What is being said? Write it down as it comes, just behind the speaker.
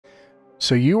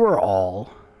So you are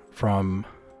all from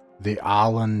the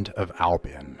island of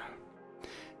Albion.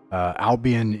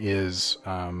 Albion is,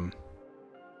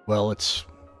 well, it's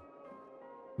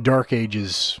Dark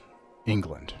Ages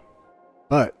England,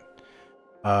 but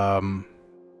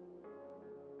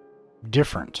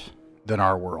different than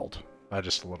our world by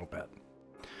just a little bit.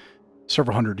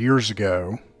 Several hundred years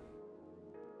ago,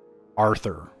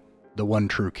 Arthur, the one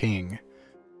true king,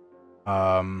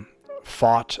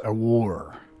 fought a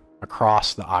war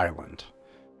across the island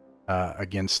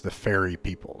against the fairy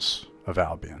peoples of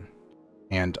Albion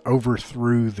and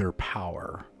overthrew their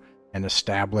power and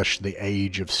established the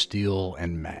Age of Steel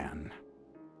and Man.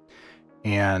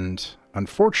 And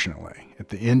unfortunately, at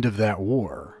the end of that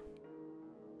war,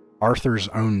 Arthur's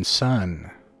own son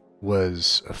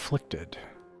was afflicted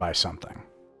by something,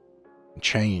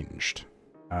 changed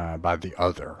by the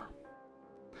other,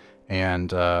 and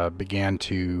began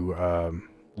to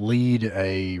lead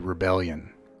a rebellion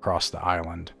across the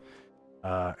island,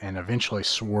 and eventually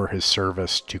swore his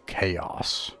service to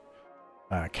Chaos.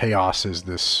 Chaos is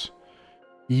this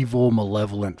evil,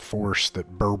 malevolent force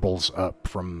that burbles up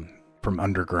from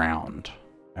underground,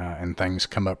 and things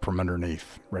come up from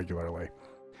underneath regularly.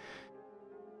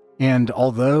 And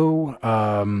although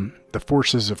the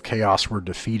forces of Chaos were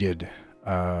defeated,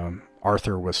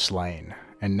 Arthur was slain.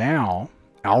 And now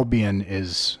Albion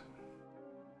is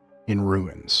in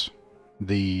ruins.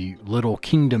 The little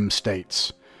kingdom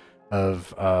states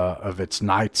of its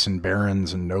knights and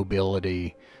barons and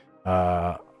nobility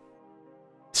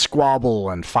squabble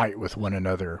and fight with one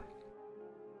another.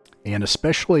 And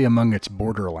especially among its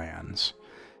borderlands,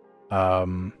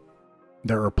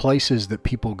 there are places that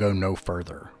people go no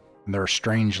further. And there are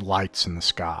strange lights in the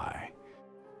sky.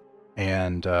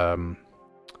 And,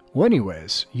 well,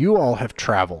 anyways, you all have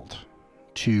traveled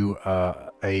to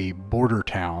a border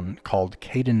town called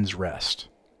Caden's Rest.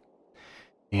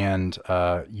 And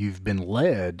you've been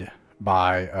led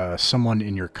by someone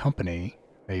in your company,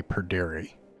 a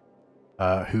Perderi,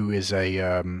 who is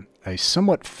a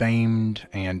somewhat famed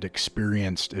and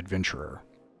experienced adventurer.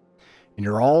 And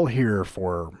you're all here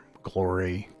for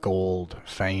glory, gold,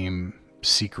 fame,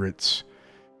 secrets.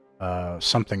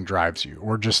 Something drives you,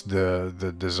 or just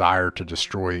the desire to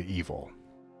destroy evil.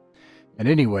 And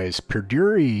anyways,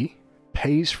 Perderi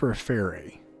pays for a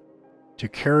ferry to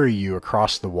carry you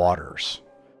across the waters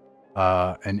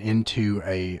and into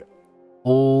a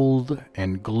old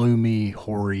and gloomy,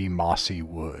 hoary, mossy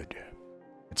wood.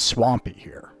 It's swampy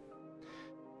here.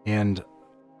 And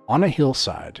on a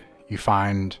hillside, you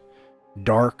find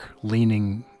dark,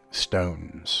 leaning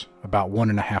stones, about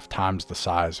 1.5 times the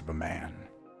size of a man.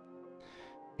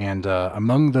 And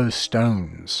among those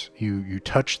stones, you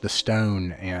touch the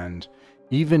stone, and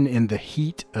even in the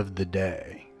heat of the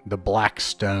day, the black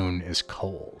stone is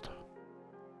cold.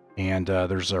 And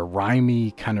there's a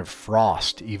rimy kind of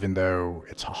frost, even though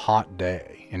it's a hot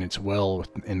day, and it's well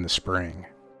in the spring.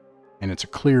 And it's a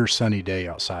clear, sunny day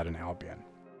outside in Albion.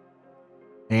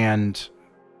 And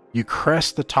you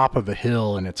crest the top of a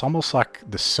hill, and it's almost like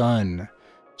the sun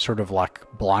sort of like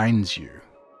blinds you.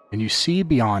 And you see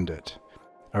beyond it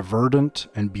a verdant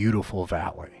and beautiful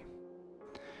valley.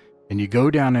 And you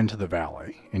go down into the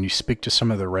valley, and you speak to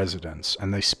some of the residents,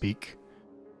 and they speak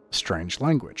a strange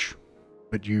language.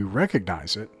 But you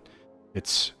recognize it.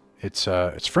 It's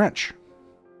French.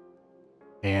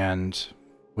 And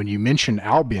when you mention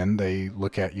Albion, they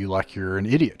look at you like you're an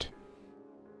idiot.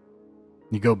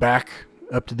 You go back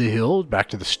up to the hill, back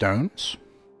to the stones.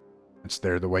 It's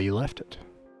there the way you left it.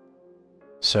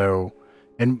 So,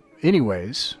 and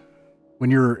anyways,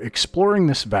 when you're exploring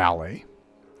this valley,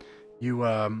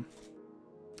 you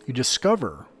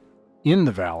discover in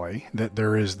the valley that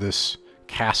there is this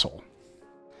castle.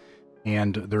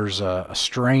 And there's a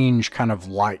strange kind of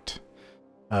light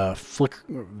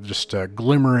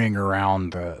glimmering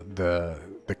around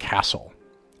the castle.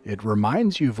 It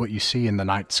reminds you of what you see in the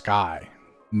night sky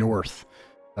north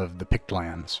of the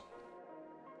Pictlands.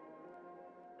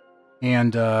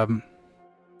 And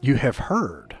you have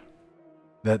heard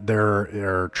that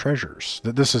there are treasures,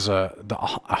 that this is a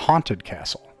haunted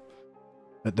castle,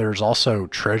 that there's also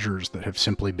treasures that have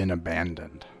simply been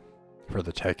abandoned for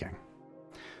the taking.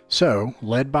 So,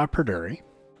 led by Perderi,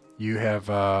 you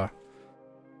have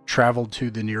traveled to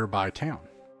the nearby town.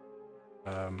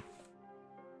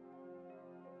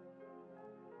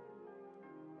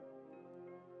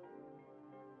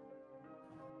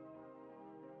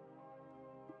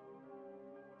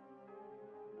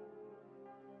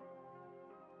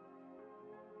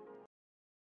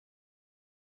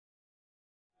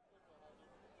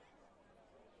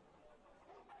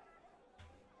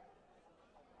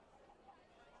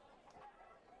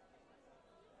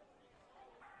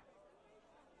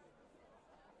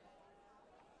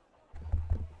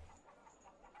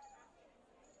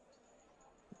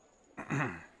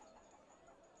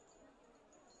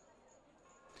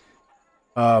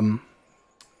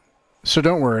 So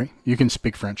don't worry, you can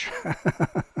speak French.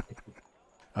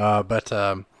 But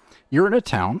you're in a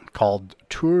town called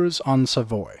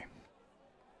Tours-en-Savoie.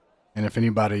 And if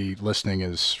anybody listening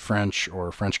is French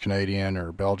or French Canadian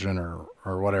or Belgian or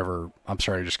whatever, I'm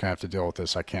sorry, you're just going to have to deal with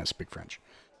this. I can't speak French.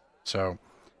 So,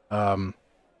 you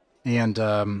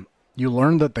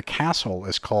learn that the castle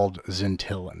is called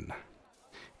Xyntillan,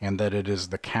 and that it is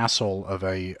the castle of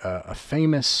a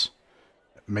famous,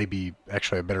 maybe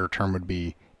actually a better term would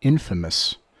be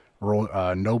infamous,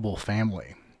 noble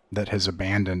family that has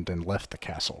abandoned and left the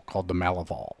castle, called the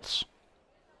Malavals.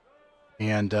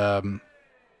 And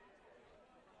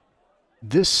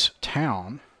this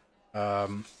town,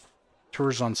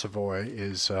 Tours-en-Savoie,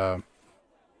 is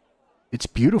it's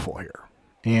beautiful here,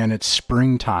 and it's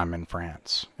springtime in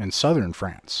France, in southern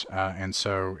France, and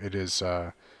so it is.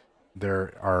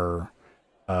 There are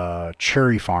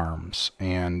cherry farms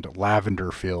and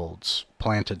lavender fields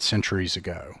planted centuries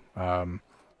ago,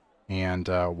 and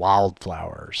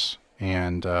wildflowers,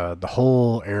 and the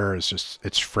whole air is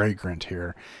it's fragrant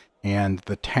here, and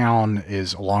the town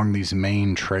is along these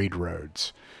main trade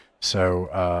roads.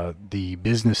 So the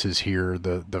businesses here,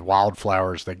 the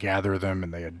wildflowers, they gather them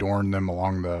and they adorn them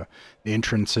along the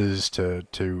entrances to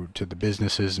the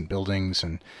businesses and buildings,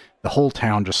 and the whole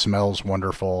town just smells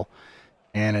wonderful,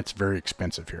 and it's very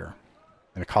expensive here.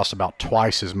 And it costs about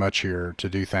twice as much here to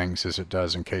do things as it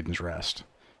does in Caden's Rest.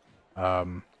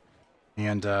 You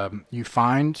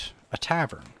find a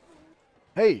tavern.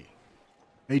 Hey,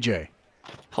 AJ.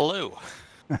 Hello.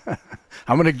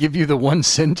 I'm going to give you the one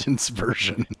sentence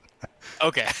version.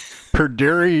 Okay.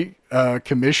 Perderi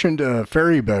commissioned a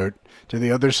ferry boat to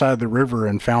the other side of the river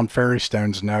and found fairy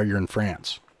stones, and now you're in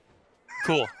France.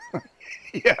 Cool.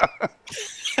 Yeah.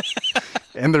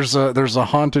 And there's a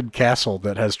haunted castle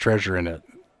that has treasure in it.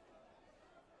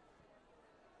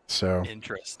 So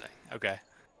interesting. Okay.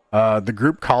 The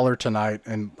group caller tonight,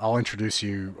 and I'll introduce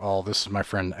you all. This is my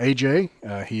friend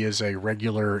AJ. He is a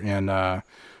regular in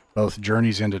both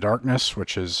Journeys into Darkness,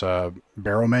 which is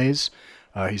Barrow Maze.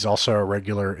 He's also a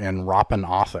regular in Rappan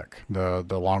Athuk,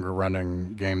 the longer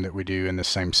running game that we do in the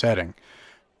same setting.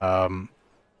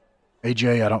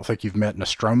 AJ, I don't think you've met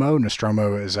Nostromo.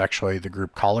 Nostromo is actually the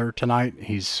group caller tonight.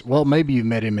 Maybe you've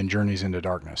met him in Journeys into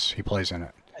Darkness. He plays in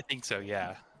it. I think so,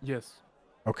 yeah. Yes.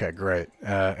 Okay, great.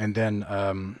 And then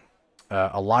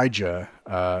Elijah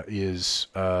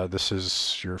this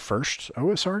is your first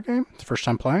OSR game? The first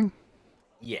time playing?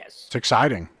 Yes. It's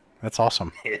exciting. That's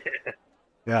awesome.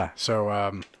 Yeah, so,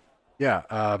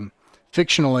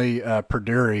 fictionally,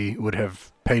 Perderi would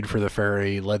have paid for the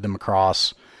ferry, led them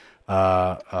across.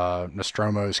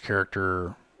 Nostromo's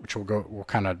character, which we'll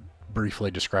kind of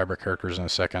briefly describe our characters in a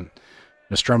second.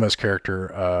 Nostromo's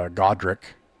character,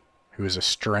 Godric, who is a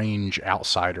strange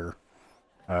outsider,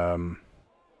 a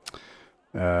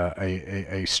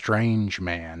strange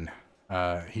man.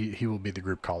 He will be the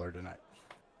group caller tonight.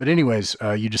 But anyways,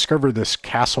 you discover this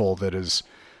castle that is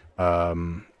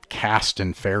cast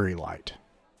in fairy light,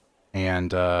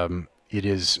 and it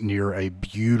is near a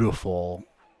beautiful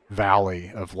valley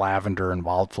of lavender and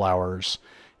wildflowers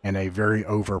in a very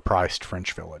overpriced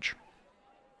French village.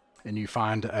 And you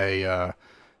find a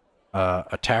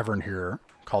tavern here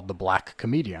called the Black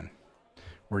Comedian,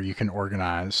 where you can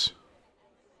organize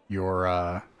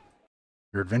your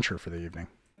adventure for the evening.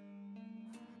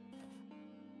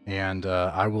 And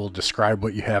I will describe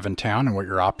what you have in town and what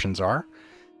your options are,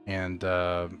 and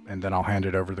then I'll hand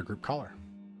it over to the group caller.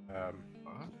 Let's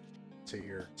see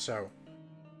here. So,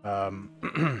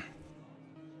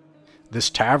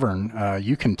 this tavern,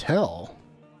 you can tell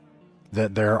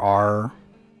that there are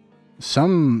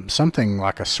something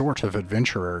like a sort of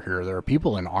adventurer here. There are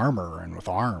people in armor and with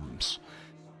arms.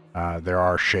 There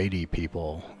are shady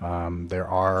people. There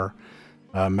are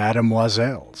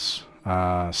mademoiselles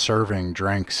serving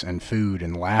drinks and food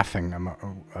and laughing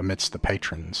amidst the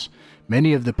patrons.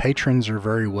 Many of the patrons are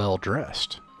very well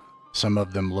dressed. Some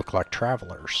of them look like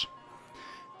travelers.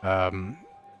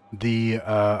 The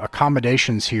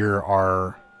accommodations here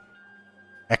are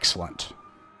excellent.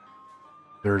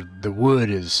 The wood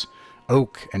is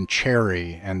oak and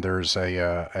cherry, and there's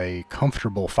a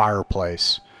comfortable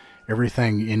fireplace.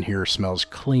 Everything in here smells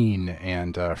clean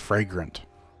and fragrant.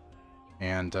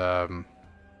 And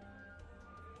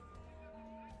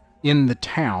in the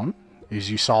town,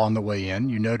 as you saw on the way in,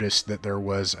 you noticed that there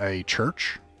was a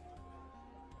church,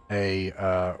 the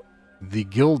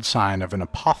guild sign of an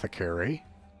apothecary,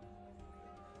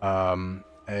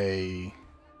 a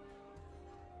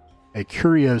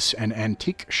curios and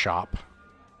antique shop.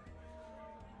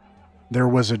 There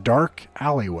was a dark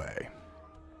alleyway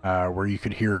where you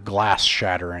could hear glass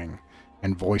shattering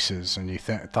and voices, and you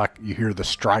thought you hear the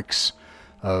strikes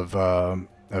of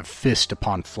fist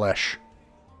upon flesh.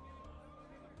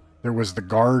 There was the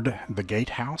guard, the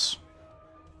gatehouse,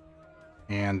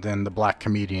 and then the black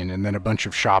comedian, and then a bunch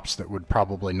of shops that would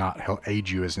probably not aid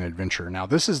you as an adventurer. Now,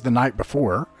 this is the night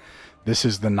before. This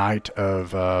is the night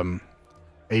of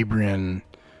Abrian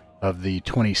of the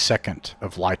 22nd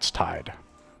of Light's Tide.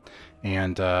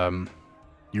 And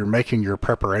you're making your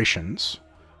preparations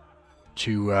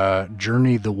to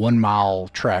journey the 1 mile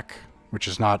trek, which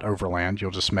is not overland.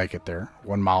 You'll just make it there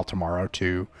 1 mile tomorrow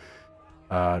to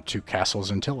Castle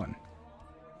Xyntillan.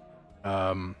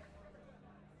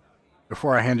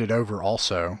 Before I hand it over,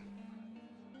 also,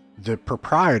 the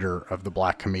proprietor of the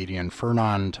Black Comedian,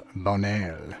 Fernand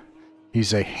Bonnel,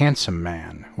 he's a handsome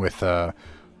man with a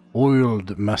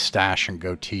oiled mustache and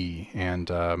goatee, and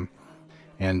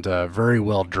very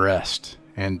well dressed.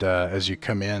 And as you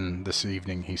come in this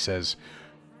evening, he says,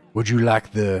 "Would you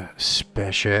like the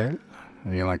special?"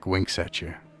 And he winks at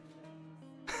you.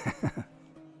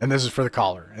 And this is for the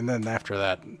caller. And then after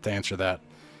that, to answer that,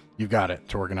 you've got it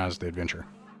to organize the adventure.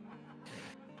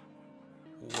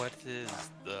 What is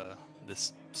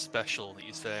this special that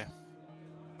you say?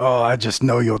 Oh, I just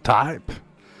know your type.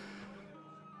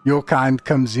 Your kind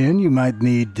comes in, you might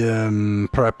need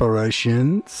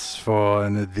preparations for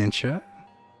an adventure.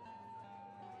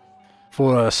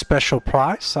 For a special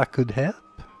price, I could help.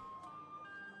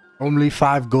 Only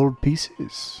 5 gold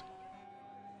pieces.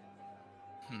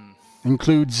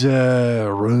 Includes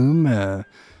room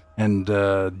and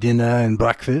dinner and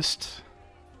breakfast.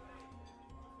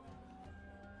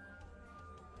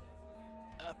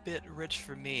 A bit rich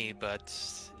for me, but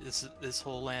this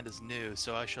whole land is new,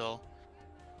 so I shall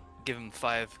give him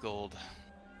 5 gold.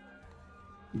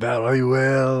 Very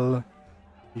well.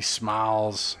 He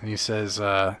smiles and he says,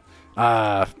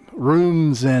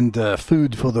 rooms and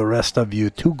food for the rest of you,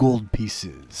 2 gold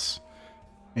pieces.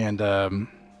 And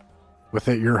with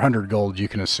it, your 100 gold, you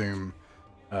can assume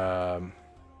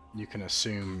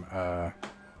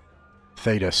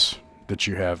Thetis, that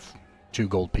you have 2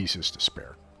 gold pieces to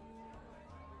spare.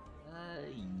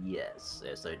 Yes,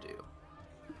 I do.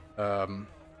 All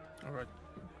right.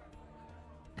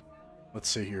 Let's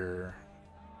see here.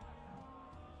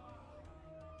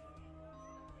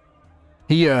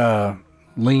 He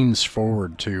leans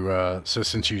forward to so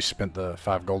since you spent the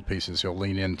 5 gold pieces, he'll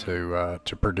lean into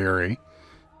to Perderi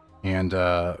and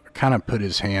kind of put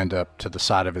his hand up to the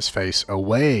side of his face,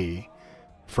 away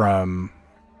from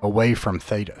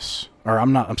Thetis, or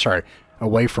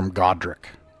away from Godric.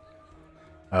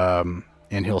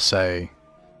 And he'll say,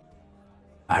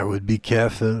 "I would be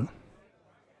careful.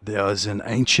 There is an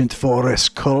ancient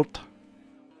forest cult.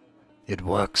 It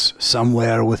works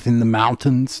somewhere within the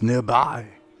mountains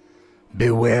nearby.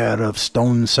 Beware of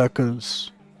stone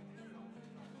circles."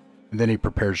 And then he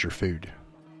prepares your food.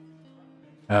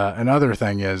 Another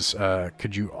thing is,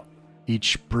 could you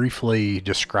each briefly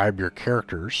describe your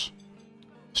characters,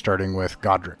 starting with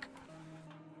Godric?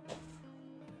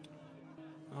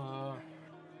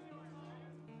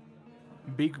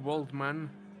 Big bald man,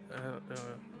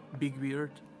 big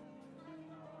beard,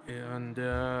 and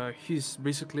he's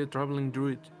basically a traveling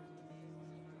druid.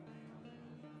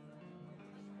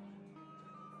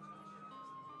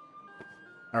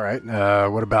 All right.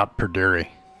 What about Perderi?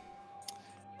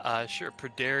 Sure.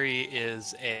 Perderi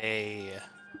is a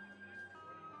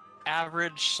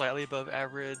average, slightly above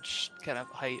average kind of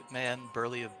height man,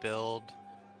 burly of build.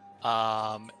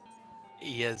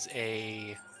 He has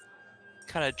a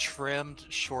kind of trimmed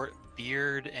short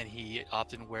beard, and he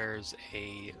often wears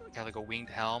a kind of like a winged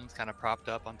helm kind of propped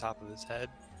up on top of his head,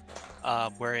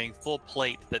 wearing full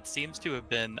plate that seems to have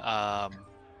been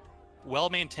well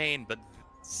maintained but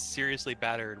seriously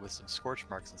battered with some scorch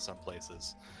marks in some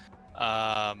places.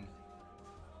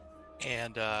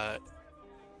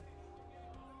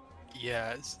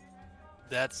 Yeah,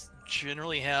 that's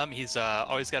generally him. He's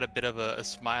always got a bit of a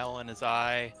smile in his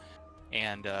eye,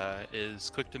 and is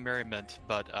quick to merriment,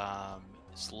 but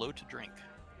slow to drink.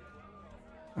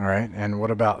 All right, and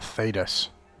what about Thetis,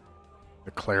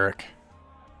 the cleric?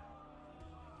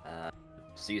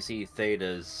 So you see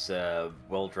Thetis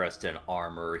well dressed in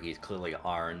armor. He's clearly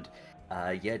armed,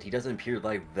 yet he doesn't appear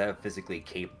like that physically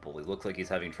capable. He looks like he's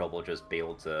having trouble just be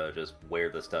able to just wear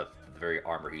the stuff, the very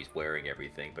armor he's wearing,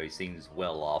 everything. But he seems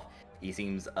well off. He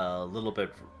seems a little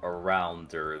bit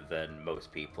rounder than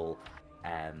most people.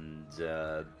 And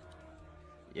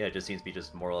yeah, it just seems to be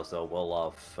just more or less a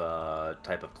well-off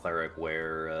type of cleric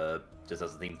where just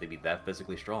doesn't seem to be that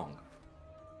physically strong.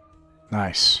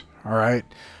 Nice. All right.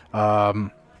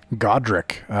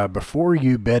 Godric, before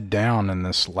you bed down in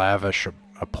this lavish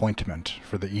appointment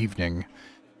for the evening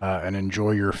and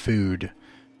enjoy your food,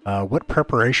 what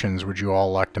preparations would you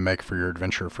all like to make for your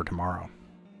adventure for tomorrow?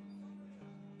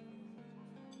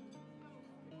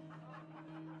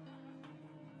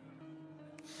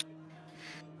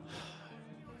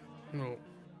 No.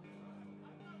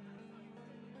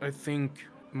 I think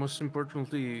most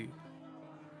importantly,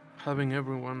 having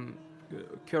everyone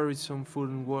carry some food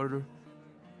and water.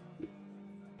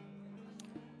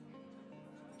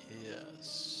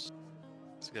 Yes,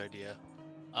 it's a good idea.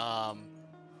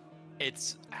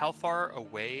 It's how far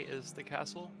away is the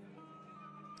castle?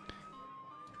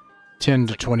 10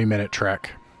 to 20 minute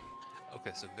trek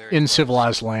Okay, so very in close.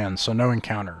 civilized lands, so no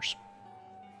encounters.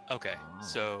 Okay,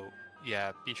 so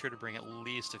yeah, be sure to bring at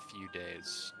least a few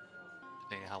days,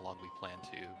 depending on how long we plan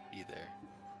to be there.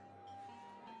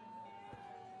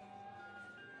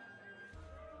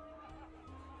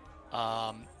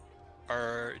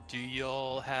 Do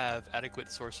y'all have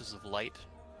adequate sources of light?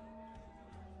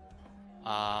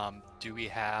 Do we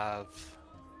have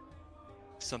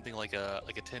something like a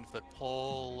 10-foot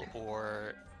pole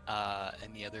or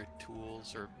any other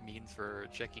tools or means for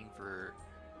checking for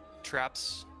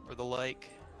traps or the like?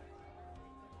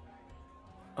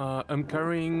 I'm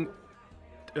carrying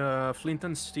flint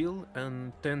and steel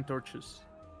and 10 torches.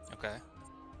 Okay.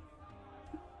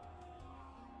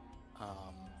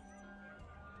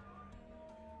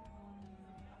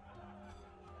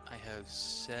 I have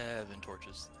 7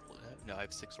 torches. No, I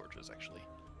have 6 torches actually.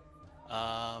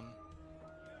 I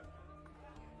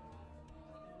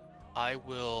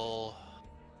will.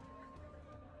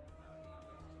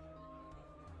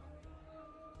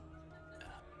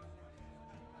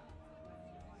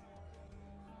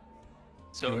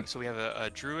 So we have a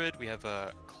druid, we have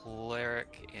a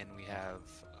cleric, and we have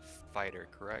a fighter,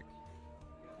 correct?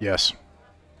 Yes.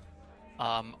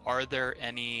 Are there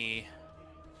any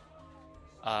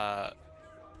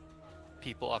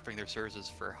people offering their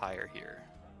services for hire here?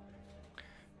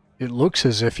 It looks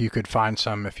as if you could find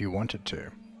some if you wanted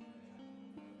to.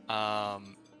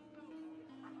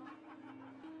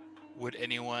 Would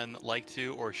anyone like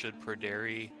to, or should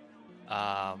Proderi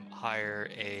hire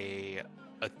a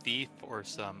thief or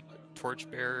some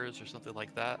torchbearers or something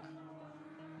like that?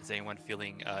 Is anyone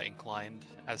feeling inclined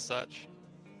as such?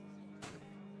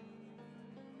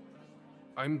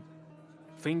 I'm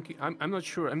not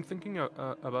sure. I'm thinking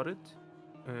about it.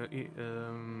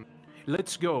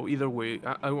 Let's go either way.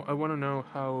 I want to know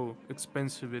how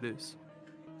expensive it is.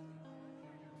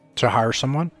 To hire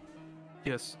someone?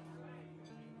 Yes.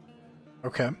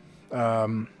 Okay.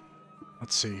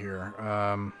 Let's see here.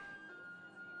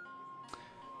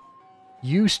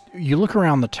 You look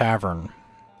around the tavern,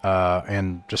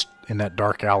 and just in that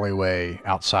dark alleyway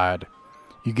outside,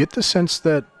 you get the sense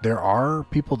that there are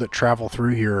people that travel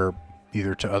through here,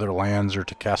 either to other lands or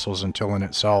to Castle Xyntillan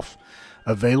itself,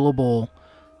 available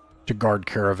to guard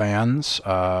caravans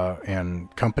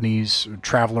and companies,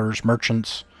 travelers,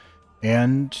 merchants,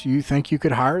 and you think you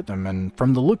could hire them. And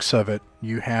from the looks of it,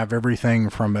 you have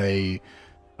everything from a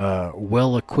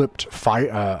well-equipped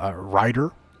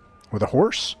rider with a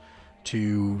horse,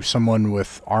 to someone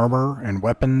with armor and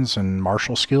weapons and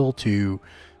martial skill, to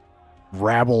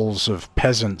rabbles of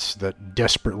peasants that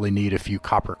desperately need a few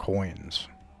copper coins.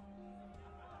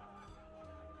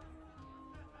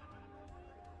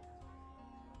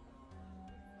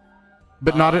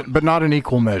 But not in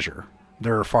equal measure.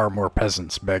 There are far more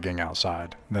peasants begging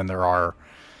outside than there are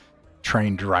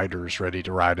trained riders ready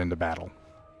to ride into battle.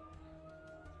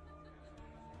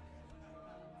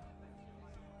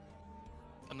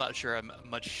 I'm not sure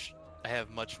I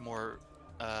have much more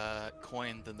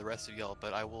coin than the rest of y'all,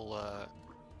 but I will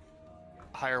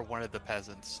hire one of the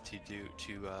peasants to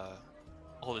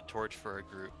hold a torch for a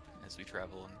group as we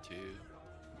travel into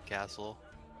the castle.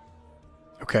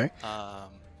 Okay.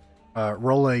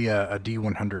 Roll a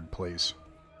D100, please.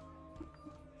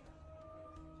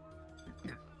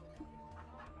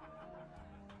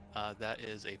 That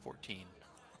is a 14.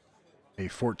 A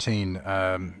 14.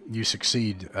 You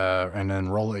succeed, and then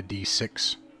roll a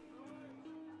D6.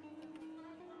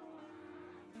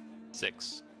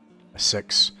 6. A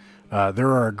 6. There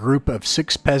are a group of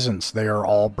 6 peasants. They are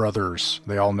all brothers.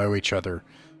 They all know each other.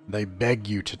 They beg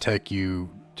you to take you.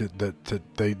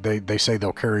 They say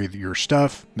they'll carry your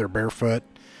stuff. They're barefoot.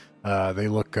 They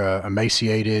look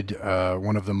emaciated.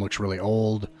 One of them looks really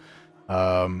old.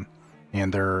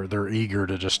 And they're eager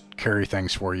to just carry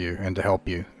things for you and to help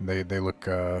you. They look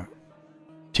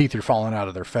teeth are falling out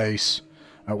of their face.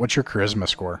 What's your charisma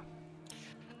score?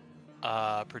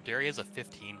 Proderi has a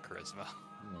 15 charisma.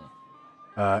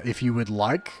 If you would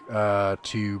like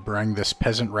to bring this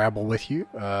peasant rabble with you,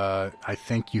 I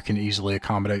think you can easily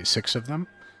accommodate 6 of them.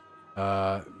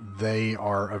 They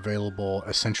are available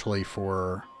essentially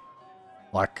for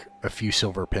like a few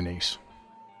silver pennies.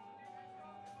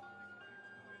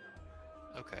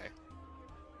 Okay.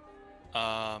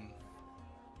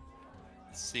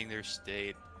 Seeing their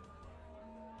state,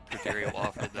 Perdiri will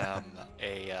offer them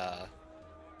a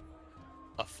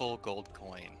full gold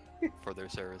coin for their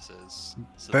services.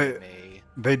 So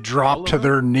they drop to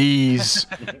their knees.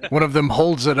 One of them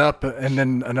holds it up, and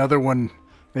then another one,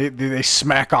 they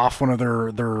smack off one of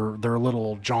their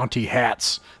little jaunty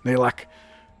hats. They like,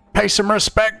 pay some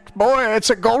respect, boy. It's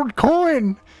a gold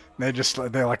coin.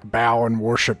 They like bow and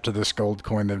worship to this gold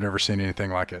coin. They've never seen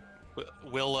anything like it.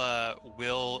 We'll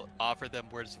offer them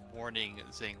words of warning,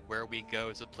 saying where we go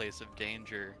is a place of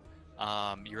danger.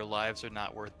 Your lives are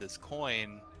not worth this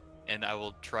coin, and I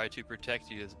will try to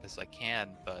protect you as best I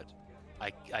can, but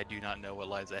I do not know what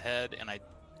lies ahead, and I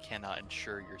cannot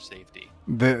ensure your safety.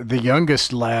 The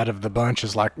youngest lad of the bunch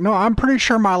is like, no, I'm pretty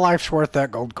sure my life's worth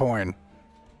that gold coin.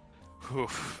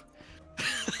 Oof.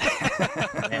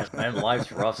 Man,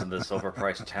 life's rough in this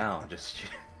overpriced town. Just.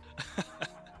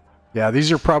 Yeah,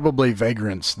 these are probably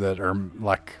vagrants that are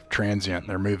like transient.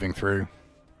 They're moving through.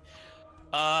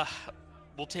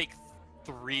 We'll take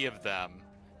 3 of them,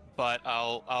 but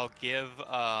I'll give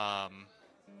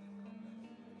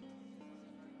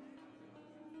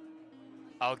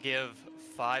I'll give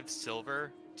 5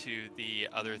 silver to the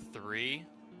other 3.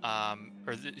 So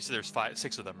there's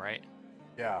 6 of them, right?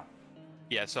 Yeah.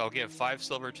 Yeah, so I'll give 5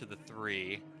 silver to the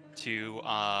 3 to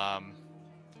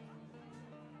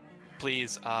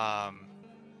please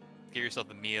get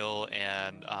yourself a meal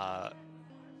and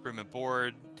room and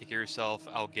board. Take care of yourself.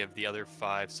 I'll give the other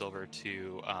 5 silver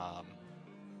to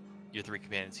your 3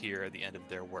 companions here at the end of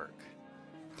their work.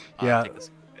 Yeah. Take this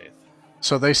faith.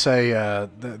 So they say,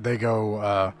 they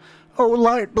go, oh,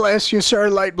 light bless you, sir,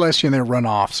 light bless you, and they run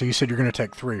off. So you said you're going to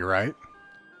take 3, right?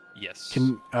 Yes.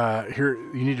 Here,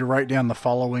 you need to write down the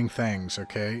following things,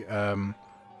 okay?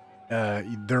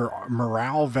 Their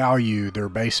morale value, their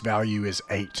base value is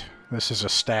 8. This is a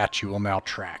stat you will now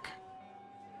track.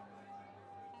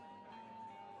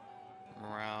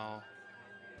 Morale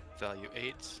value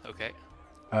 8. Okay.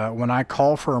 When I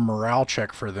call for a morale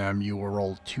check for them, you will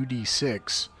roll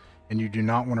 2d6, and you do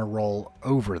not want to roll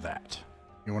over that.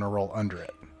 You want to roll under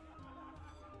it.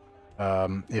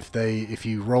 If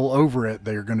you roll over it,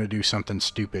 they're going to do something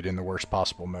stupid in the worst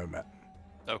possible moment.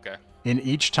 Okay. In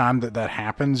each time that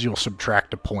happens, you'll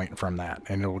subtract a point from that,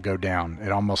 and it'll go down.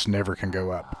 It almost never can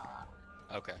go up.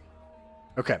 Okay.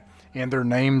 Okay. And their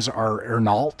names are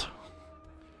Ernalt,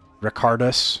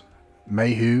 Ricardus,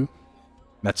 Mayhew.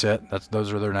 That's it.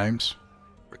 Those are their names.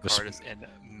 Ricardus and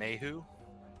Mayhew?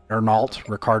 Ernalt,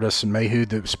 Ricardus, and Mayhew.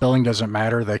 The spelling doesn't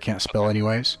matter. They can't spell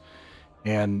anyways.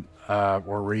 And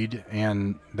or read.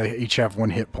 And they each have 1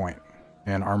 hit point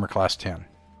and armor class 10.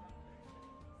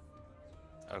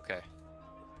 Okay.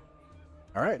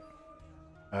 All right.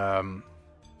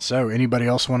 So anybody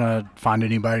else want to find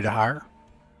anybody to hire?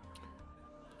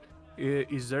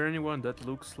 Is there anyone that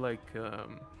looks like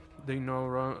they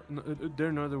know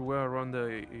their way around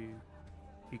a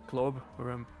club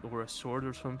or a sword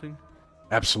or something?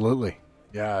 Absolutely.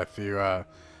 Yeah, if you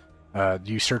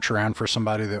do you search around for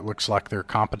somebody that looks like they're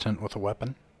competent with a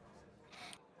weapon?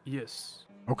 Yes.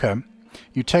 Okay.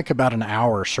 You take about an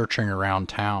hour searching around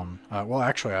town. Well,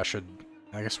 actually, I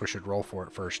guess we should roll for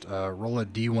it first. Roll a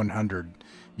D100.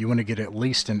 You want to get at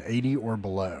least an 80 or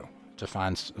below to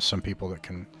find some people that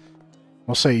can...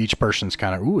 We'll say each person's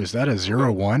kind of... Ooh, is that a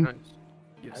 0-1? Nice.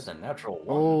 Yes. That's a natural 1.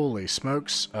 Holy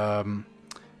smokes.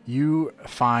 You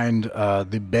find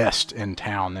the best in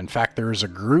town. In fact, there's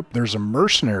a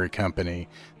mercenary company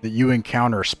that you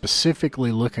encounter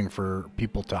specifically looking for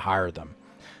people to hire them.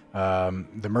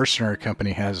 The mercenary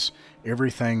company has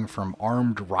everything from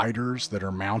armed riders that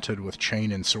are mounted with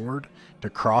chain and sword to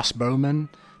crossbowmen,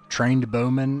 trained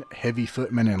bowmen, heavy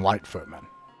footmen, and light footmen.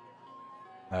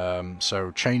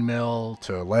 So chainmail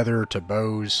to leather to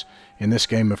bows. In this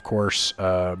game, of course,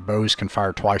 bows can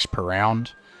fire twice per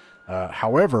round.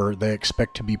 However, they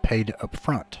expect to be paid up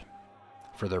front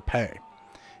for their pay.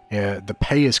 The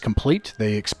pay is complete.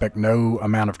 They expect no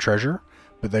amount of treasure,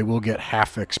 but they will get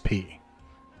half XP.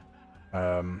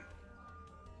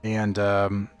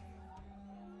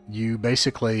 You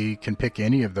basically can pick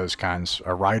any of those kinds.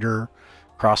 A rider,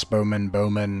 crossbowman,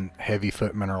 bowman, heavy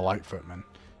footman, or light footman.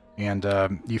 And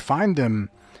you find them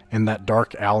in that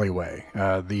dark alleyway.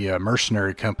 The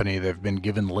mercenary company, they've been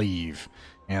given leave,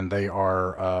 and they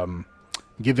are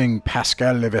giving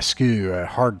Pascal Levesque a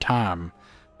hard time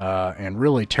and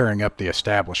really tearing up the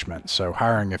establishment. So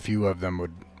hiring a few of them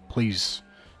would please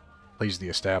the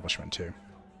establishment too.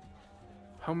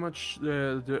 How much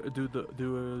do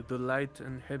the light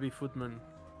and heavy footmen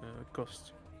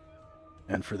cost?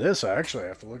 And for this, I actually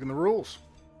have to look in the rules.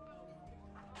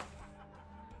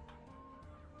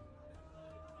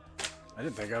 I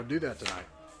didn't think I would do that tonight.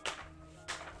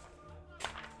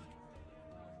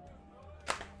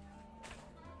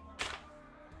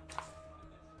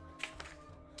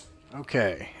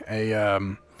 Okay,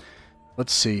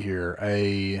 let's see here.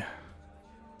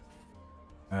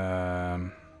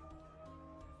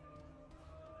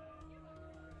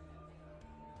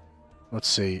 Let's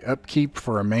see. Upkeep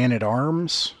for a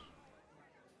man-at-arms.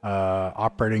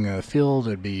 Operating in the field,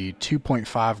 it'd be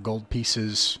 2.5 gold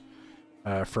pieces.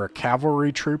 For a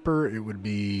cavalry trooper, it would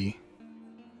be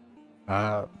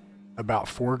about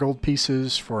 4 gold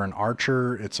pieces. For an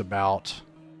archer, it's about...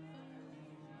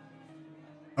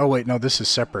 Oh, wait, no, this is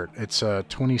separate. It's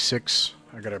 26...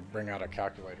 I gotta bring out a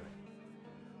calculator.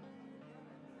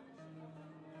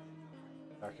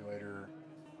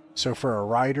 So for a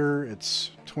rider,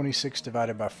 it's 26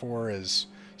 divided by 4 is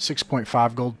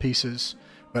 6.5 gold pieces.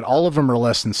 But all of them are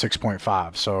less than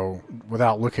 6.5. So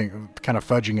without looking, kind of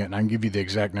fudging it, and I can give you the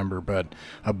exact number, but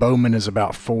a bowman is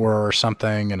about 4 or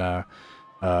something, and a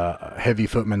heavy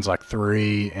footman's like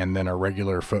 3, and then a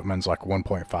regular footman's like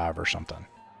 1.5 or something.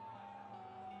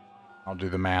 I'll do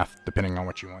the math depending on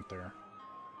what you want there.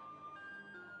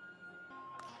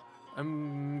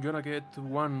 I'm gonna get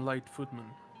 1 light footman.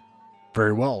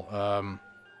 Very well.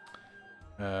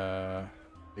 The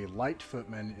light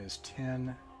footman is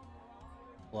 10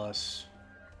 plus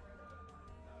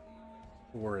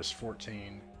 4 is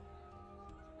 14.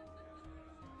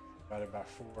 Divided by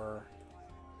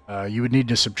 4. You would need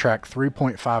to subtract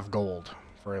 3.5 gold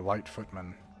for a light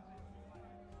footman.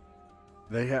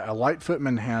 A light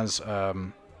footman has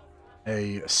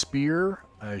a spear,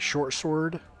 a short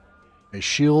sword, a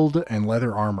shield, and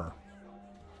leather armor.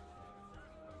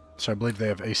 So I believe they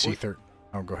have AC 30.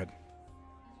 Oh, go ahead.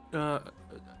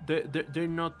 They're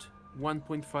not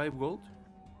 1.5 gold?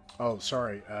 Oh,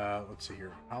 sorry. Let's see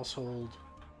here. Household.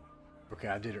 Okay,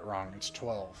 I did it wrong. It's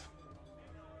 12.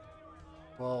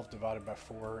 12 divided by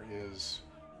 4 is...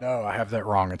 No, I have that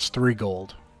wrong. It's 3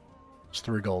 gold. It's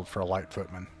 3 gold for a light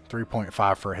footman.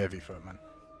 3.5 for a heavy footman.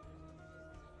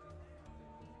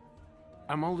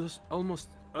 I'm almost...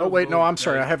 Oh, wait, no, I'm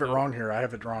sorry. I have it wrong here. I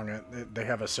have it wrong. They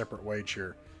have a separate wage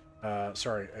here.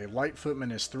 Sorry, a light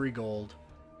footman is 3 gold.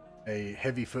 A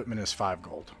heavy footman is 5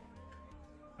 gold.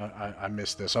 I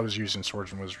missed this. I was using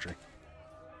Swords and Wizardry.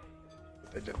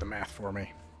 They did the math for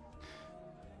me.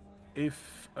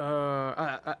 If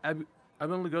I've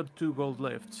only got 2 gold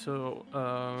left, so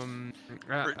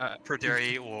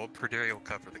Perderi will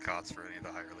cover the cost for any of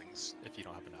the hirelings if you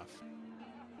don't have enough.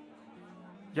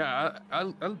 Yeah,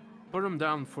 I'll put them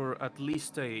down for at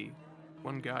least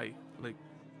one guy, like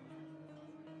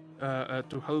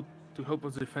to help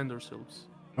us defend ourselves.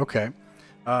 Okay.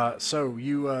 So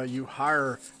you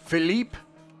hire Philippe.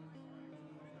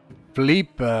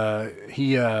 Philippe,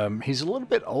 he's a little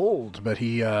bit old, but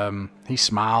he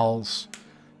smiles.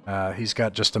 He's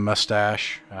got just a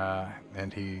mustache,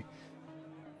 and he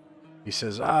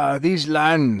says, "These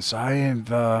lands, I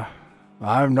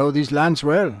know these lands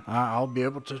well. I'll be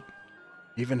able to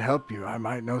even help you. I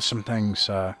might know some things,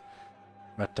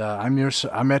 but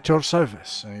I'm at your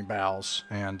service." And he bows.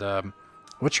 And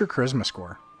what's your charisma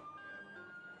score?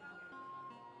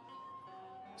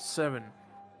 7.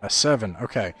 A 7.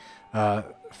 Okay.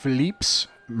 Philippe's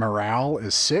morale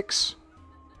is 6,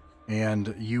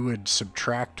 and you would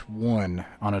subtract 1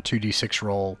 on a 2d6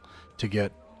 roll to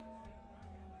get...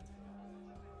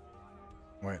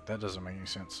 Wait, that doesn't make any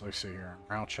sense. Let's see here.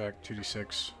 Morale check,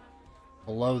 2d6,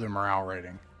 below the morale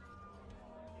rating.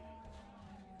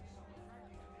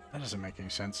 That doesn't make any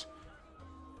sense.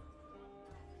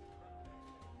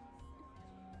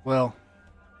 Well,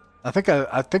 I think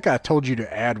I told you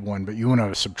to add 1, but you want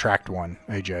to subtract 1,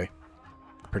 AJ.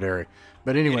 Perderi.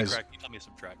 But anyways... Yeah, you tell me to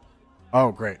subtract.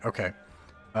 Oh, great. Okay.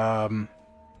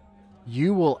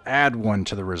 You will add 1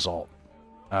 to the result.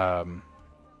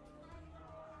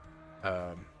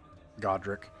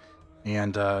 Godric.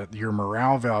 And your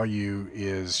morale value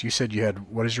is... You said you had...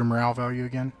 What is your morale value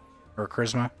again? Or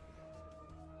charisma?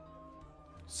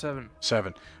 7.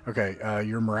 7. Okay.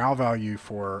 Your morale value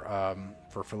for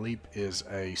Philippe is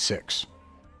a 6.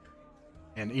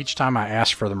 And each time I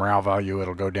ask for the morale value,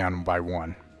 it'll go down by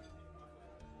 1.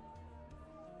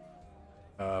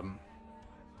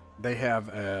 They have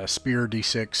a spear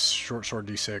d6, short sword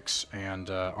d6, and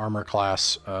armor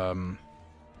class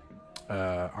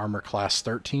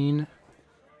 13.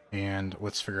 And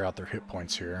let's figure out their hit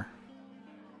points here.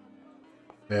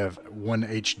 They have 1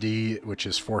 HD, which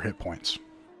is 4 hit points.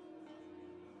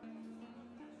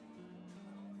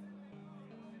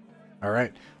 All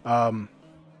right.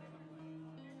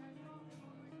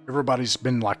 Everybody's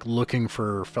been like looking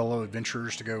for fellow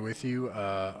adventurers to go with you.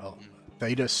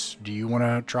 Thetis, do you want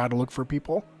to try to look for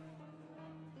people?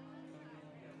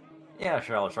 Yeah,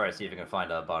 sure. I'll try to see if I can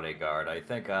find a bodyguard. I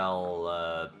think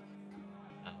I'll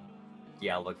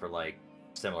look for like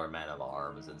similar men of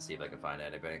arms and see if I can find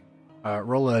anything.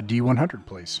 Roll a D100,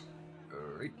 please.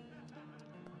 Alright.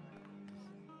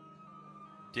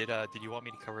 Did you want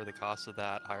me to cover the cost of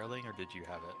that hireling, or did you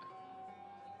have it?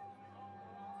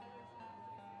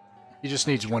 He just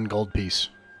needs 1 gold piece.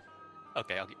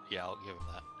 Okay, I'll give him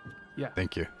that. Yeah.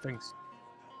 Thank you. Thanks.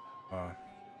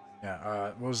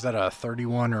 What was that, a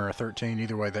 31 or a 13?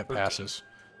 Either way, that 13. passes.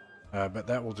 But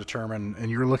that will determine...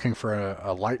 And you're looking for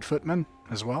a light footman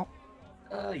as well?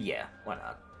 Yeah, why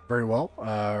not? Very well.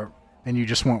 And you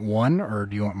just want 1, or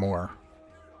do you want more?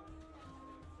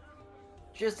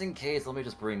 Just in case, let me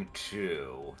just bring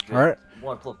 2. Just All right.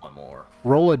 1 plus 1 more.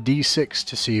 Roll a D6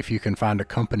 to see if you can find a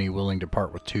company willing to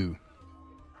part with 2.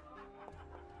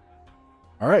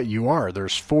 All right, you are.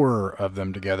 There's 4 of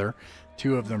them together.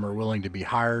 2 of them are willing to be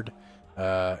hired,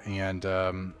 and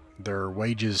their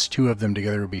wages, 2 of them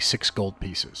together, would be 6 gold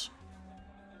pieces.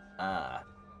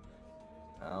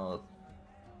 Well,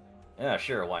 yeah,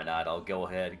 sure, why not? I'll go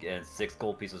ahead and get 6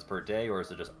 gold pieces per day, or is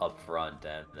it just up front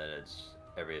and then it's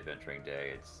every adventuring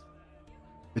day?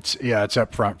 It's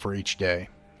up front for each day.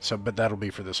 So, but that'll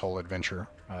be for this whole adventure.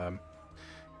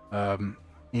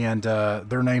 And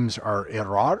their names are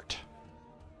Erart.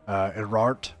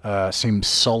 Erart seems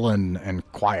sullen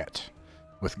and quiet,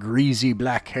 with greasy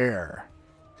black hair.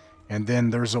 And then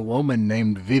there's a woman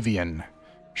named Vivian.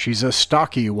 She's a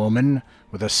stocky woman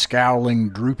with a scowling,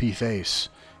 droopy face.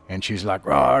 And she's like,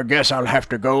 "Oh, I guess I'll have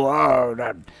to go.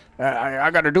 I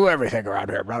got to do everything around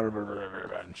here." Blah, blah, blah, blah,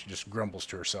 blah. And she just grumbles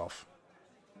to herself.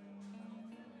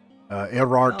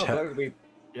 Erart...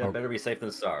 better be safe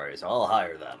than sorry, so I'll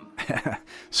hire them.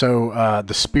 So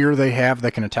the spear they have,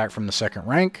 they can attack from the 2nd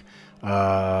rank.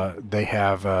 They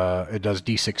have, it does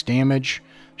d6 damage.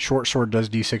 Short sword does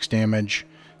d6 damage.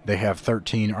 They have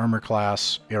 13 armor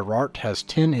class. Erart has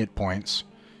 10 hit points,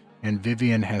 and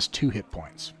Vivian has 2 hit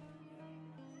points.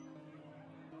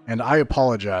 And I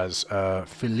apologize,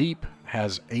 Philippe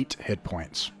has 8 hit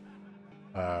points.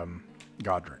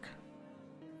 Godric.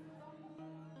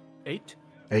 8?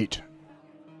 8.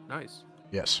 Nice.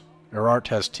 Yes. Erart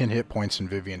has 10 hit points and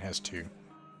Vivian has 2.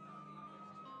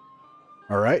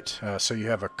 All right. So you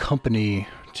have a company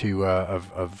to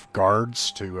of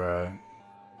guards to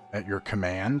at your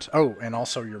command. Oh, and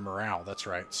also your morale. That's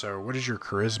right. So what is your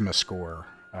charisma score?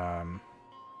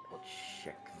 We'll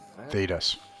check that.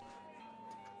 Thetis.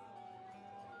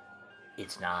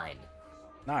 It's 9.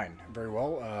 9. Very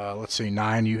well. Let's see.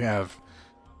 9. You have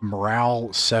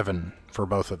morale 7 for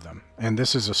both of them. And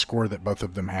this is a score that both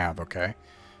of them have, okay?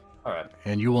 Alright.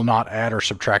 And you will not add or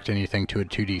subtract anything to a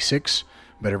 2d6,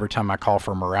 but every time I call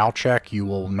for a morale check, you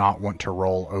will not want to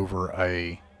roll over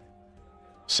a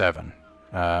 7.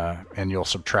 And you'll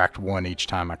subtract 1 each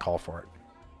time I call for it.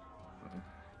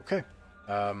 Okay.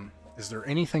 Is there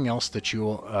anything else that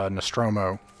you'll,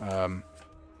 Nostromo,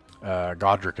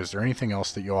 Godric, is there anything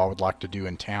else that you all would like to do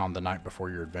in town the night before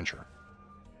your adventure?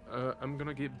 I'm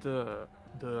gonna give the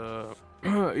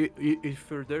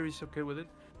if there is okay with it,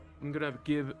 I'm gonna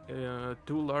give 2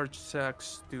 large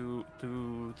sacks to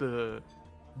the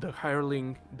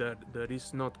hireling that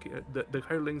is not the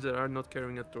hirelings that are not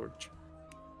carrying a torch.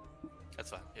 That's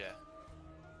fine. Yeah.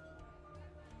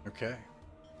 Okay.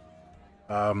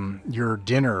 Your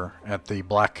dinner at the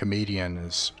Black Comedian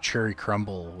is cherry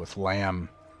crumble with lamb.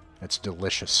 It's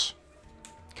delicious.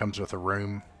 Comes with a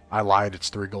room. I lied. It's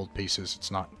 3 gold pieces.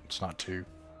 It's not 2.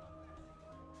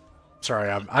 Sorry,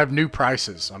 I have new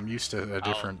prices. I'm used to a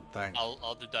different thing.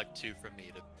 I'll deduct 2 from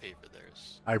me to pay for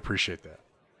theirs. I appreciate that.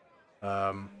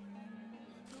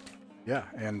 Yeah,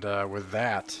 and with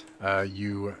that,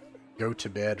 you go to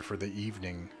bed for the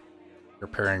evening,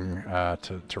 preparing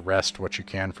to rest what you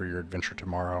can for your adventure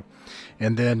tomorrow.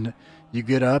 And then you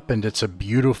get up, and it's a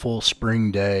beautiful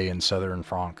spring day in southern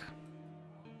Franc.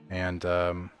 And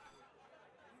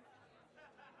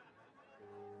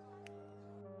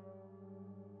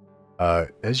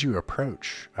as you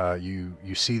approach, you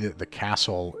see that the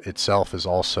castle itself is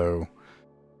also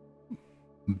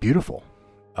beautiful,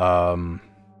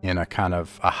 in a kind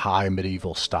of a high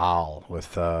medieval style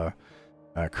with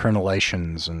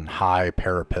crenellations and high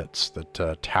parapets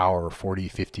that tower 40,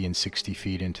 50, and 60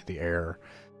 feet into the air.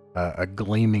 A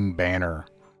gleaming banner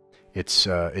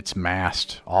its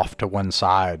mast off to one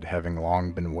side, having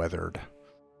long been weathered.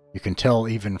 You can tell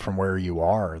even from where you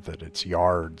are that its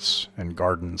yards and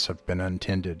gardens have been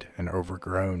untended and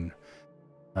overgrown.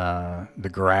 The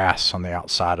grass on the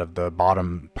outside of the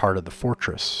bottom part of the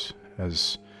fortress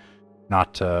has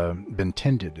not been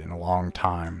tended in a long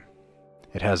time.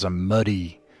 It has a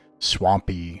muddy,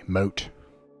 swampy moat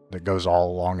that goes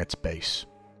all along its base.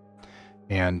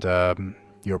 And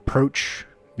you approach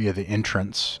via the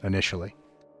entrance initially,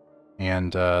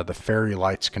 and the fairy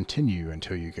lights continue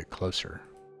until you get closer.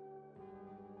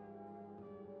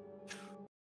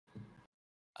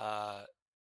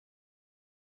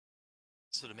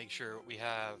 So to make sure, we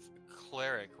have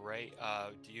cleric, right?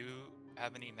 Do you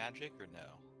have any magic or no?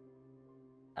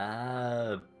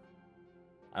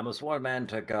 I'm a sworn man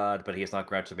to God, but he has not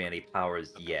granted me any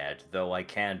powers yet, though I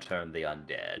can turn the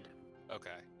undead.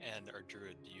 Okay. And our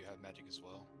druid, do you have magic as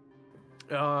well?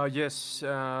 Yes.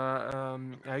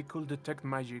 I could detect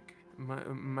magic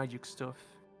stuff.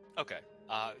 Okay.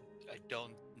 I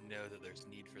don't know that there's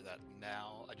need for that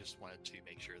now. I just wanted to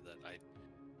make sure that I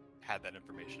had that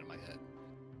information in my head.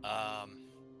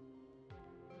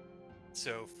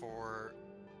 So for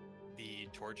the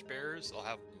torchbearers, I'll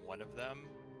have one of them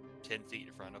 10 feet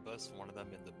in front of us, one of them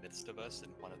in the midst of us,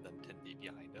 and one of them 10 feet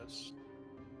behind us.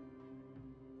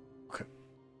 Okay.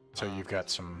 So you've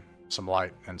got some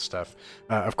light and stuff.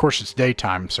 Of course, it's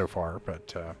daytime so far,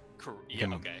 but you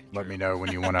can let me know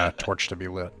when you want a torch to be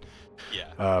lit.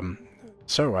 Yeah.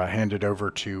 So I hand it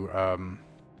over to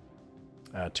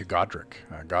Godric.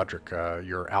 Godric,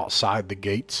 you're outside the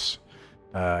gates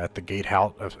at the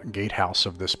gatehouse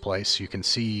of this place. You can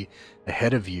see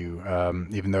ahead of you,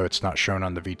 even though it's not shown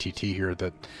on the VTT here,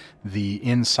 that the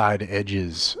inside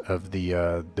edges of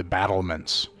the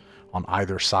battlements on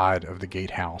either side of the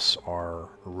gatehouse are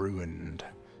ruined.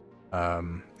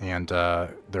 And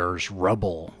there's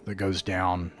rubble that goes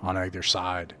down on either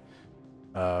side.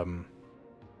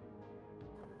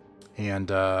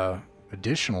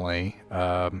 Additionally,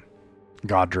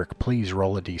 Godric, please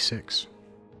roll a d6.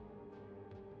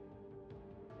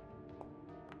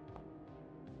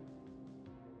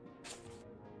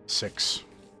 6.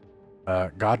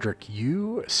 Godric,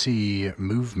 you see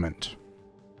movement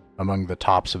among the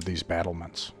tops of these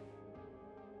battlements.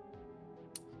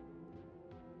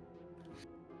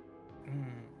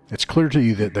 It's clear to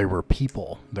you that they were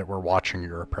people that were watching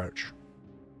your approach.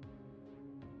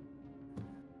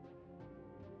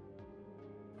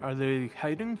 Are they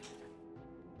hiding?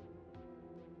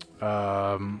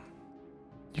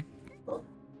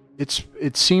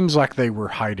 It seems like they were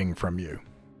hiding from you.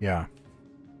 Yeah.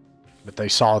 But they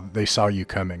saw you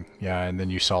coming. Yeah, and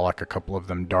then you saw like a couple of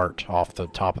them dart off the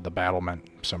top of the battlement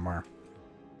somewhere.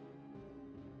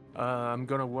 I'm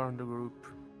gonna warn the group.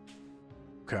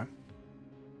 Okay.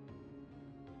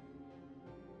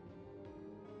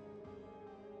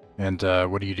 And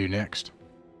what do you do next?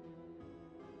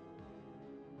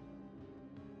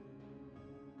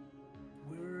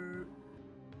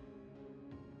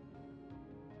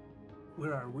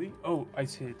 Where are we? Oh, I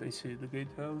see it. The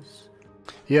gatehouse.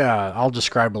 Yeah, I'll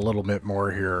describe a little bit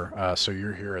more here. So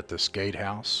you're here at this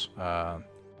gatehouse. I'll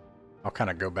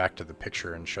kind of go back to the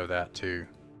picture and show that too.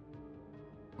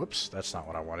 Whoops, that's not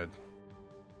what I wanted.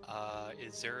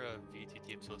 Is there a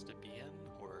VTT I'm supposed to be in,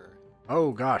 or?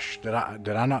 Oh gosh, did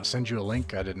I not send you a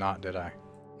link? I did not, did I?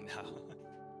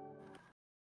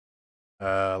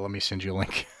 No. Let me send you a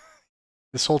link.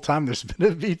 This whole time there's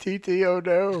been a VTT. Oh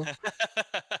no.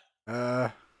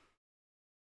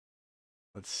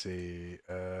 Let's see.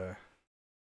 Well,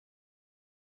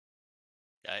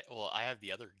 I have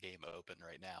the other game open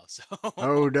right now, so.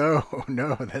 Oh no,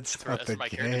 that's not the my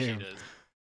game. Character sheet is.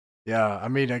 Yeah, I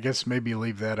mean, I guess maybe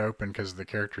leave that open because of the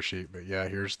character sheet. But yeah,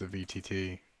 here's the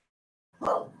VTT.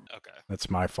 Okay. That's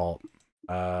my fault.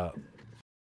 Let's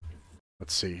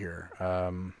see here.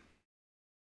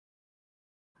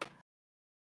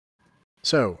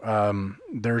 So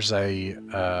there's a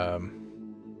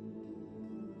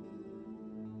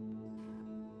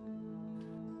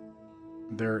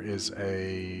there is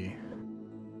a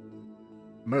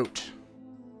moat,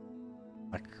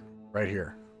 like right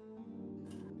here,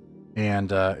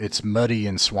 and it's muddy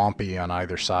and swampy on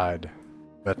either side,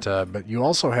 but you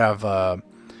also have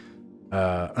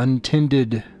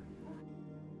untended,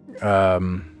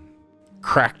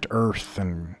 cracked earth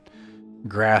and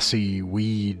grassy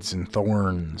weeds and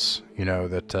thorns, you know,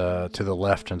 that to the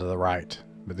left and to the right.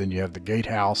 But then you have the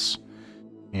gatehouse,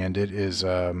 and it is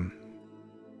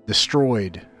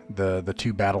destroyed, the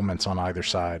two battlements on either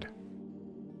side.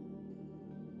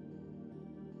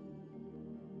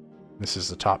 This is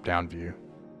the top-down view.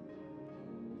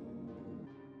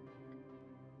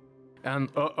 And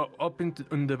up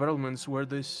in developments where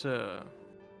this, where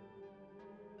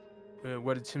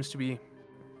it seems to be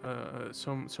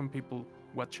some people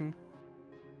watching.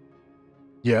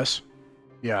 Yes.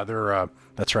 Yeah, they're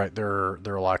that's right. They're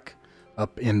like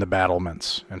up in the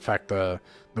battlements. In fact, the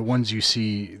ones you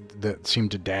see that seem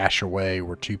to dash away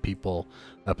were two people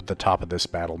up at the top of this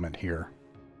battlement here.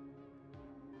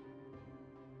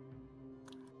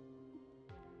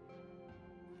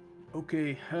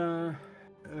 Okay.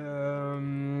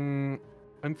 I'm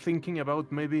thinking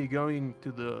about maybe going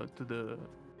to the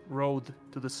road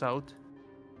to the south.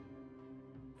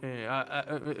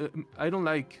 I don't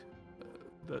like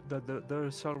that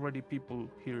there's already people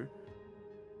here.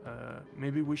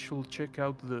 Maybe we should check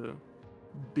out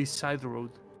this side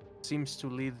road. Seems to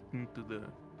lead into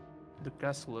the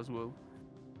castle as well.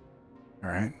 All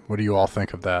right. What do you all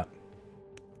think of that?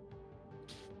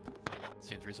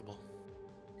 Seems reasonable.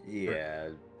 Yeah.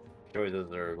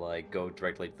 Choices are like go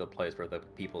directly to the place where the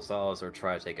people saw us, or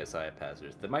try to take a side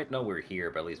passage. They might know we're here,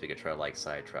 but at least we could try to like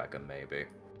sidetrack them, maybe.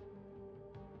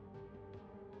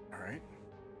 All right.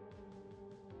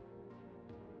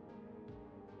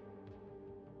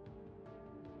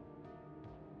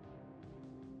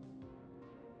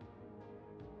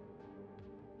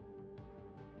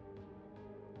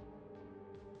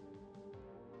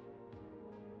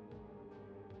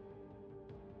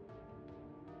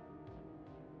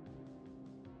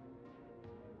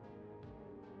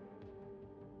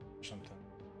 Something.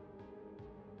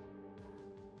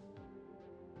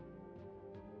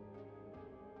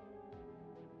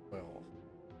 Well.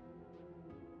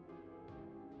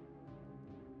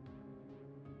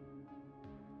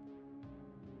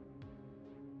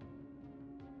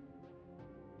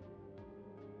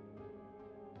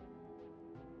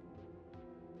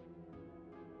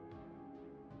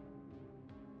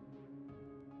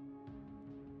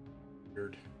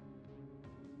 Weird.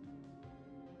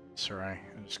 Sorry, I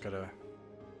just gotta.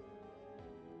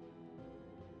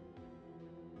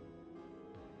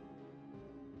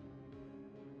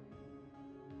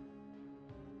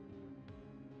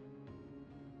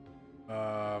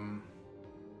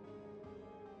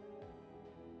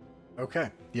 Okay,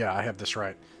 yeah, I have this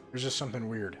right. There's just something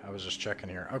weird. I was just checking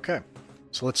here. Okay,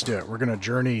 so let's do it. We're gonna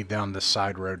journey down this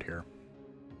side road here.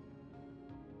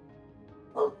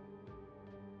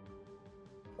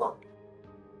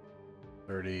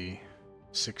 "30,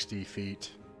 60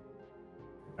 feet.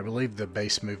 I believe the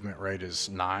base movement rate is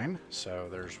 9, so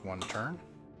there's one turn.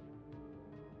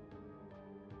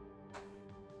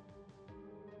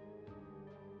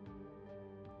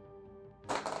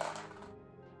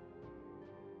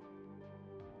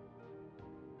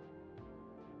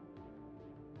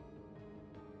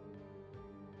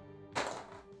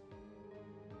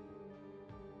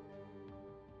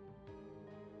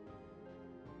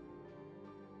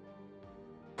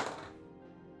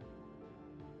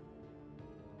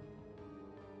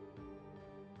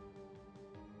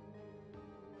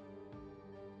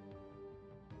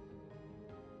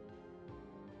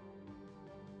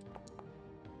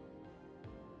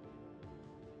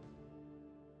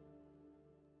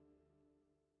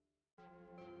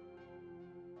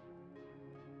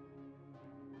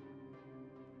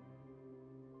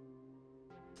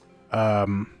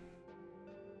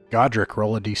 Godric,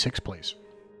 roll a d6, please.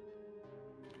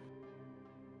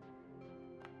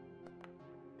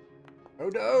 Oh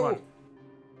no! One.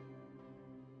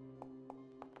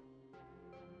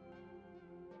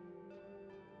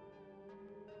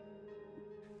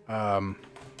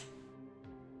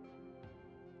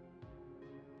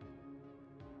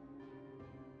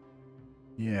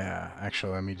 Yeah,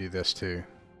 actually, let me do this too.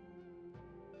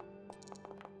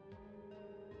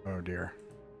 Oh dear.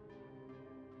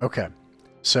 Okay,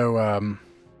 so,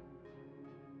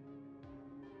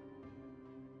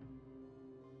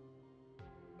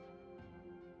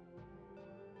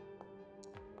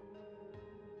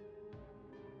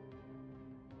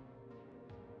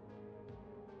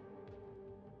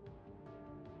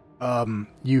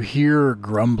 you hear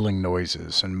grumbling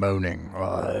noises and moaning. Oh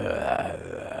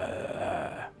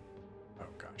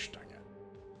gosh, dang it.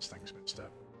 This thing's messed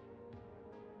up.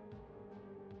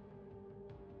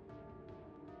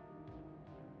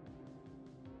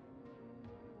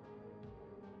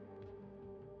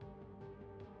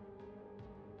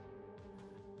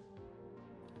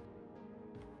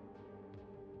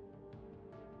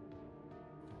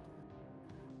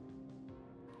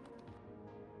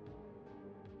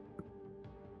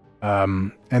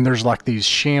 And there's like these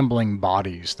shambling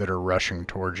bodies that are rushing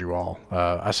towards you all.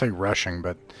 I say rushing,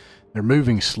 but they're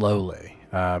moving slowly.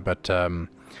 But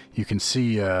you can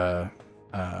see it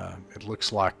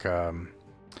looks like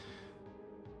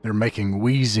They're making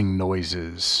wheezing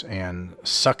noises and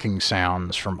sucking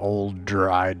sounds from old,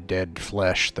 dried, dead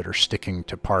flesh that are sticking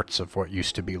to parts of what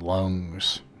used to be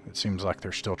lungs. It seems like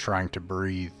they're still trying to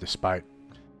breathe, despite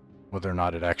whether or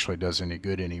not it actually does any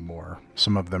good anymore.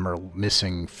 Some of them are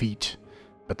missing feet,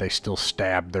 but they still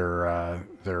stab their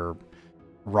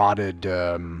rotted,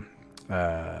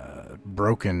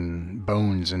 broken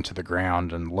bones into the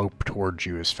ground and lope towards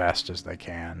you as fast as they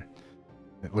can.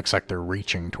 It looks like they're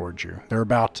reaching towards you. They're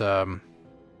about 20,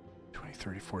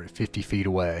 30, 40, 50 feet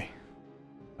away.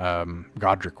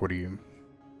 Godric, what do you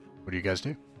guys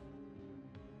do?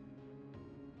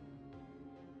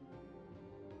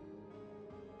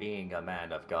 Being a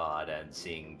man of God and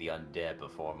seeing the undead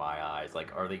before my eyes,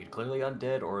 like, are they clearly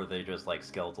undead, or are they just like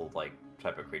skeletal like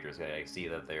type of creatures? Can I see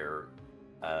that they're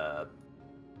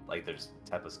like there's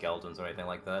type of skeletons or anything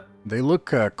like that? They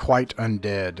look quite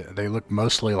undead. They look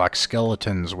mostly like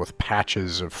skeletons with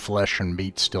patches of flesh and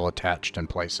meat still attached in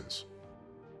places.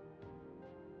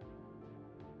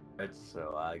 Right,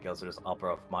 so I guess I'll just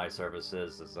offer up my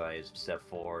services as I step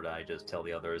forward. I just tell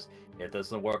the others, if it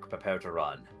doesn't work, prepare to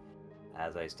run.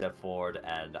 As I step forward,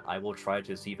 and I will try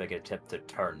to see if I can attempt to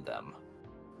turn them.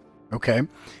 Okay.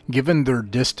 Given their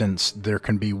distance, there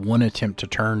can be one attempt to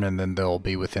turn, and then they'll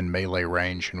be within melee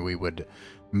range, and we would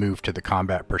move to the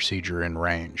combat procedure in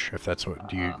range, if that's what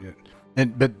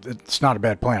but it's not a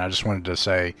bad plan. I just wanted to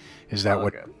say, is that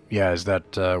what? Yeah, is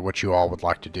that what you all would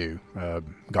like to do,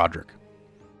 Godric?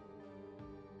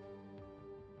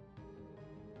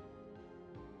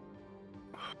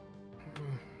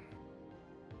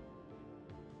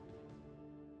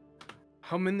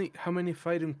 How many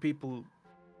fighting people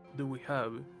do we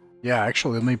have? Yeah,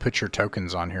 actually, let me put your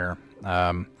tokens on here.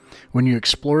 When you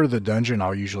explore the dungeon,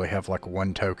 I'll usually have like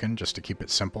one token just to keep it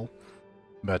simple.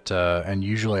 But and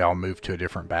usually I'll move to a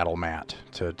different battle mat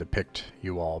to depict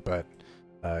you all. But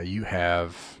you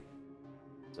have.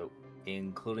 So,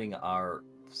 including our.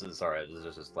 Sorry, this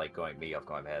is just like going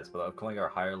my head. But including our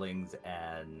hirelings,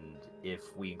 and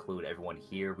if we include everyone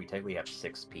here, we technically have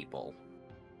 6 people.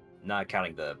 Not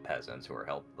counting the peasants who are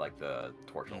helped, like the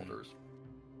torch holders.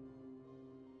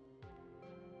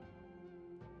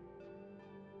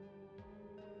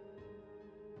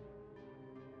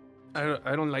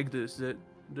 I don't like this. That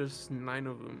there's 9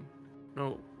 of them.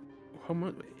 No, how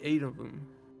much? 8 of them.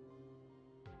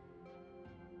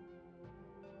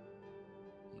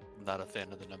 Not a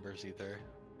fan of the numbers either.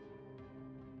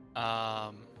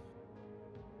 I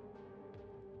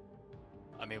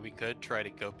mean, we could try to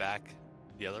go back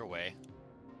the other way,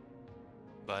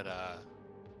 but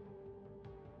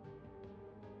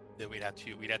then we'd have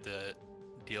to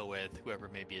deal with whoever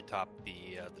may be atop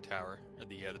the tower or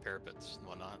the parapets and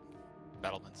whatnot,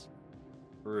 battlements.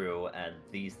 True, and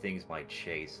these things might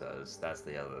chase us. That's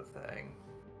the other thing.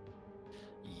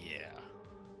 Yeah.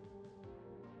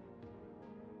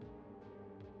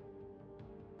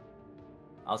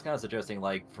 I was kind of suggesting,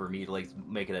 like, for me to like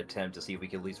make an attempt to see if we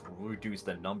can at least reduce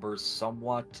the numbers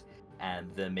somewhat,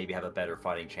 and then maybe have a better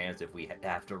fighting chance if we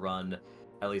have to run.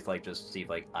 At least, like, just see if,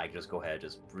 like, I just go ahead,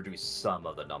 just reduce some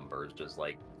of the numbers, just,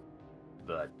 like...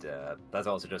 But, that's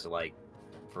also just, like,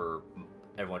 for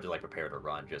everyone to, like, prepare to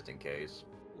run, just in case.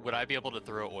 Would I be able to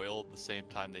throw oil at the same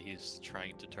time that he's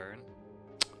trying to turn?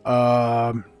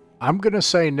 I'm gonna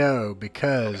say no,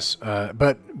 because, okay.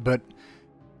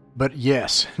 But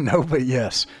yes. No, but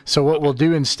yes. So what we'll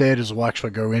do instead is we'll actually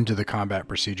go into the combat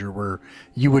procedure where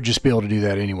you would just be able to do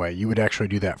that anyway. You would actually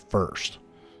do that first.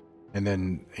 And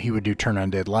then he would do turn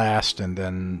undead last, and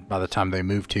then by the time they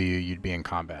move to you, you'd be in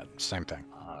combat. Same thing.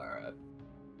 Alright.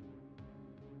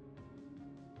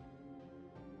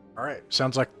 Alright.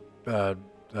 Sounds like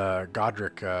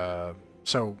Godric,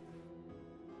 so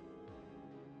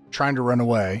trying to run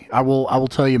away. I will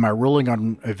tell you my ruling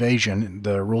on evasion.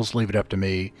 The rules leave it up to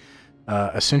me.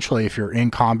 Essentially, if you're in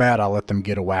combat, I'll let them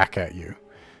get a whack at you.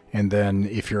 And then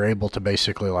if you're able to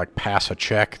basically like pass a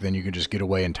check, then you can just get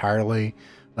away entirely.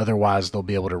 Otherwise, they'll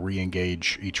be able to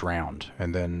re-engage each round.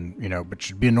 And then, but it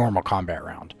should be a normal combat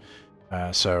round.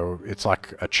 So it's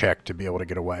like a check to be able to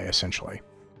get away, essentially.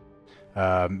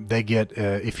 They get,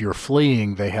 if you're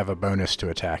fleeing, they have a bonus to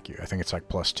attack you. I think it's like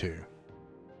 +2.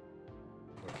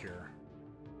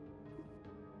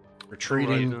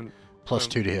 Retreating, right, +2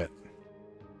 to hit.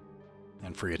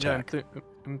 And free attack. Yeah,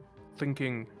 I'm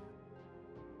thinking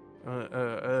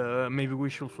maybe we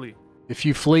should flee. If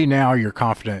you flee now, you're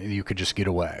confident you could just get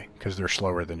away, because they're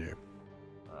slower than you.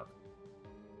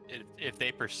 If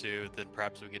they pursue, then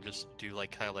perhaps we could just do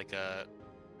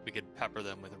we could pepper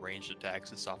them with ranged attacks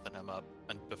to soften them up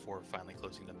and before finally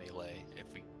closing the melee, if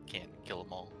we can't kill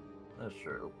them all. That's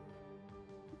true.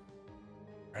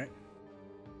 Right.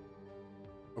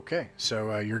 Okay,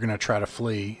 so you're going to try to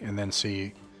flee and then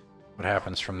see what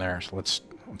happens from there. So let's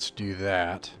do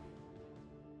that.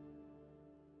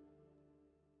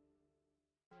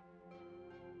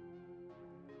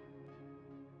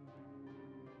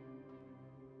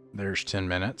 There's 10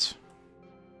 minutes.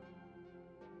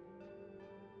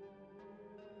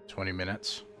 20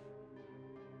 minutes.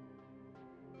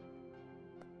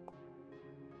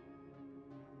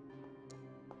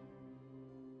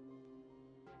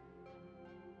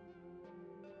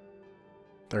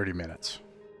 $30 minutes.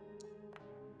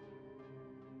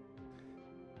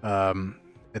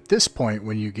 At this point,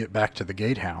 when you get back to the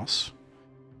gatehouse,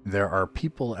 there are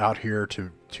people out here to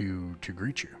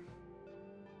greet you.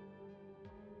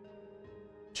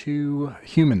 2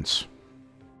 humans.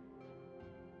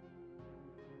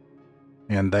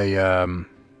 And they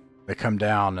come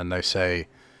down and they say,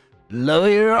 "Lower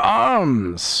your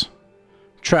arms,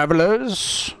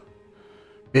 travelers.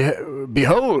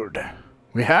 Behold,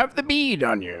 we have the bead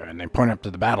on you." And they point up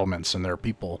to the battlements, and there are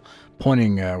people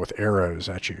pointing with arrows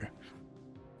at you.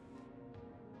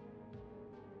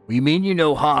 "We mean you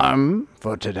no harm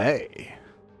for today."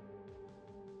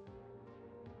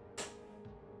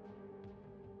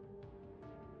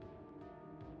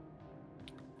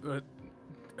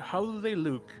 How do they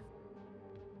look?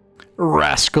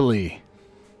 Rascally.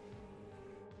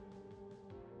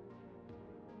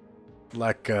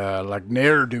 Like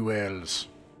ne'er-do-wells.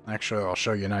 Actually, I'll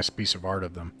show you a nice piece of art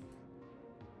of them.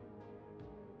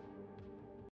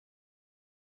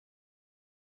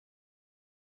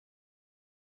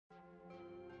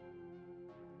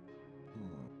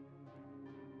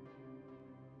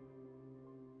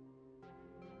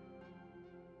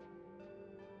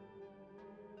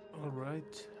 All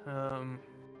right.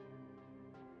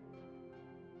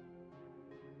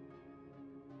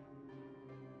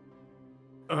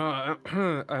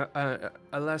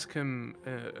 I'll ask him.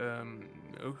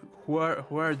 Who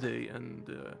are they, and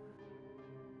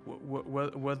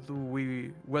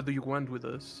what do you want with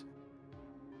us?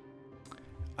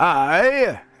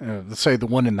 Let's say the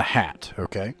one in the hat,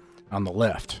 okay, on the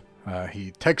left. He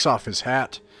takes off his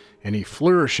hat and he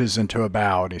flourishes into a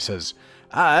bow and he says,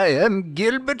 "I am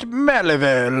Gilbert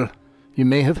Malivel. You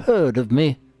may have heard of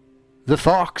me. The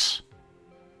Fox."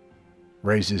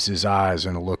 Raises his eyes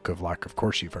in a look of like, "Of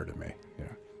course you've heard of me." Yeah.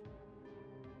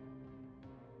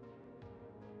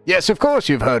 "Yes, of course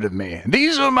you've heard of me.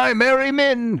 These are my merry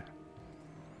men."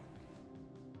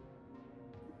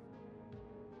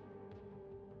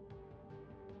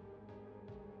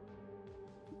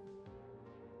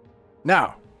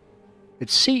 Now, it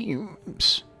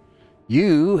seems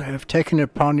you have taken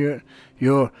upon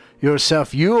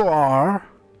yourself. You are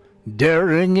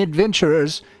daring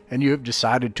adventurers, and you have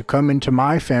decided to come into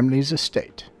my family's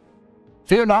estate.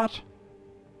 Fear not.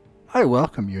 I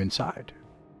welcome you inside.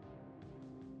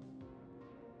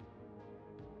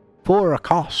 For a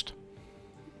cost.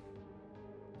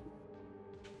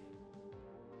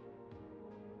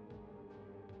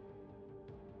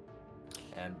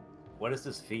 And what is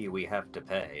this fee we have to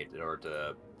pay in order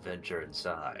to venture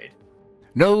inside?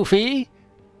 No fee?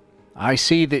 I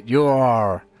see that you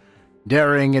are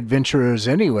daring adventurers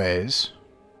anyways.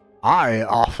 I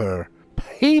offer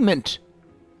payment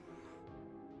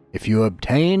if you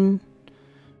obtain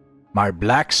my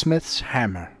blacksmith's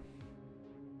hammer.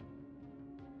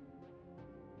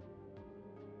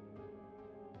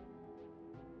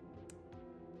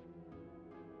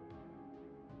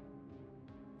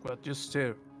 What, just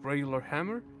a regular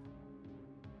hammer?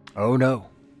 Oh no,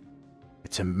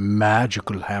 it's a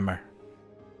magical hammer.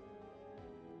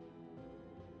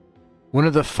 One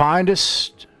of the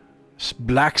finest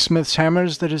blacksmith's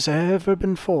hammers that has ever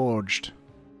been forged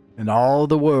in all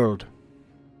the world.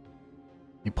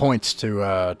 He points to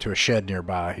a shed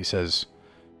nearby. He says,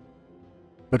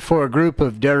 "But for a group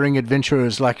of daring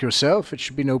adventurers like yourself, it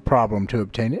should be no problem to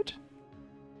obtain it.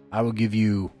 I will give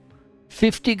you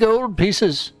 50 gold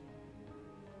pieces."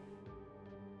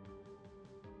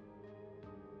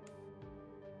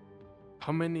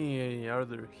 How many are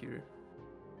there here?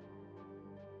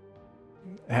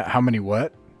 How many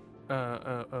what?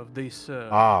 Of these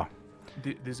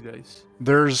these guys.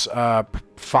 There's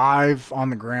 5 on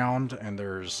the ground, and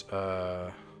there's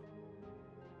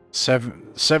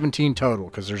 17 total,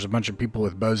 because there's a bunch of people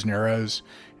with bows and arrows,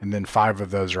 and then 5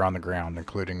 of those are on the ground,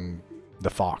 including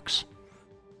the fox.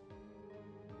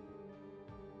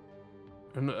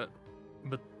 And,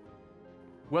 but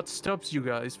what stops you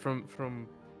guys from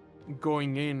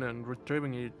going in and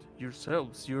retrieving it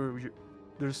yourselves?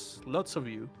 There's lots of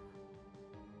you.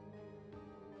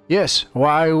 Yes,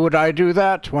 why would I do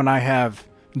that when I have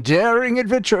daring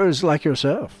adventurers like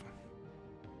yourself?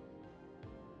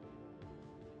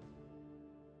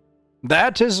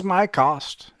 That is my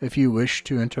cost, if you wish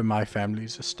to enter my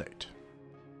family's estate.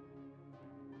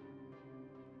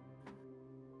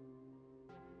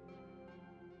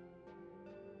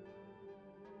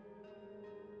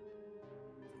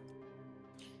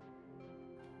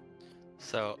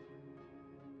 So,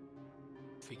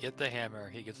 if we get the hammer,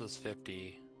 he gives us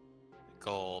 50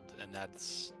 gold, and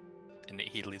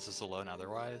he leaves us alone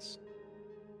otherwise.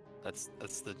 That's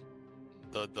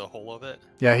the whole of it.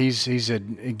 Yeah, he's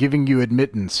giving you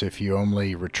admittance if you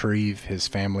only retrieve his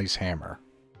family's hammer.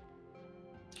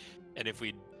 And if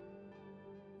we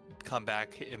come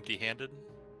back empty-handed,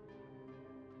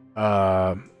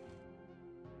 well,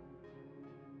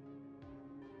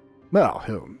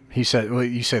 he said. Well,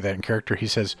 you say that in character. He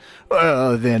says,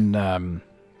 "Well, then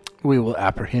we will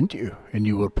apprehend you, and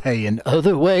you will pay in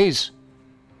other ways."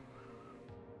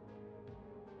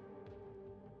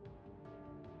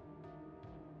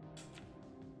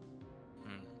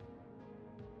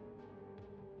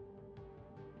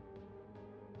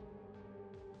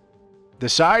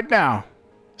 Decide now.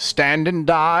 Stand and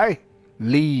die,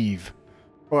 leave,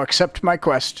 or accept my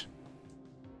quest.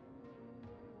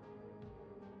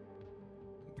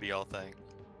 what do y'all think?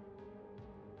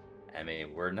 I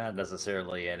mean, we're not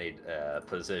necessarily in a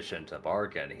position to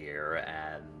bargain here,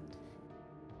 and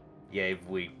yeah, if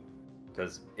we,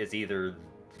 because it's either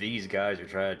these guys are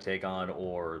trying to take on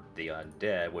or the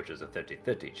undead, which is a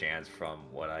 50-50 chance from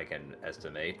what I can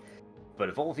estimate. But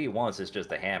if all he wants is just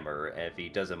the hammer, if he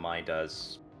doesn't mind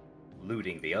us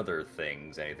looting the other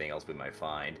things, anything else we might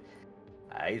find,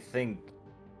 I think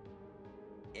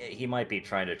he might be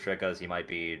trying to trick us, he might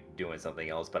be doing something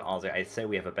else, but honestly, I'd say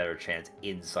we have a better chance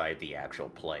inside the actual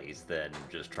place than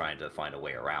just trying to find a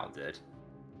way around it.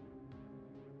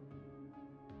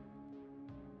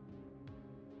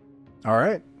 All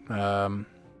right.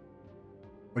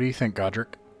 What do you think,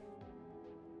 Godric?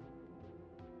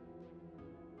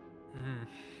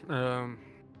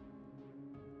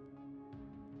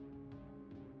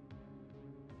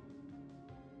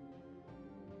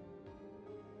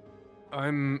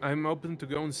 I'm open to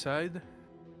go inside.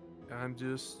 I'm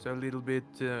just a little bit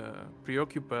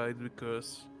preoccupied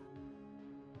because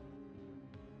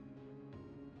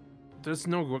there's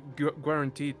no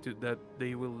guarantee that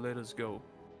they will let us go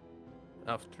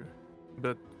after.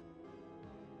 But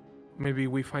maybe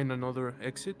we find another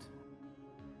exit.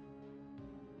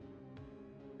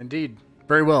 Indeed.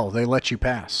 Very well. They let you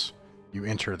pass. You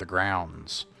enter the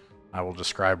grounds. I will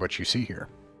describe what you see here.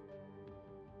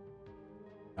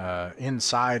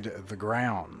 Inside the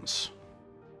grounds,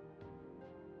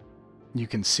 you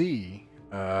can see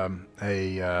a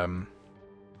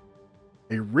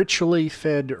ritually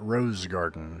fed rose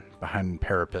garden behind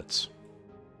parapets,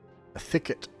 a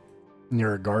thicket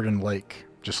near a garden lake,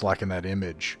 just like in that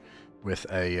image, with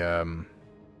a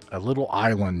little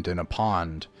island and a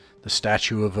pond, the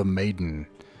statue of a maiden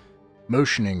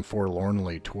motioning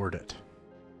forlornly toward it,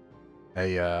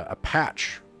 a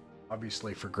patch,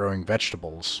 obviously for growing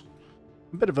vegetables,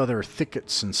 a bit of other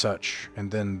thickets and such,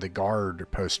 and then the guard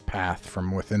post path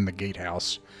from within the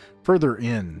gatehouse further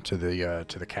in to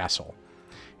the castle.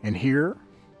 And here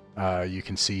you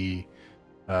can see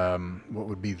what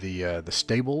would be the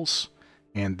stables,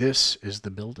 and this is the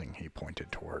building he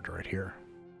pointed toward right here.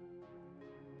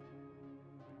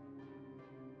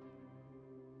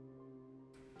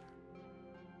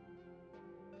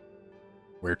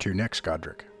 Where to next,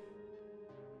 Godric?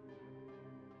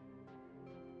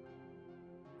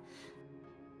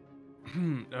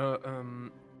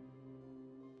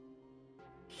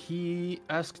 He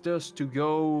asked us to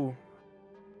go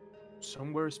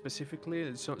somewhere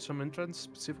specifically, some entrance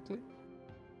specifically.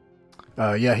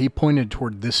 Yeah, he pointed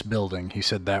toward this building. He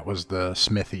said that was the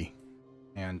smithy,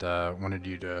 and wanted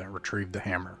you to retrieve the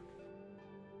hammer.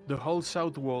 The whole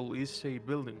south wall is a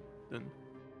building, then.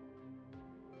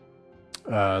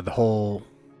 The whole.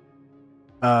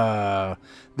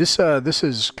 This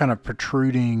is kind of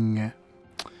protruding.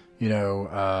 You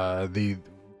know, these.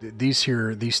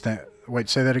 Wait,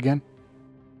 say that again.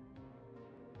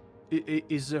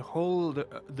 Is the whole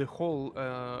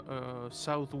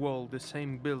south wall the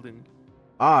same building?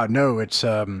 Ah, no, it's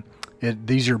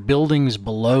these are buildings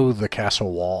below the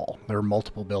castle wall. There are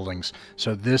multiple buildings.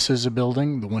 So this is a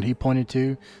building, the one he pointed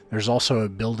to. There's also a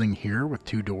building here with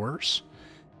 2 doors,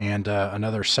 and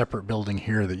another separate building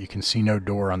here that you can see no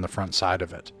door on the front side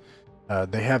of it.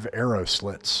 They have arrow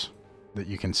slits that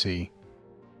you can see.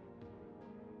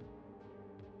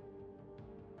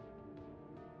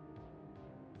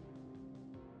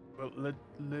 Well,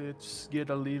 let's get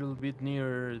a little bit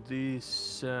near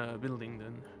this building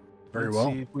then. Very Let's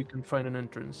well. see if we can find an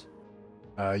entrance.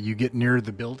 You get near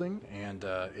the building, and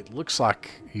it looks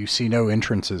like you see no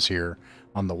entrances here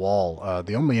on the wall.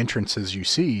 The only entrances you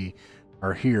see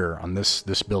are here on this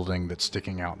building that's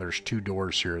sticking out. There's 2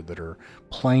 doors here that are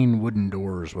plain wooden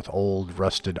doors with old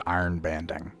rusted iron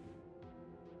banding.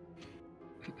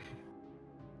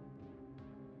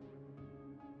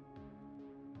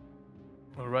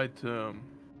 All right.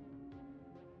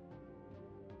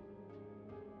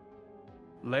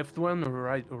 Left one or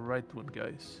right one,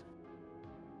 guys?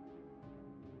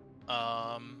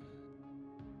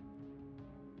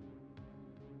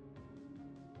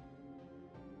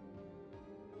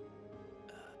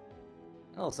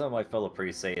 Well, some of my fellow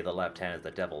priests say the left hand is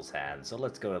the devil's hand, so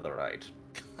let's go to the right.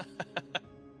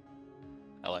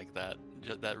 I like that.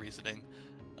 That reasoning.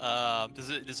 Does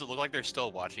it look like they're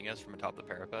still watching us from atop the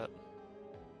parapet?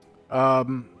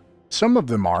 Some of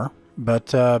them are,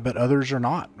 but others are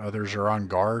not. Others are on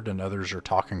guard, and others are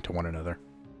talking to one another.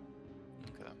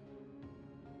 Okay.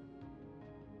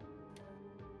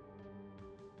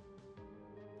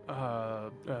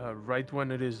 Right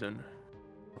one it is then.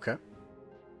 Okay.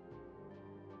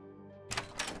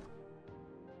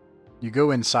 You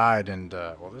go inside, and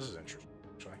well, this is interesting.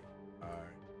 Actually,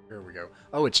 here we go.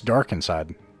 Oh, it's dark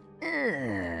inside.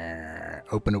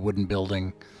 Open a wooden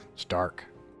building. It's dark.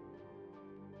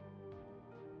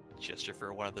 Gesture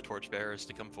for one of the torchbearers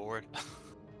to come forward.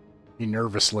 He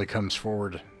nervously comes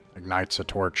forward, ignites a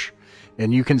torch,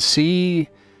 and you can see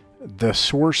the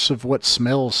source of what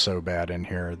smells so bad in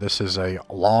here. This is a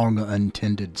long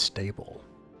untended stable.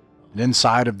 And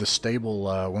inside of the stable,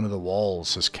 one of the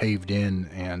walls is caved in,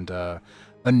 and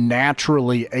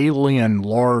unnaturally alien,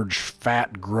 large,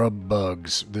 fat grub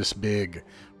bugs this big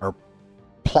are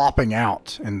plopping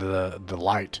out in the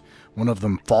light. One of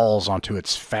them falls onto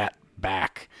its fat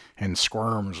back and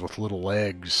squirms with little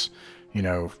legs,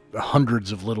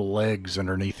 hundreds of little legs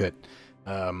underneath it.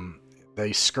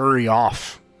 They scurry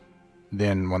off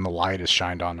then when the light is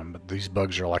shined on them, but these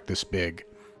bugs are like this big.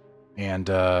 And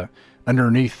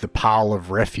underneath the pile of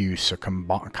refuse, a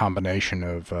combination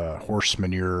of horse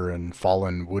manure and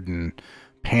fallen wooden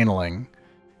paneling,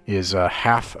 is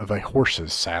half of a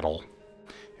horse's saddle.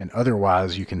 And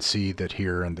otherwise, you can see that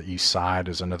here on the east side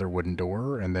is another wooden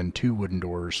door, and then 2 wooden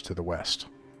doors to the west.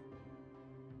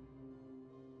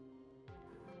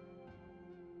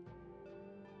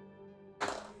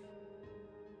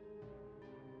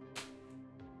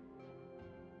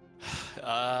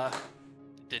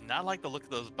 Did not like the look of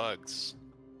those bugs.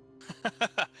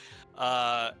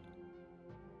 Are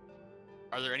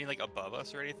there any above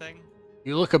us or anything?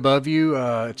 You look above you.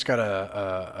 It's got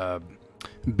a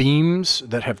beams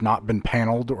that have not been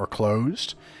paneled or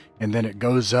closed, and then it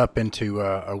goes up into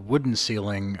a wooden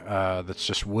ceiling that's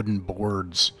just wooden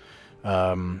boards,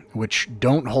 which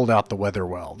don't hold out the weather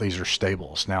well. These are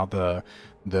stables. Now the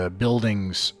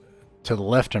buildings to the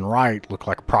left and right look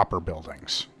like proper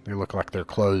buildings. They look like they're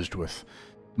closed with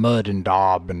mud and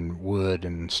daub and wood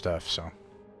and stuff. So.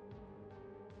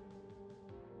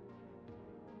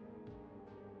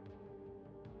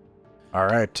 All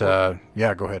right.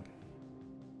 Yeah, go ahead.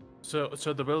 So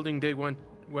the building they want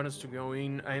us to go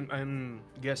in, I'm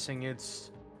guessing it's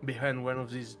behind one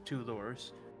of these 2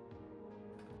 doors.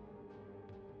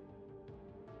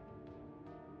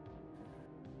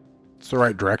 It's the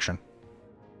right direction.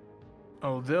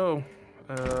 Although,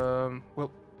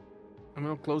 well, I'm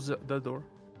gonna close the door.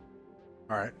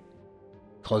 All right.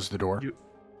 Close the door.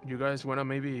 You guys wanna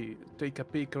maybe take a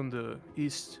peek on the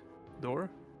east door?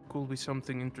 Could be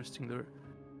something interesting there.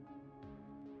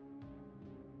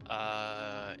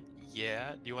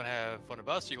 Yeah. Do you want to have one of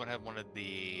us, or you want to have one of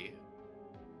the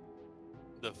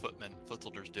foot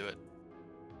soldiers do it?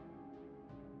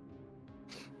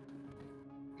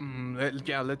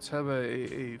 Yeah, let's have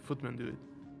a footman do it.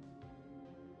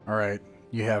 All right.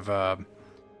 You have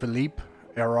Philippe,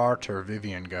 Erart, or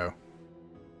Vivian go.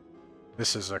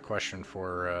 This is a question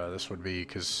for, this would be,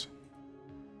 because,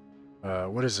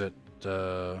 what is it?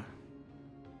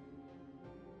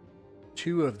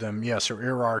 2 of them, yes, so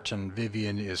Erart and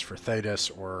Vivian is for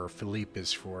Thedas, or Philippe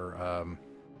is for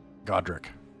Godric.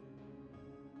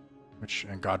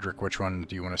 Godric, which one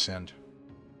do you want to send?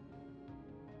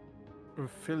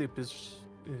 Philip is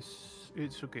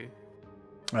it's okay.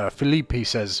 Philippe, he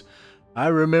says, I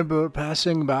remember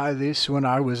passing by this when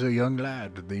I was a young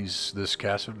lad, this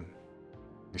castle.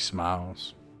 He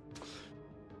smiles.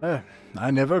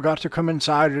 I never got to come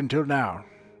inside until now.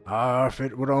 Ah, if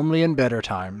it were only in better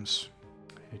times.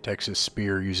 He takes his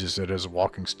spear, uses it as a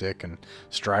walking stick, and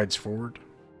strides forward.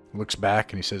 Looks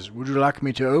back, and he says, Would you like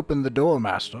me to open the door,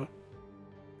 master?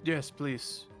 Yes,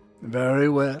 please. Very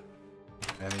well.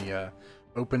 And he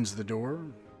opens the door.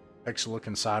 takes a look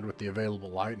inside with the available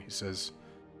light, and he says,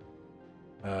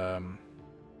 let's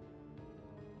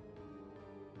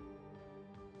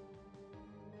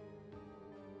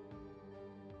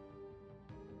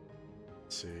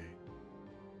see.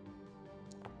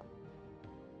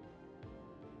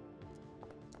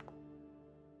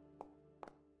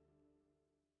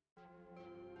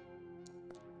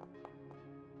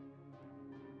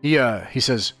 He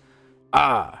says,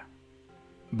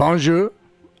 bonjour.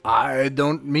 I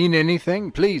don't mean anything.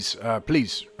 Please,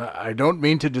 I don't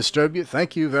mean to disturb you.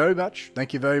 Thank you very much.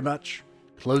 Thank you very much.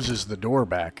 Closes the door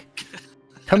back.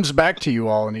 Comes back to you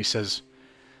all, and he says,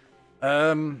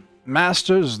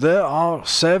 Masters, there are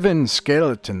 7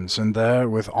 skeletons in there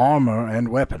with armor and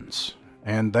weapons.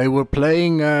 And they were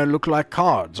playing, look like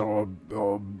cards or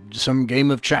some game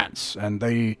of chance. And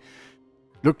they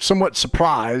looked somewhat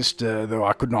surprised, though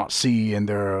I could not see in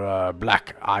their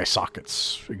black eye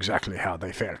sockets exactly how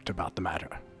they felt about the matter.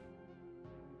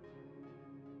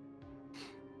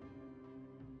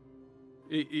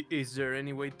 Is there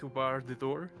any way to bar the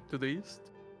door to the east?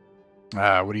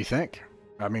 What do you think?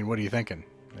 I mean, what are you thinking?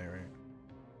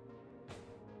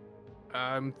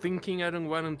 I'm thinking I don't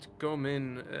want them to come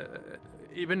in,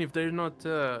 even if they're not...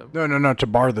 No, to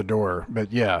bar the door.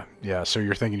 But yeah, so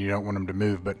you're thinking you don't want them to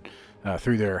move, but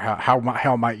through there,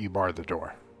 how might you bar the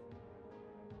door?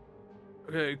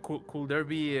 Could there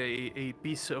be a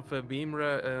piece of a beam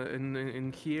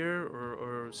in here,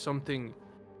 or something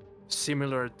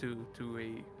similar to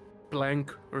a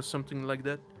plank or something like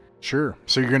that? Sure.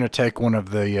 So you're going to take one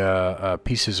of the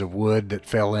pieces of wood that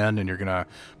fell in, and you're going to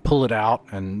pull it out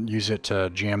and use it to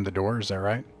jam the door. Is that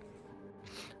right?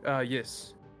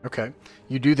 Yes. Okay.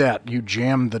 You do that. You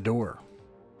jam the door.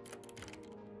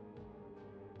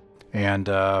 And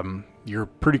you're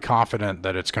pretty confident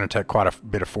that it's going to take quite a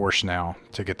bit of force now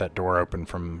to get that door open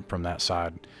from that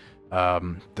side.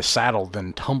 The saddle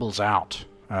then tumbles out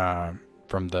and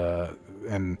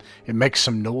it makes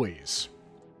some noise.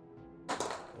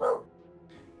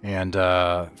 And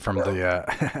from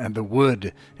the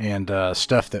wood and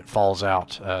stuff that falls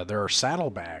out, there are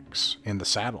saddlebags in the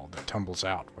saddle that tumbles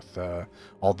out with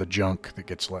all the junk that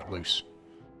gets let loose.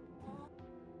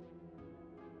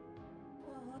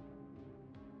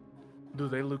 Do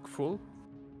they look full?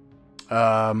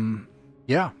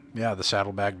 Yeah, the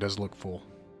saddlebag does look full.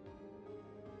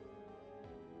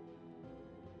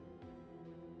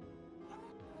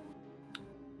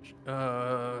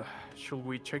 Shall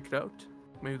we check it out?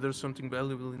 Maybe there's something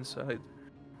valuable inside.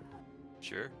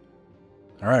 Sure.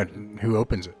 All right, who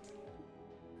opens it?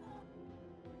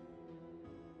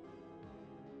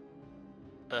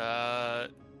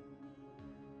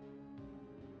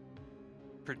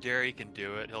 Perderi can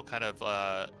do it. He'll kind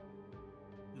of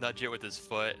nudge it with his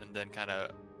foot and then kind of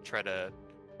try to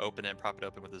open it and prop it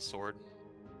open with his sword.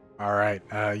 All right,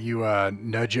 you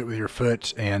nudge it with your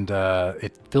foot, and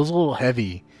it feels a little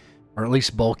heavy, or at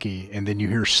least bulky, and then you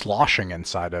hear sloshing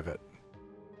inside of it.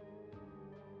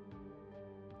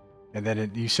 And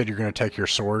then you said you're going to take your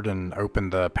sword and open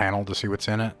the panel to see what's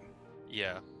in it?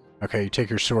 Yeah. Okay, you take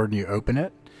your sword and you open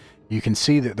it. You can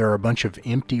see that there are a bunch of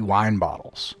empty wine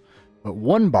bottles, but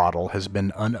one bottle has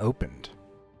been unopened.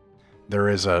 There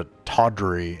is a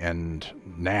tawdry and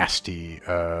nasty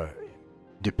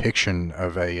depiction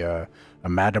of a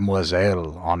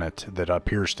mademoiselle on it that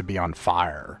appears to be on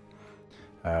fire.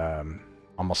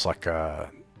 Almost like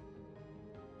the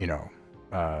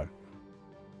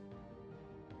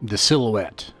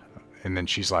silhouette, and then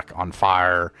she's like on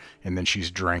fire, and then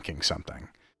she's drinking something,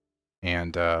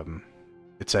 and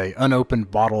it's a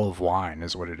unopened bottle of wine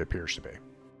is what it appears to be.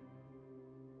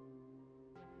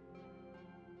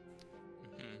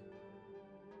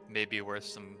 Maybe worth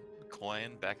some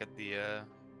coin back at the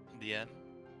inn.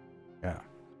 Yeah.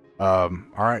 All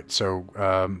right, so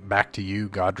back to you,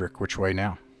 Godric. Which way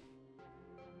now?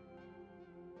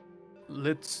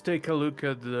 Let's take a look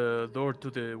at the door to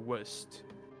the west.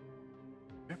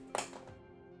 Okay.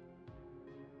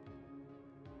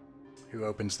 Who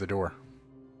opens the door?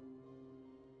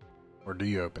 Or do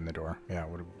you open the door? Yeah,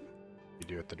 what do you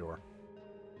do at the door?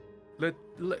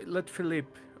 Let Philippe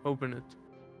open it.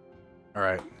 All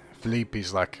right. Philippe,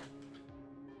 he's like,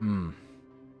 Going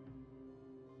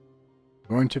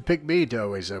to pick me to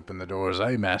always open the doors,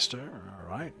 eh, master? All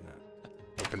right.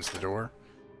 Opens the door.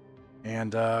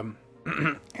 And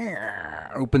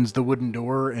opens the wooden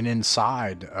door, and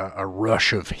inside a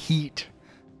rush of heat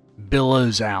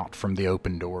billows out from the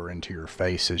open door into your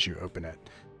face as you open it.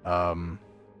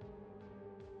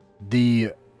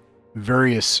 The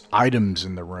various items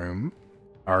in the room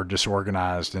are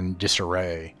disorganized and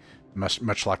disarray,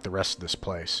 much like the rest of this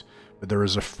place. But there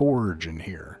is a forge in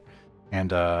here,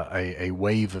 and a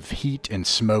wave of heat and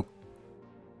smoke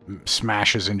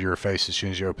smashes into your face as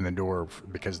soon as you open the door,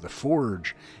 because the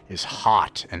forge is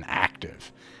hot and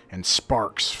active, and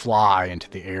sparks fly into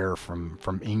the air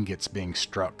from ingots being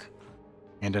struck.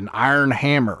 And an iron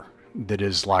hammer that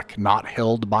is like not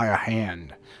held by a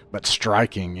hand, but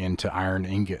striking into iron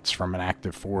ingots from an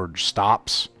active forge,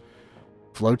 stops,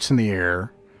 floats in the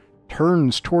air,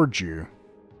 turns towards you,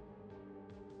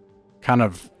 kind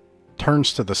of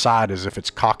turns to the side as if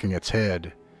it's cocking its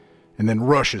head, and then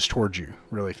rushes towards you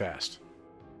really fast.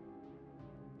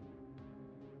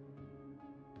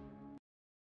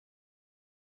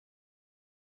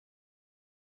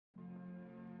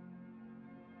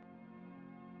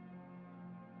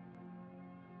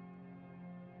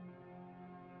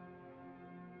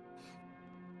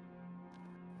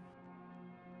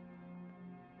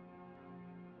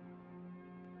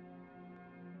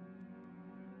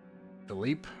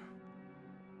 Philippe,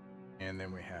 and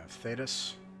then we have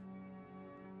Thetis,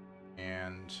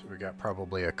 and we got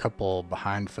probably a couple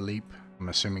behind Philippe. I'm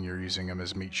assuming you're using them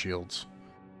as meat shields.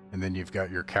 And then you've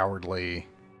got your cowardly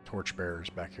torchbearers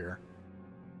back here.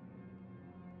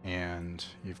 And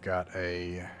you've got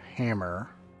a hammer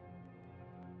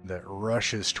that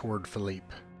rushes toward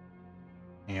Philippe.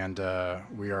 And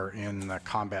we are in the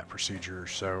combat procedure,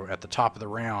 so at the top of the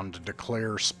round,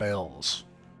 declare spells.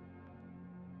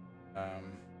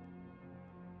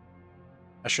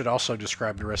 I should also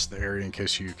describe the rest of the area in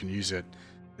case you can use it.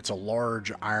 It's a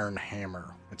large iron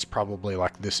hammer. It's probably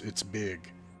like this. It's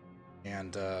big.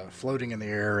 And floating in the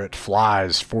air, it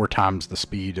flies 4 times the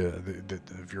speed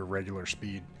of your regular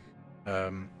speed.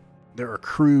 There are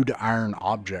crude iron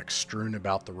objects strewn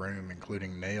about the room,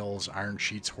 including nails, iron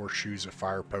sheets, horseshoes, a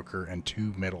fire poker, and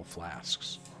 2 metal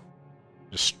flasks.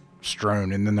 Just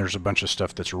strewn. And then there's a bunch of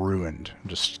stuff that's ruined,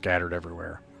 just scattered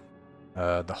everywhere.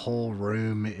 The whole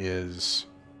room is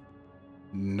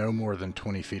no more than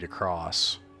 20 feet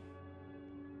across.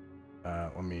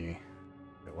 Let me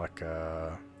get like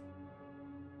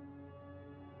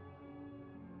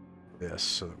this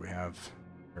so that we have,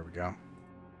 there we go.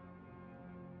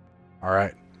 All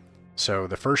right. So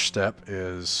the first step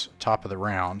is top of the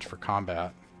round for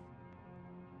combat.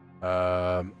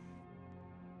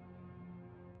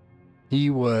 He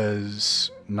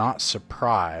was not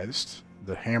surprised.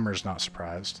 The hammer's not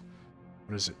surprised.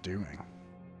 What is it doing?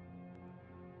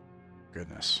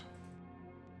 Goodness.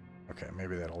 Okay,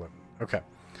 maybe that'll... Okay.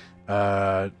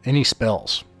 Any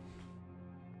spells?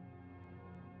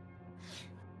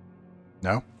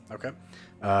 No? Okay.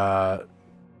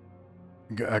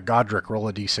 Godric, roll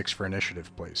a d6 for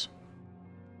initiative, please.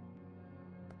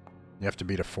 You have to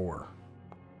beat a 4.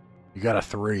 You got a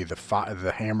 3.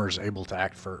 The hammer's able to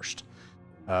act first.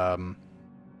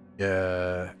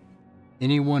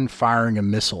 Anyone firing a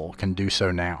missile can do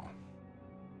so now.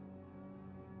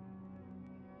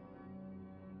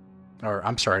 Or,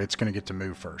 I'm sorry, it's going to get to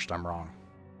move first. I'm wrong.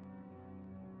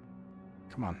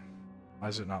 Come on. Why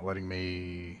is it not letting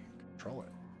me control it?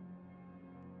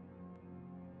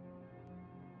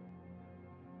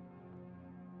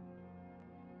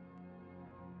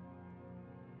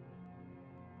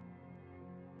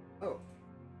 Oh.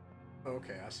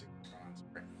 Okay, I see what's going on.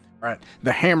 Sorry. All right.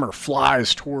 The hammer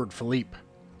flies toward Philippe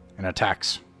and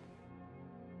attacks.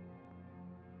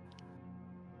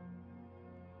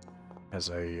 Has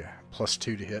a +2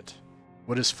 to hit.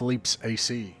 What is Philippe's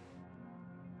AC?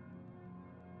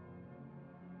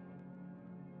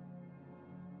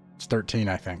 It's 13,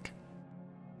 I think.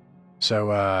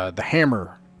 So the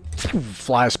hammer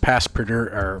flies past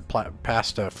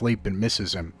Philippe and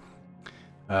misses him.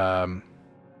 All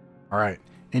right.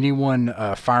 Anyone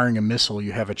firing a missile,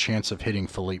 you have a chance of hitting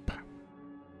Philippe.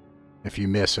 If you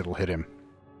miss, it'll hit him.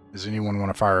 Does anyone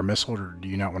want to fire a missile, or do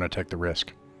you not want to take the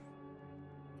risk?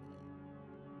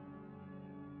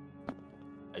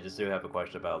 I just do have a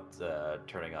question about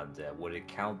turning undead. Would it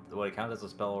count as a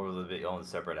spell, or would it be on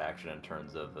separate action in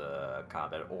terms of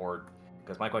combat? Or,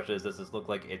 because my question is, does this look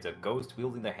like it's a ghost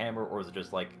wielding the hammer, or is it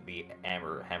just like the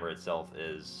hammer itself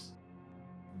is?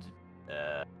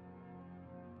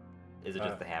 Is it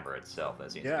just the hammer itself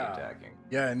that seems to be attacking?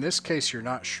 Yeah, in this case, you're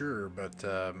not sure, but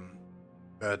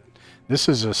this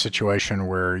is a situation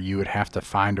where you would have to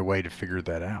find a way to figure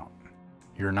that out.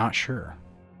 You're not sure.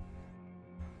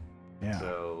 Yeah.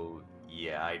 So,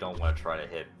 yeah, I don't want to try to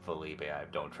hit Felipe. I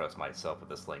don't trust myself with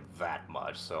this thing that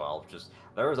much, so I'll just...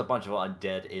 There is a bunch of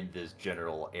undead in this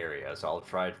general area, so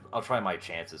I'll try my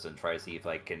chances and try to see if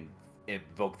I can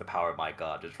invoke the power of my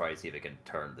god to try to see if I can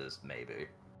turn this, maybe.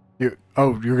 You're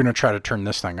going to try to turn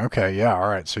this thing. Okay, yeah, all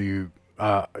right. So you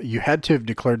you had to have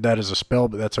declared that as a spell,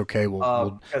 but that's okay.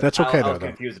 That's okay I though. was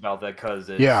confused about that because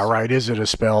Yeah, right. Is it a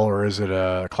spell or is it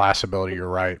a class ability? You're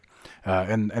right.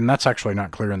 And that's actually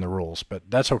not clear in the rules, but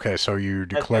that's okay. So you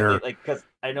declare. Because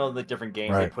I know in the different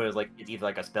games they put it as like it's either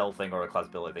like a spell thing or a class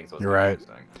ability thing. So it's You're right.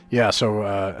 Yeah. So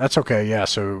that's okay. Yeah.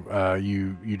 So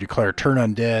you declare turn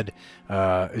undead.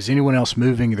 Is anyone else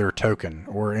moving their token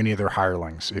or any of their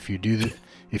hirelings? If you do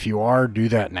if you are, do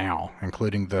that now,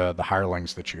 including the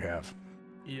hirelings that you have.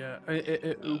 Yeah.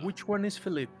 Which one is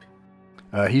Philippe?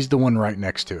 He's the one right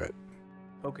next to it.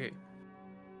 Okay.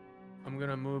 I'm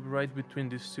gonna move right between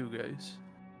these two guys.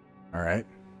 All right.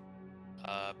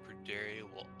 Perderi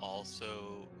will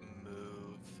also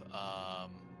move.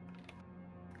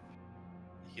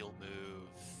 He'll move.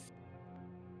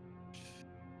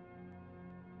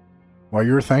 While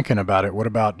you're thinking about it, what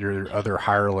about your other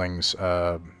hirelings,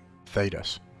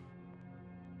 Thetis?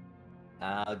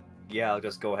 Yeah, I'll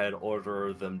just go ahead and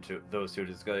order those two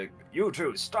to just go, you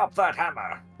two, stop that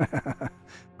hammer!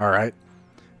 All right.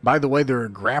 By the way, there are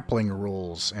grappling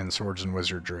rules in Swords and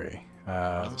Wizardry.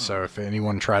 So if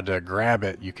anyone tried to grab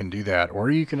it, you can do that,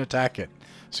 or you can attack it.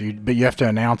 But you have to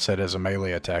announce it as a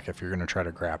melee attack if you're going to try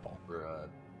to grapple. Right.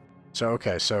 So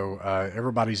okay,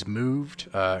 everybody's moved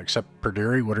except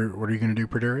Perderi. What are you going to do,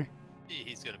 Perderi?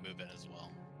 He's going to move in as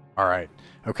well. All right.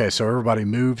 Okay, so everybody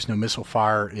moves. No missile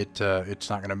fire. It's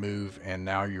not going to move, and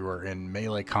now you are in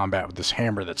melee combat with this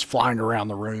hammer that's flying around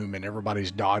the room, and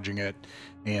everybody's dodging it.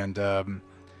 And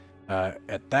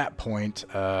at that point,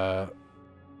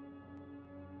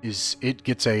 it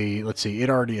gets a, let's see, it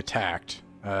already attacked.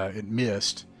 It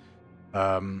missed.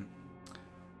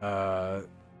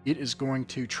 It is going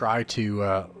to try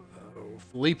to,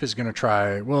 Philippe is going to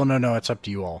try, well, no, it's up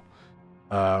to you all.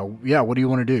 Yeah, what do you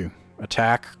want to do?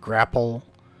 Attack, grapple?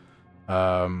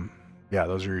 Yeah,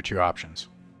 those are your two options.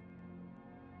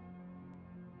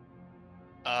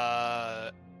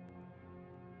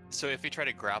 So if we try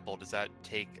to grapple, does that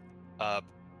take up?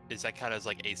 Is that kind of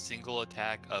like a single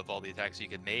attack of all the attacks you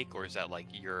can make, or is that like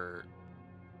your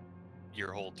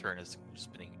whole turn is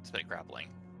spinning grappling?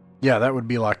 Yeah, that would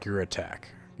be like your attack.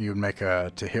 You would make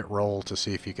a to hit roll to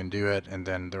see if you can do it, and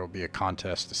then there will be a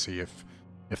contest to see if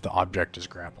the object is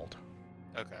grappled.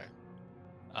 Okay.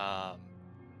 I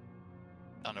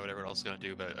don't know what everyone else is going to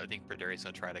do, but I think Perderi's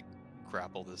going to try to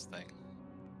grapple this thing.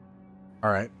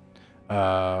 All right.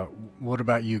 What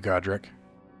about you, Godric?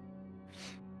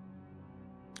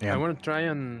 I want to try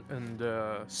and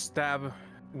stab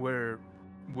where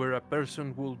a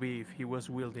person will be if he was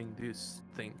wielding this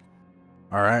thing.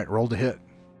 All right, roll to hit.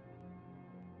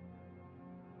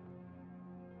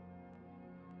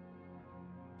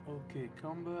 Okay,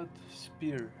 combat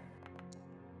spear.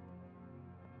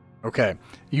 Okay,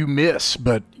 you miss,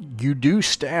 but you do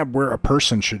stab where a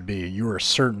person should be. You are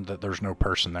certain that there's no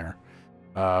person there.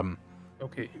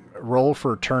 Okay. Roll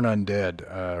for turn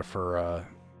undead for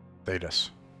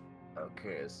Thetis.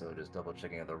 Okay, so just double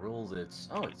checking the rules. It's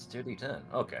 2d10.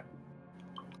 Okay.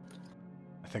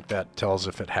 I think that tells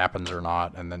if it happens or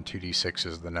not, and then 2d6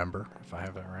 is the number, if I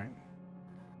have that right.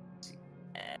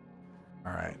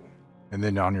 All right. And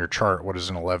then on your chart, what does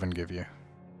an 11 give you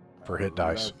for hit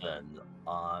dice? 11.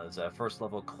 As a first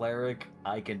level cleric,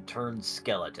 I can turn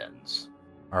skeletons.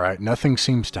 All right. Nothing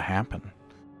seems to happen,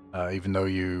 even though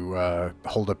you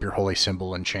hold up your holy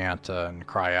symbol and chant and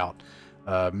cry out.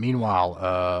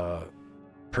 Meanwhile,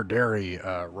 Perderi,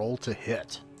 roll to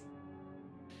hit.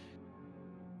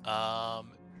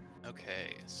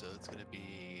 Okay, so it's going to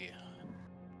be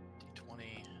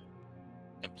d20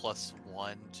 and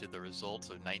 +1 to the result,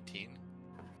 so 19.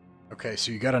 Okay,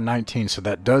 so you got a 19, so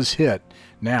that does hit.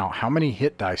 Now, how many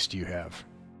hit dice do you have?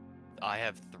 I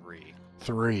have 3.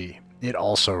 3. It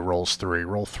also rolls 3.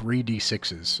 Roll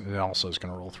 3d6s. It also is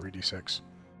going to roll 3d6.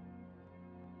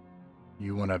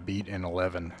 You want to beat an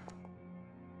 11.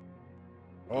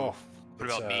 Oh, what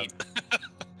about me?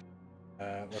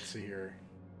 Let's see here.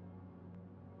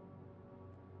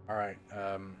 All right,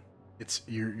 it's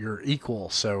you're equal,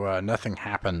 so nothing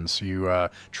happens. You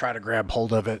try to grab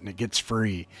hold of it, and it gets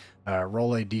free.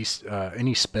 Roll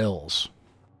any spells.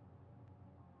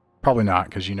 Probably not,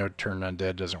 because you know turn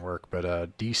undead doesn't work. But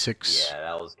d6. Yeah,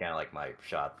 that was kind of like my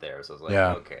shot there. So I was like,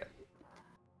 yeah. Okay.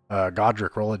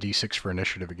 Godric, roll a d6 for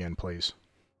initiative again, please.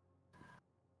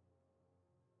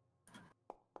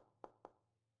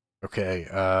 Okay.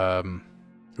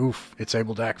 Oof, it's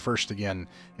able to act first again.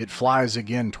 It flies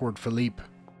again toward Philippe.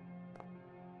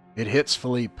 It hits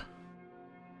Philippe.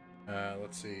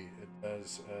 Let's see. It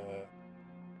does...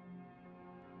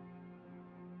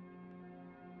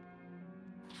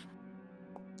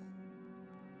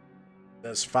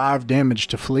 does 5 damage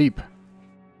to Philippe.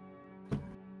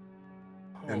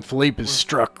 And Philippe is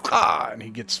struck, and he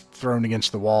gets thrown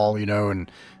against the wall, you know,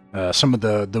 and some of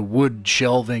the wood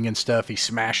shelving and stuff, he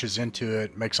smashes into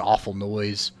it, makes awful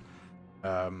noise.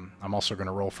 I'm also going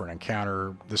to roll for an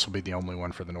encounter. This will be the only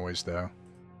one for the noise, though.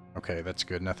 Okay, that's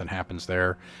good. Nothing happens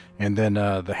there. And then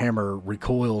the hammer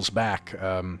recoils back.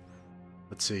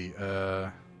 Let's see.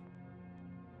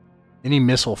 Any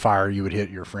missile fire you would hit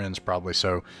your friends, probably.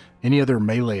 So, any other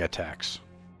melee attacks?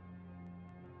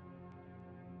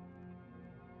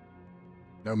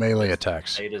 No melee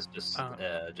attacks. Ada's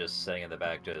just sitting in the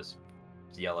back, just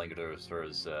yelling to his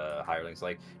hirelings,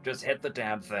 like, just hit the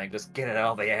damn thing, just get it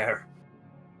out of the air.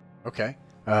 Okay.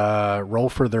 Roll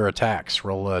for their attacks.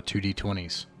 Roll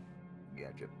 2d20s.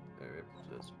 Gotcha.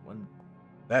 Just one.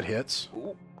 That hits.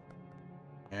 Ooh.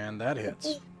 And that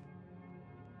hits.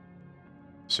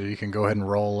 So you can go ahead and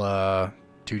roll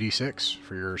 2d6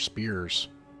 for your spears.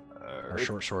 Or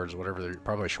short swords, whatever. They're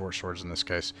probably short swords in this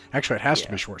case. Actually, it has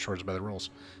to be short swords by the rules.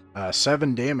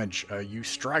 7 damage. You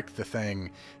strike the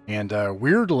thing, and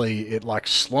weirdly, it like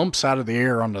slumps out of the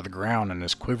air onto the ground and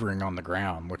is quivering on the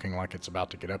ground, looking like it's about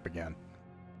to get up again.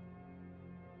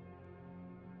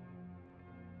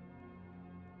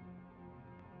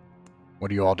 What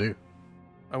do you all do?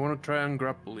 I want to try and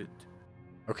grapple it.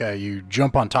 Okay, you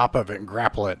jump on top of it and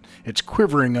grapple it. It's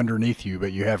quivering underneath you,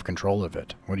 but you have control of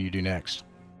it. What do you do next?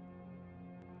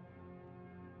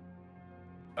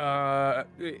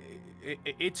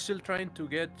 It's still trying to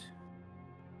get.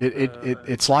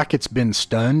 It's like it's been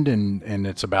stunned and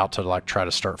it's about to like try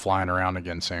to start flying around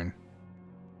again soon.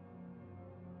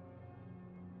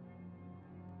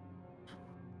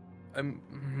 I'm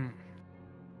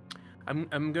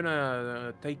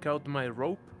gonna take out my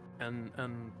rope and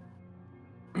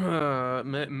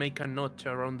make a knot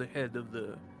around the head of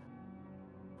the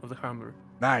hammer.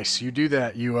 Nice. You do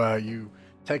that. You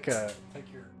take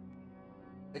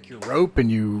your rope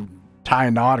and you tie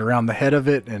a knot around the head of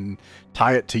it and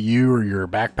tie it to you or your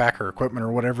backpack or equipment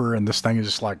or whatever, and this thing is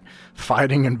just like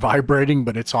fighting and vibrating,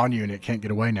 but it's on you and it can't get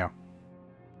away now.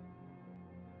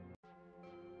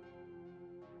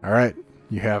 All right.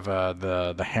 You have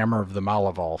the hammer of the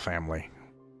Malaval family.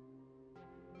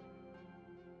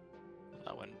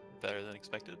 That went better than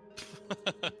expected.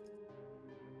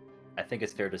 I think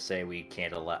it's fair to say we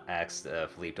can't ask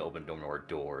Philippe to open no more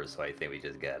doors, so I think we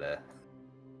just gotta...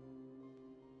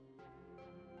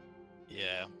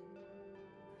 Yeah.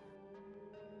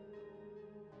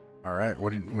 All right.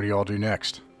 What do you all do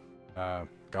next?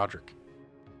 Godric.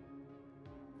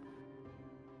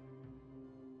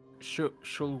 Should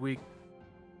we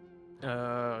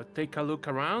take a look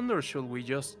around, or should we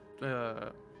just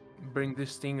bring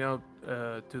this thing out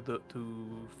to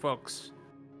Fox?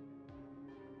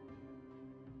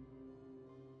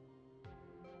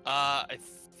 I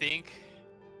think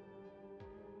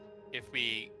if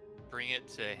we bring it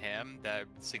to him, that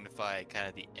would signify kind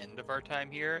of the end of our time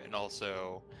here, and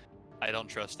also I don't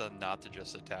trust them not to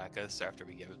just attack us after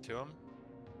we give it to him.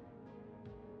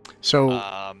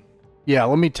 So yeah,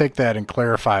 let me take that and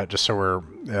clarify it just so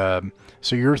we're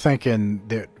so you're thinking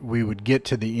that we would get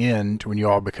to the end when you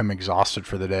all become exhausted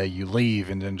for the day, you leave,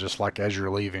 and then just like as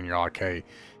you're leaving you're like, hey,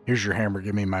 here's your hammer,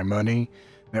 give me my money,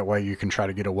 that way you can try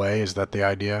to get away. Is that the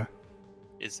idea?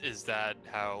 Is that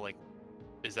how, like,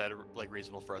 is that like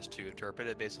reasonable for us to interpret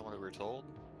it based on what we were told,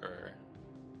 or?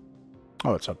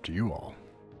 Oh, it's up to you all.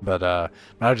 But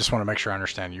I just want to make sure I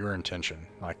understand your intention.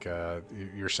 Like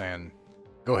you're saying,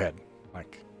 go ahead.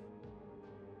 Like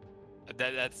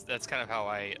that's kind of how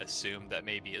I assumed. That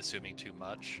may be assuming too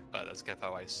much, but that's kind of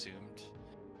how I assumed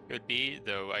it would be.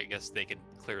 Though I guess they can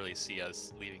clearly see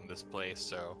us leaving this place.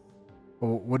 So,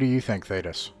 well, what do you think,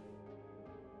 Thetis?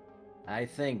 I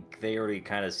think they already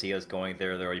kind of see us going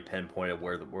there. They already pinpointed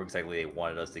where exactly they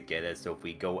wanted us to get it. So if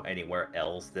we go anywhere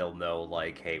else, they'll know,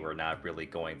 like, hey, we're not really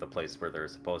going the place where they're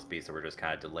supposed to be, so we're just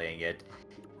kind of delaying it.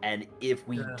 And if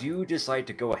we do decide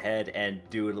to go ahead and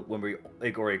do it when we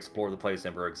already explore the place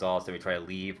and we're exhausted and we try to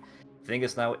leave, the thing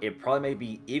is now, it probably may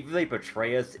be, if they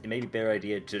betray us, it may be a better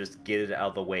idea to just get it out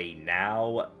of the way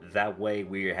now. That way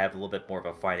we have a little bit more of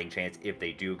a fighting chance if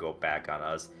they do go back on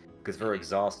us. Because if we're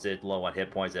exhausted, low on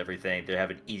hit points, everything, they have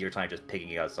an easier time just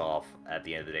picking us off at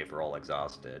the end of the day if we're all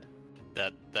exhausted.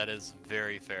 That is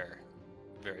very fair.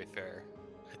 Very fair.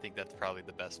 I think that's probably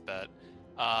the best bet.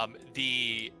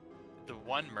 The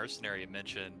one mercenary you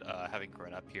mentioned having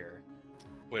grown up here,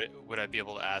 would I be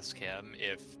able to ask him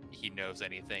if he knows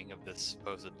anything of this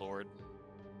supposed lord?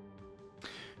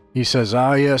 He says,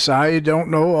 yes, I don't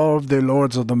know all of the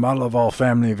lords of the Malaval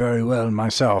family very well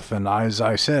myself, and as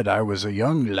I said, I was a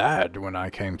young lad when I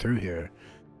came through here.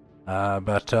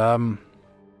 But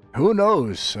Who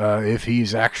knows if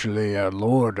he's actually a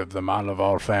lord of the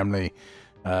Malaval family,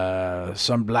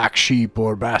 some black sheep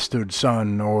or bastard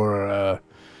son, or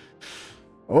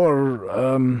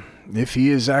if he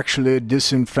is actually a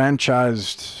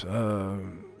disenfranchised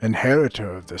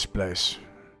inheritor of this place.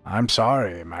 I'm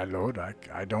sorry, my lord,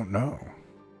 I don't know.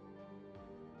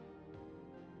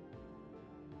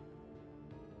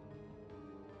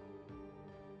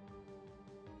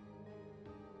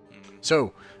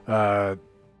 So,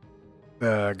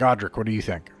 Godric, what do you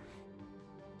think?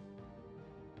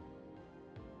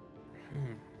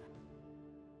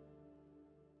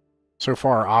 So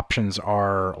far, options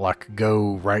are like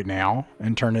go right now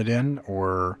and turn it in,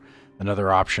 or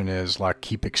another option is like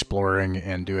keep exploring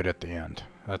and do it at the end.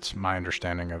 That's my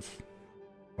understanding of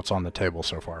what's on the table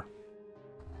so far.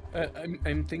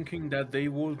 I'm thinking that they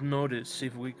will notice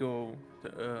if we go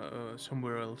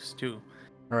somewhere else too.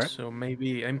 All right. So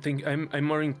maybe I'm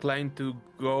more inclined to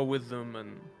go with them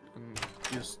and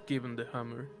just give them the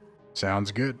hammer.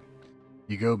 Sounds good.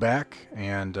 You go back,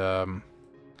 and a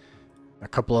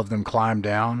couple of them climb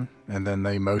down, and then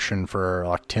they motion for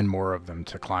like 10 more of them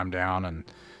to climb down, and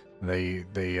they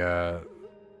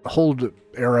hold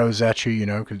arrows at you, you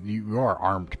know, because you are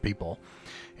armed people.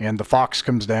 And the fox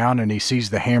comes down, and he sees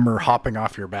the hammer hopping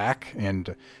off your back,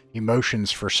 and he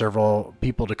motions for several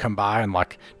people to come by and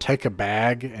like take a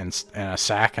bag and a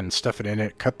sack and stuff it in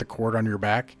it, cut the cord on your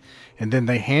back, and then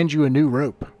they hand you a new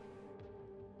rope.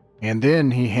 And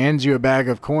then he hands you a bag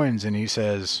of coins, and he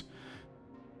says,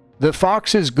 "The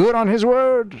fox is good on his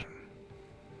word.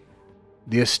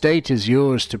 The estate is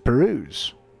yours to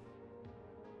peruse,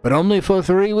 but only for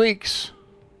 3 weeks,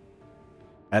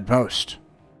 at most."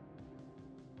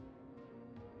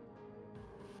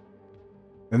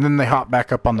 And then they hop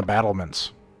back up on the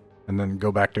battlements, and then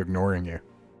go back to ignoring you.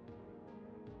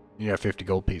 You have 50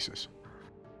 gold pieces.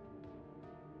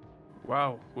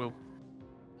 Wow, well,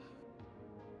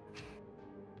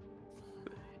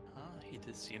 He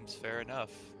just seems fair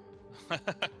enough.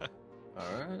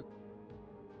 Alright.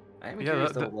 I'm Yeah,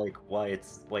 curious though, like, why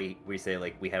we say,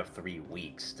 like, we have 3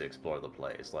 weeks to explore the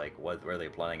place. Like, what were they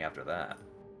planning after that?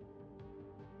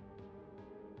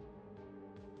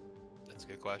 That's a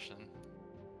good question.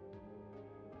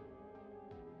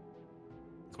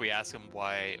 Can we ask him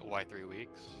why 3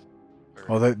 weeks? Or...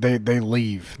 Well, they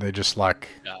leave. They just, like,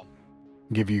 Yeah.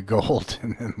 give you gold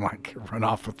and then, like, run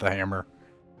off with the hammer.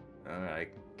 I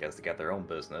guess they got their own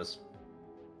business.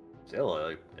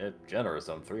 Still, generous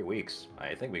on 3 weeks.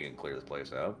 I think we can clear this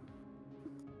place out.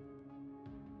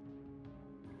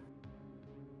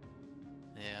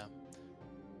 Yeah.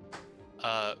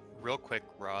 Real quick,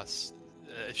 Ross.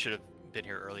 I should have been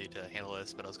here early to handle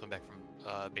this, but I was coming back from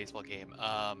a baseball game.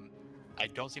 I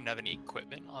don't seem to have any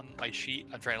equipment on my sheet.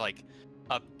 I'm trying to like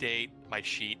update my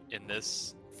sheet in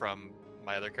this from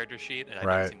my other character sheet, and I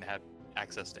Right. don't seem to have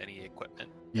access to any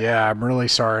equipment. Yeah, I'm really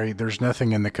sorry. There's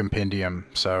nothing in the compendium,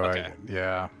 so Okay.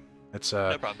 yeah, it's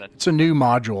No a problem then. it's a new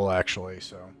module actually.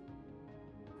 So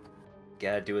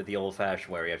Gotta do it the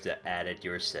old-fashioned way. You have to add it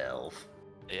yourself.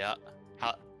 Yeah.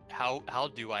 How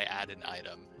do I add an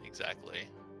item exactly?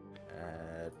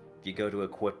 You go to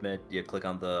equipment, you click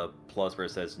on the plus where it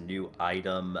says new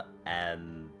item,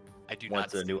 and I do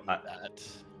What's not a new see that.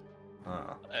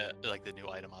 Like the new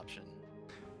item option.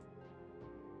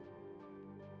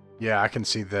 yeah, I can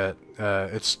see that.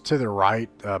 It's to the right,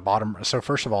 bottom. So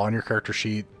first of all, on your character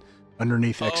sheet,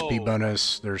 underneath XP Oh.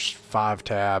 bonus, there's 5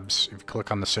 tabs. If you click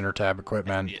on the center tab, I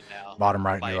equipment, see it now. bottom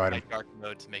right, My new item. dark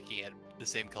mode's making it the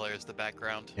same color as the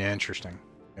background. Yeah, interesting.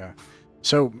 Yeah.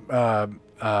 So,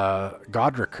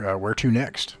 Godric, where to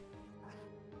next?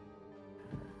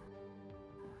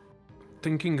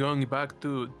 thinking going back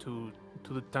to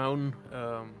the town.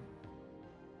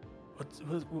 What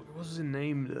was the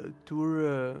name? The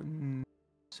Tour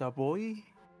Savoy?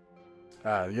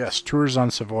 Yes, Tours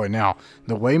on Savoy. Now,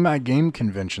 the way my game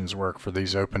conventions work for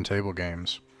these open table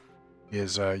games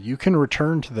is you can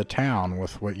return to the town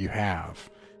with what you have,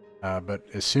 but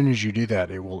as soon as you do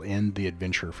that, it will end the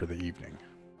adventure for the evening.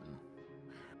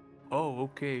 Oh,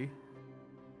 okay.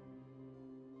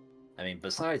 I mean,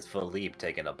 besides Philippe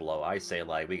taking a blow, I say,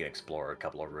 like, we can explore a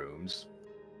couple of rooms.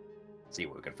 See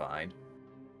what we can find.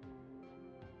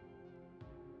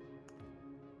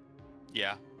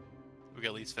 Yeah. We can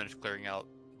at least finish clearing out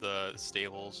the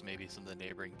stables, maybe some of the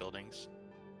neighboring buildings.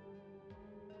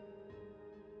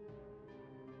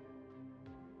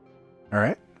 All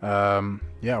right.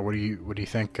 Yeah. What do you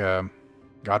think,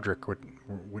 Godric?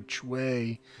 Which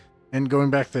way? And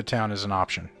going back to the town is an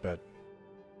option, but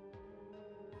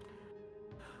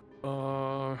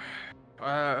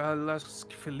I'll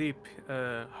ask Philippe.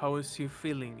 How is he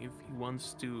feeling? If he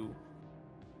wants to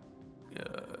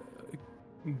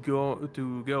go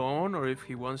on, or if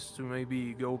he wants to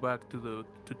maybe go back to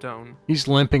town. He's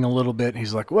limping a little bit.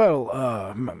 He's like, "Well,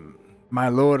 my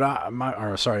lord,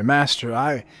 master,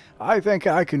 I think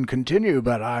I can continue,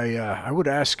 but I would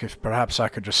ask if perhaps I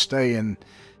could just stay in,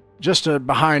 just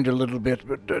behind a little bit.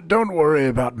 But don't worry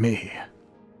about me."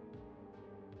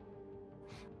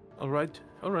 All right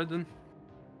then.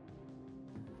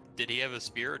 Did he have a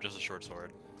spear or just a short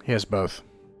sword? He has both.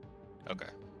 Okay.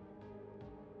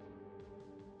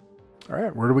 All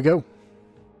right, where do we go?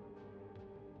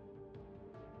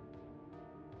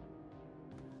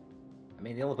 I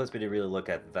mean, the only place we didn't really look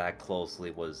at that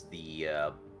closely was the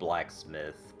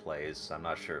blacksmith place. I'm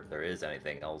not sure if there is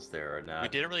anything else there or not. We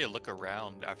didn't really look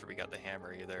around after we got the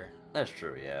hammer either. That's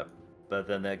true, yeah. But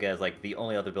then again, like the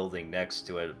only other building next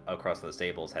to it, across from the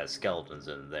stables, has skeletons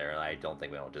in there, and I don't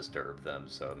think we want to disturb them.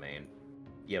 So I mean,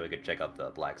 yeah, we could check out the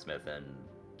blacksmith and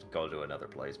go to another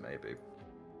place maybe.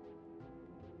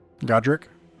 Godric?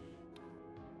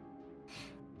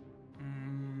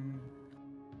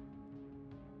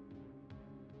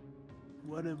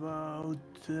 What about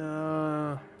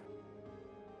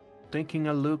taking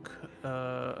a look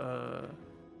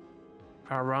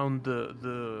around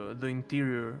the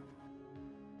interior?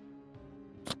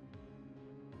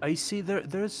 I see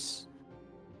there's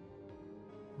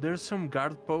some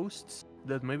guard posts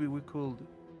that maybe we could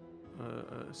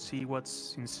see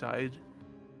what's inside.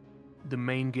 The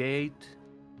main gate.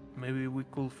 Maybe we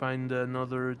could find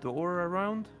another door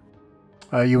around.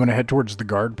 You want to head towards the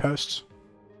guard posts?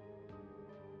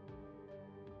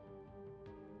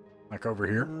 Like over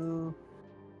here?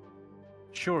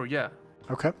 Sure, yeah.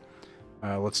 Okay.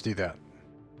 Let's do that.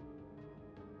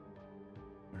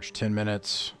 There's 10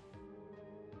 minutes.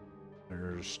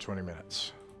 There's 20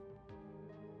 minutes.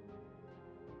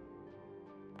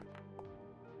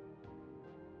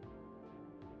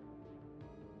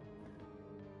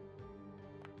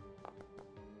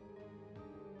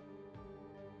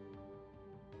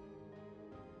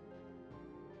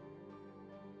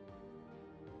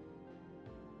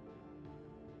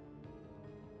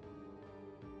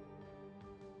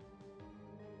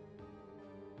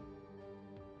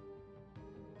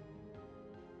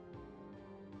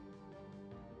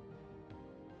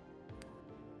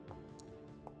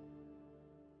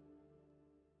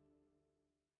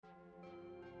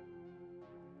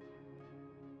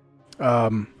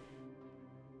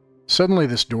 Suddenly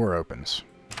this door opens.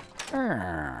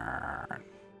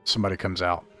 Somebody comes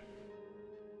out.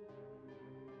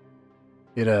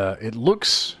 It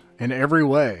looks in every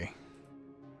way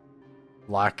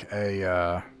like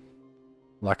a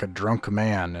drunk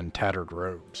man in tattered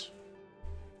robes.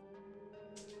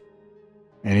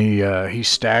 And he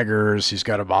staggers, he's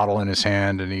got a bottle in his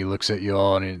hand, and he looks at you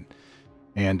all, and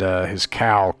his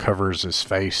cowl covers his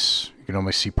face. You can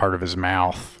only see part of his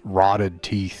mouth, rotted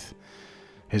teeth.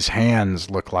 His hands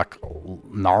look like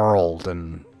gnarled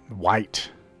and white.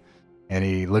 And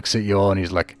he looks at you all and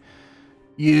he's like,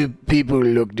 "You people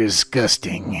look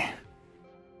disgusting."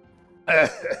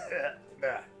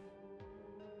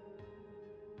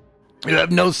 "You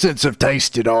have no sense of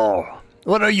taste at all.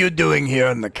 What are you doing here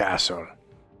in the castle?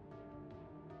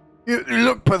 You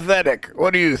look pathetic.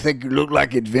 What do you think? You look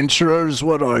like adventurers?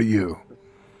 What are you?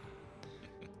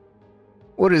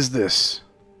 What is this?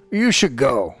 You should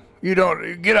go. You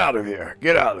don't... Get out of here.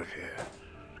 Get out of here.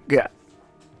 Get."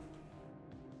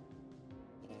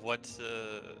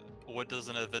 What does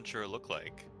an adventurer look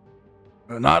like?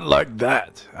 Not like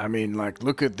that. I mean, like,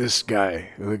 look at this guy.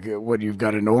 Look at what, you've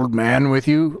got an old man with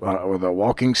you with a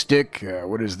walking stick.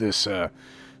 What is this?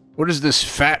 What is this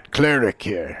fat cleric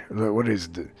here? What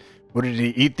did he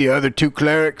eat the other two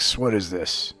clerics? What is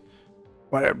this?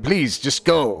 Please, just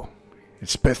go.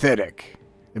 It's pathetic.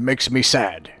 It makes me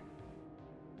sad.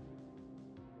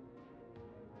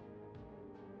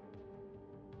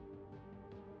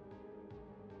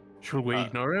 Should we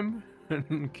ignore him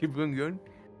and keep on going?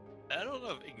 I don't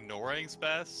know if ignoring's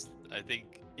best. I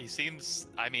think he seems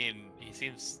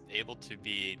able to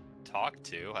be talked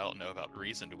to. I don't know about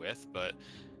reasoned with, but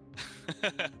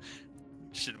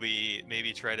should we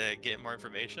maybe try to get more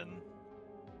information?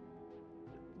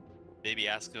 Maybe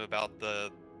ask him about the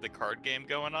card game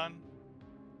going on?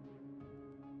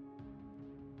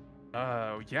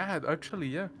 Yeah, actually,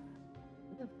 yeah.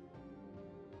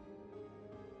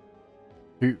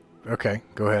 Okay,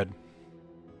 go ahead.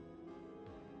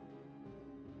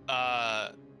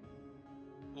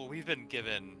 Well, we've been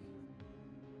given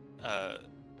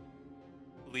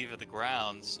leave of the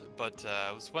grounds, but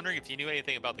I was wondering if you knew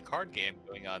anything about the card game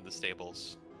going on in the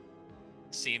stables.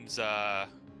 Seems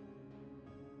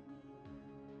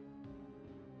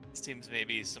seems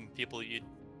maybe some people you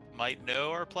might know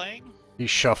are playing. He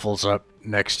shuffles up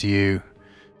next to you,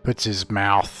 puts his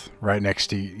mouth right next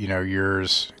to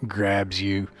yours, grabs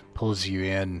you, pulls you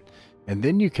in, and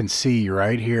then you can see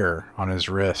right here on his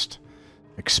wrist,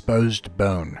 exposed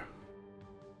bone,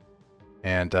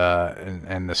 and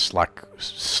this like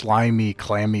slimy,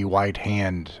 clammy white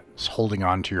hand is holding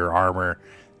onto your armor,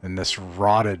 and this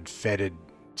rotted, fetid,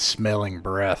 smelling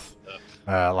breath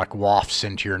like wafts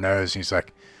into your nose. And he's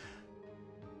like,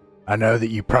 "I know that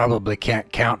you probably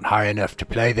can't count high enough to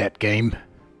play that game."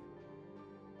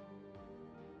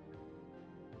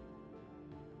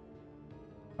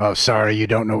 Oh, sorry, you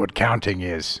don't know what counting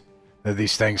is. They're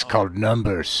these things called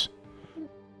numbers.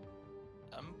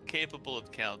 I'm capable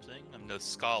of counting. I'm no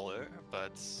scholar,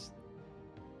 but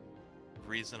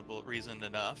reasoned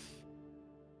enough.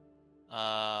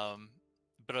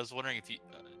 But I was wondering if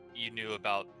you knew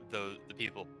about the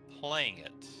people playing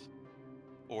it,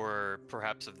 or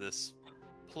perhaps of this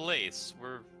place.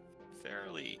 We're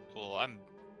fairly well. I'm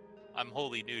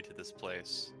wholly new to this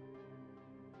place.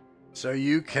 So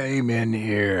you came in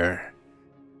here,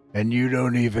 and you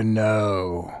don't even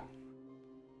know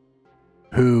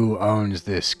who owns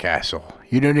this castle.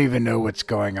 You don't even know what's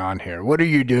going on here. What are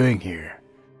you doing here?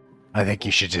 I think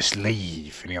you should just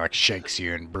leave. And he like shakes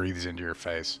you and breathes into your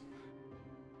face.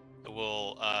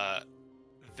 Will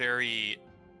very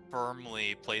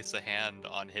firmly place a hand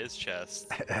on his chest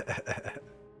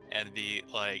and be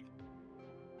like,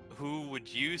 "Who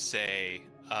would you say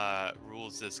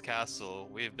rules this castle?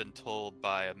 We have been told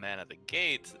by a man at the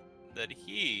gate that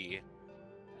he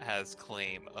has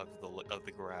claim of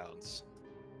the grounds."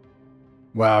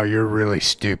 Wow, you're really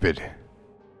stupid.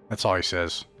 That's all he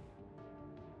says.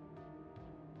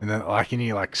 And then and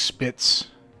he like spits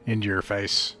into your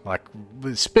face, like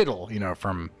with spittle,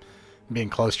 from being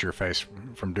close to your face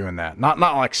from doing that. Not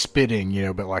like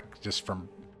spitting, but like just from,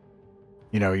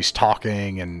 he's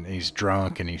talking and he's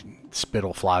drunk and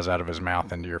spittle flies out of his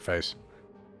mouth into your face.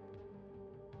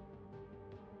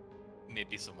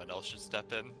 Maybe someone else should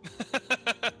step in.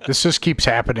 This just keeps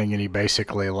happening, and he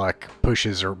basically like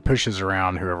pushes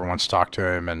around whoever wants to talk to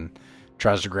him and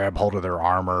tries to grab hold of their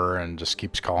armor and just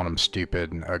keeps calling them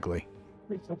stupid and ugly.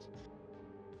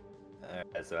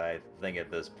 So I think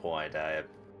at this point, I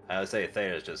would say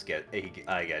Theda's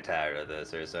I get tired of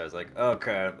this. So I was like,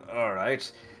 okay, all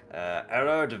right.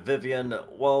 Erard, Vivian,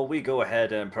 while we go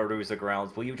ahead and peruse the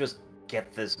grounds, will you just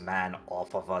get this man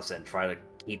off of us and try to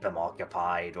keep him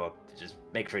occupied, or just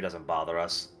make sure he doesn't bother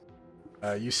us?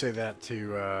 You say that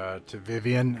to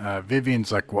Vivian.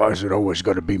 Vivian's like, "Why is it always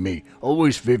got to be me?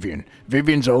 Always Vivian.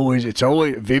 It's always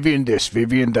Vivian this,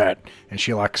 Vivian that." And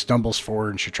she like stumbles forward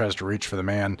and she tries to reach for the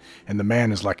man, and the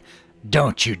man is like,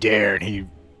 "Don't you dare!" And he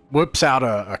whips out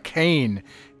a cane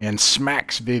and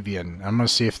smacks Vivian. I'm gonna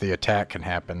see if the attack can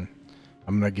happen.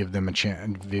 I'm gonna give them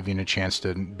Vivian a chance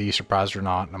to be surprised or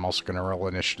not, and I'm also gonna roll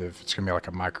initiative. It's gonna be like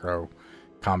a micro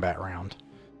combat round.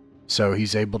 So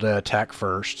he's able to attack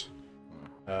first.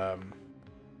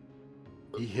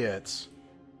 He hits,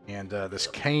 and this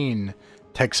cane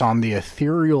takes on the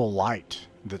ethereal light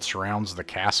that surrounds the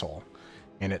castle,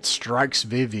 and it strikes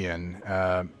Vivian.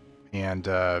 And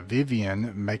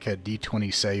Vivian, make a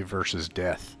D20 save versus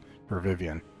death for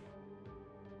Vivian.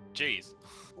 Jeez.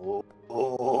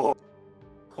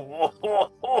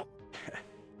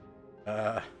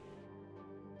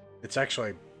 It's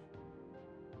actually.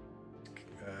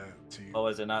 Oh,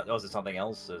 is it not? Oh, is it something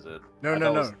else? Is it?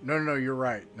 No. You're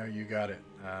right. No, you got it.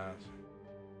 I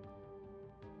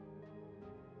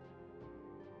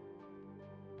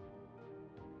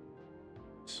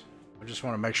just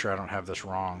want to make sure I don't have this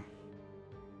wrong.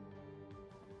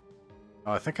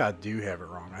 Oh, I think I do have it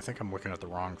wrong. I think I'm looking at the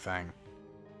wrong thing.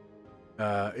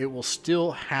 It will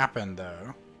still happen,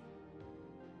 though.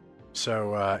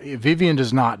 So, Vivian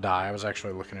does not die. I was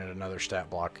actually looking at another stat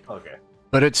block. Okay.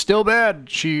 But it's still bad.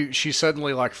 She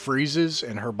suddenly, like, freezes,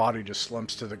 and her body just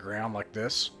slumps to the ground like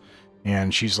this.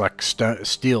 And she's, like,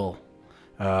 still,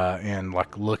 and,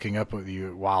 like, looking up at you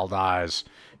with wild eyes.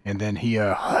 And then he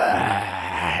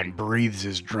and breathes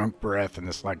his drunk breath, and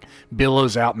this like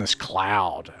billows out in this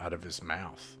cloud out of his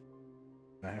mouth.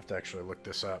 I have to actually look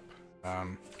this up. I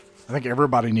think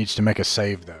everybody needs to make a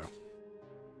save, though.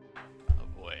 Oh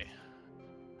boy.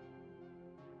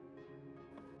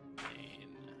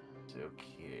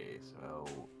 Okay, so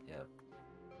yeah.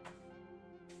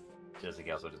 Just in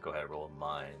case, I'll just go ahead and roll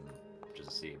mine, just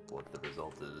to see what the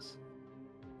result is.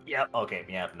 Yep. Okay.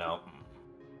 Yep. No.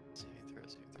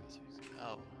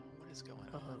 Oh, what is going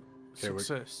on? Okay,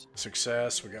 Success.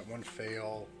 Success. We got one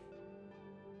fail.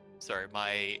 Sorry,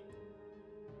 my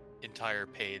entire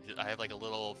page. I have like a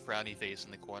little frowny face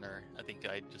in the corner. I think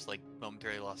I just like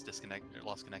momentarily lost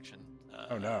connection.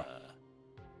 Oh no.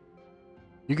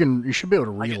 You should be able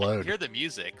to I reload. can hear the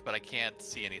music, but I can't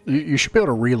see anything. You should be able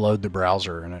to reload the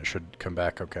browser and it should come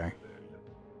back okay.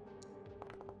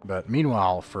 But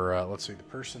meanwhile, for let's see, the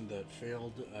person that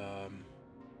failed,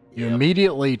 you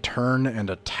immediately turn and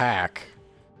attack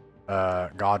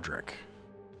Godric.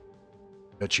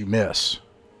 That you miss,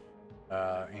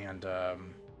 and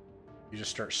you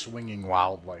just start swinging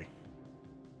wildly.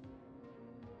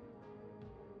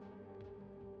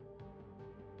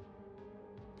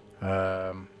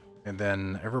 And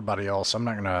then everybody else, I'm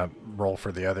not going to roll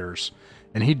for the others.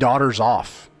 And he daughters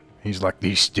off. He's like,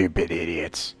 these stupid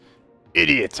idiots.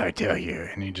 Idiots, I tell you.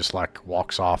 And he just like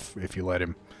walks off if you let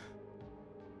him.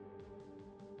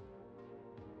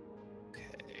 Okay.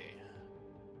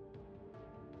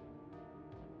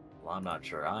 Well, I'm not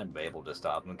sure I'm able to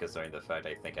stop him, considering the fact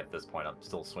I think at this point I'm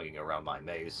still swinging around my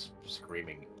mace,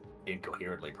 screaming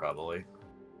incoherently, probably.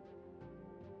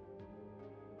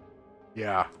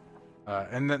 Yeah.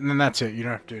 And then that's it. You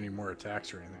don't have to do any more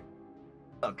attacks or anything.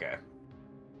 Okay.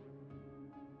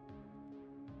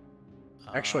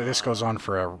 Actually, this goes on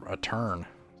for a turn.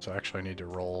 So I actually need to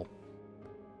roll.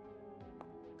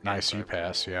 Nice, you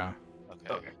pass, yeah.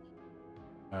 Okay.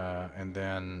 And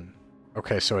then...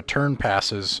 Okay, so a turn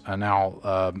passes.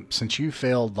 Now, since you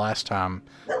failed last time,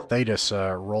 Thetis,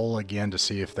 roll again to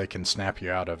see if they can snap you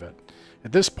out of it.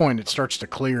 At this point, it starts to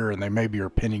clear, and they maybe are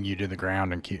pinning you to the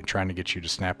ground and keep trying to get you to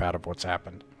snap out of what's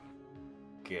happened.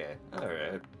 Okay,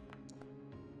 alright.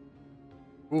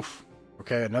 Oof.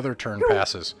 Okay, another turn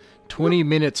passes. 20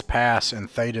 minutes pass,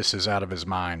 and Thetis is out of his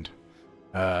mind.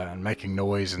 And making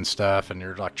noise and stuff, and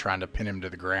you're like trying to pin him to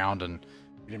the ground and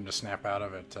get him to snap out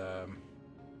of it.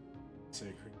 Let's see.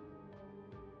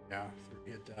 Yeah,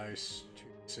 3 hit dice,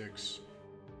 2d6.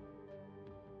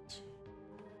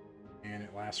 And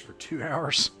it lasts for 2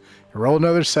 hours. Roll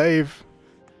another save.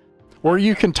 Or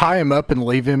you can tie him up and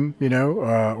leave him, you know,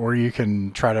 or you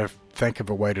can try to think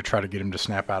of a way to try to get him to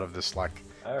snap out of this, like,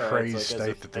 crazed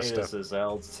state that this stuff... is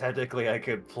out, technically I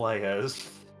could play as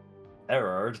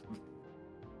Erard.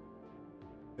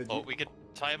 Well, we could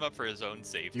tie him up for his own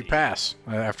safety. You pass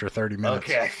after 30 minutes.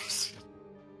 Okay.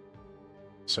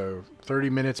 So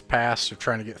 30 minutes pass of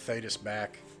trying to get Thetis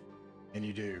back, and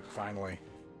you do, finally.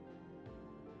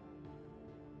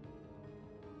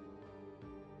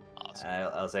 Awesome.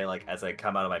 I'll say, like, as I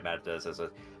come out of my meditations,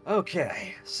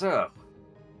 okay, so,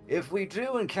 if we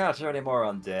do encounter any more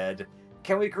undead,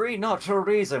 can we agree not to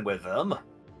reason with them?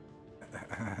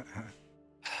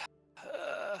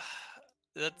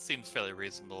 That seems fairly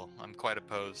reasonable. I'm quite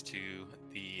opposed to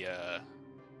the a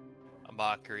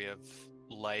mockery of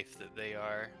life that they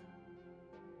are.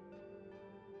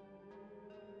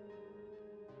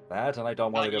 That, and I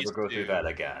don't want Not to ever used go through to. that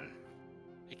again.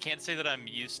 I can't say that I'm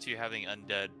used to having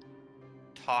undead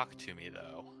talk to me,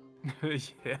 though.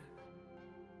 Yeah.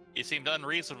 It seemed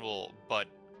unreasonable, but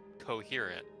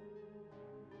coherent.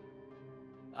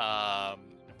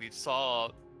 We saw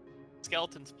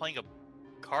skeletons playing a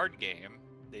card game.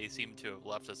 They seem to have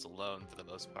left us alone for the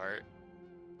most part.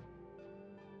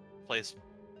 Place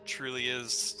truly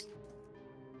is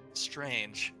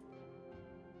strange.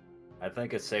 I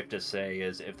think it's safe to say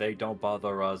is if they don't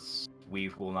bother us, we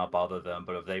will not bother them,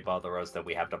 but if they bother us, then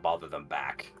we have to bother them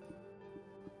back.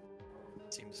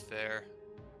 Seems fair.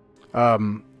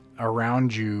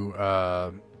 Around you,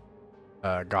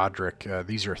 Godric,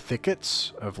 these are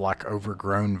thickets of like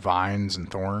overgrown vines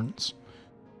and thorns.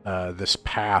 This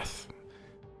path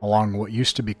along what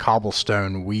used to be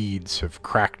cobblestone weeds have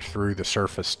cracked through the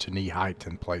surface to knee height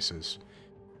in places.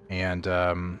 And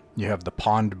you have the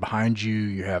pond behind you.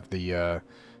 You have the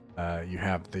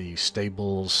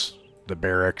stables, the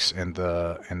barracks, and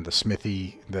the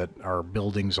smithy that are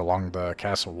buildings along the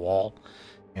castle wall.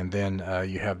 And then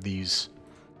you have these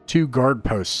 2 guard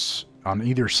posts on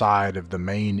either side of the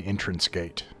main entrance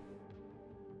gate.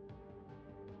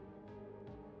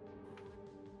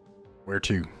 Where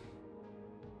to?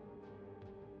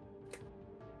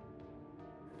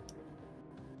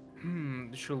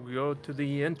 Shall we go to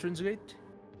the entrance gate?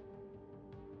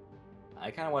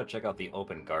 I kind of want to check out the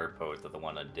open guard post that the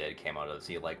one undead came out of,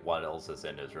 see like what else is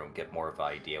in his room, get more of an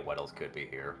idea what else could be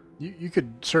here. You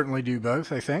could certainly do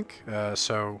both, I think. This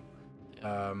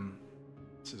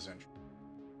is interesting.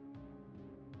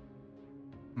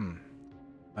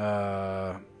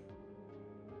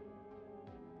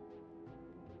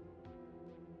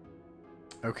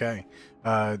 Okay.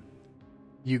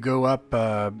 You go up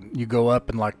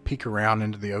and like peek around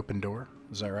into the open door.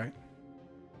 Is that right?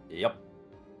 Yep.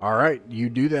 All right, you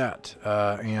do that,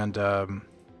 and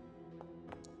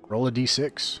roll a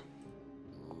d6.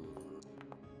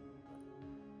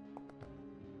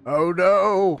 Oh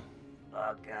no!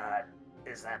 Oh god,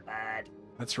 is that bad?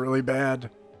 That's really bad.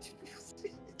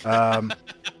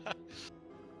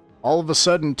 All of a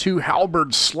sudden, two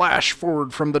halberds slash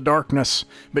forward from the darkness,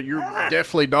 but you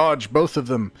definitely dodge both of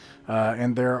them.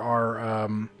 And there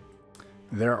are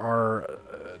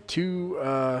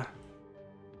two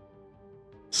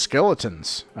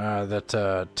skeletons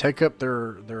that take up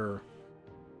their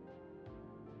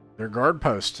guard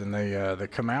post, and they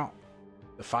come out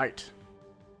to fight.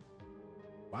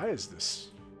 Why is this?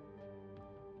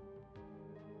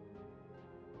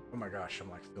 Oh my gosh, I'm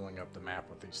like filling up the map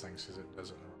with these things because it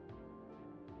doesn't.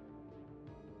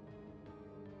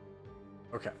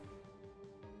 Okay.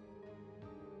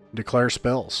 Declare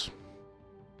spells.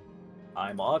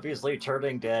 I'm obviously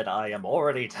turning dead. I am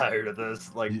already tired of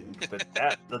this. Like,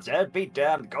 the dead be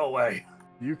damned, go away.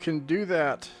 You can do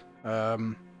that.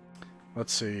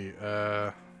 Let's see.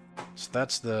 So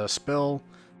that's the spell.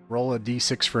 Roll a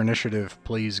d6 for initiative,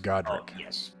 please, Godric. Oh,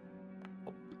 yes.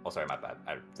 Oh, sorry, my bad.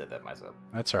 I did that myself.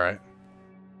 That's all right.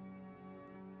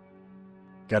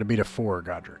 Got to beat a 4,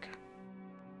 Godric.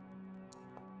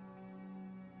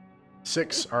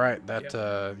 6. All right,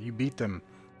 that you beat them.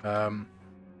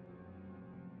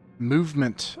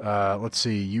 Movement. Let's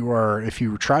see. You are. If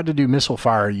you try to do missile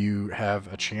fire, you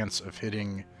have a chance of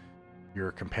hitting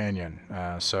your companion.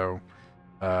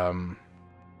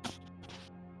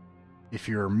 If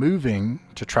you're moving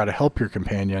to try to help your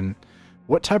companion,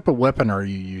 what type of weapon are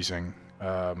you using?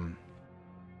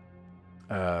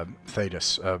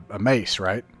 Thetis, a mace,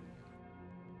 right?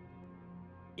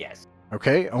 Yes.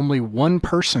 Okay, only one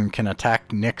person can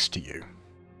attack next to you,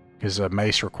 because a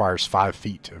mace requires 5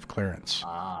 feet of clearance.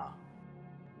 Ah.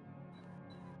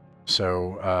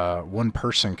 So one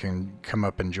person can come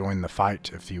up and join the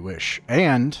fight if you wish,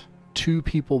 and 2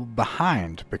 people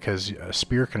behind, because a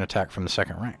spear can attack from the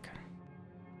second rank.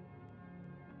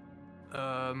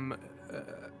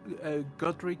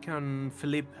 Godric and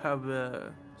Philippe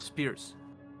have spears.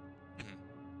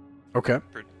 Okay.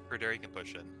 Perderi can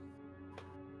push in.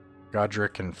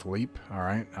 Godric and Philippe. All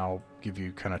right, I'll give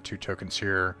you kind of 2 tokens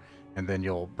here, and then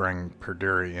you'll bring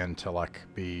Perderi in to like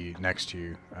be next to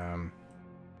you.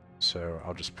 So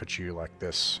I'll just put you like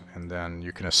this, and then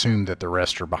you can assume that the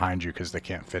rest are behind you because they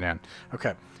can't fit in.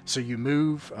 Okay, so you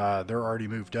move. They're already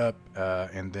moved up,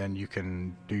 and then you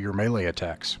can do your melee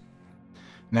attacks.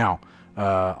 Now,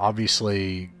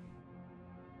 obviously,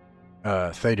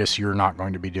 Thetis, you're not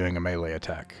going to be doing a melee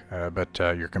attack, but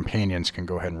your companions can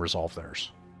go ahead and resolve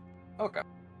theirs. Okay.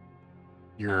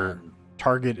 Your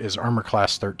target is armor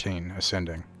class 13,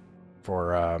 ascending,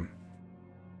 for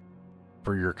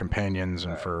your companions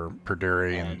and for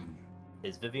Perderi. And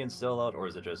is Vivian still out, or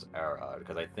is it just Arad?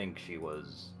 Because I think she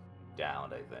was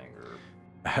downed, I think.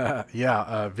 Or...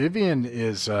 yeah, Vivian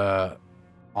is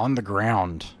on the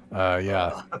ground.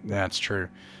 Yeah, that's true.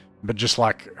 But just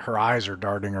like her eyes are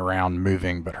darting around,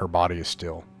 moving, but her body is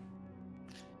still.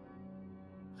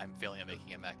 I'm failing at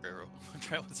making a macro.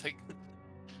 Try one second.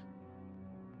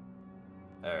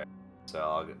 Alright, so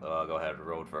I'll go ahead and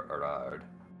roll for Arad.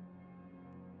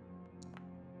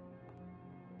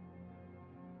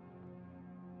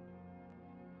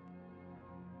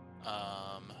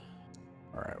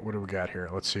 Alright, what do we got here?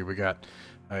 Let's see, we got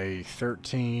a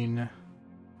 13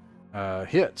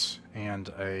 hits, and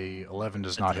a 11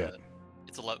 does not hit.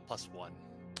 It's 11 plus 1.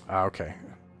 Okay.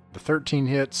 The 13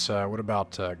 hits, what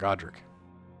about Godric?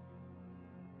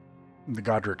 The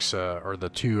Godrics are the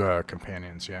 2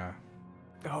 companions, yeah.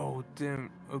 Oh, damn.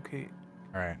 Okay.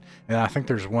 Alright. And I think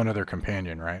there's one other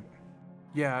companion, right?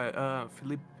 Yeah,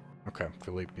 Philippe. Okay,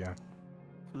 Philippe, yeah.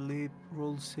 Philippe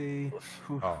rolls a...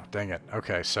 Oh, dang it.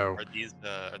 Okay, so... Are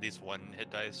these 1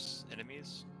 hit dice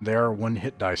enemies? They are 1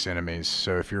 hit dice enemies,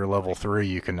 so if you're level 3,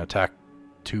 you can attack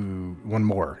 1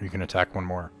 more. You can attack 1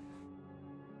 more.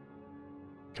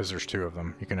 Because there's 2 of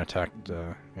them. You can attack,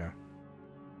 yeah.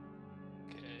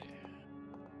 Okay.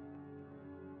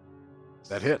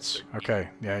 That hits. Okay,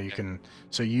 yeah, you can...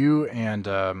 So you and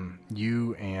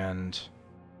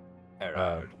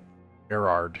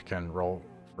Erard can roll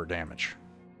for damage.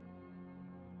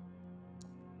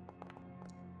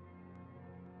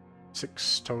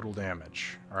 6 total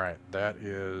damage. Alright, that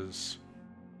is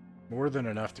more than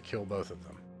enough to kill both of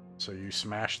them. So you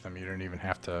smash them, you don't even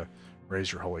have to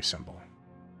raise your holy symbol.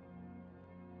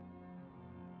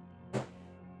 You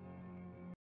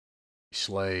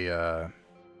slay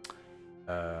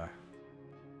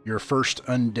your first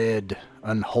undead,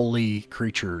 unholy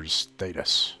creatures,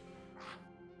 Thetis.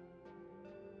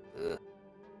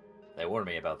 They warned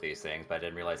me about these things, but I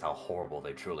didn't realize how horrible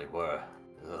they truly were.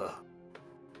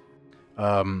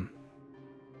 Ugh.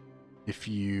 If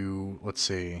you, let's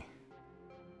see.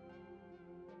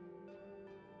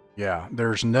 Yeah,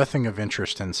 there's nothing of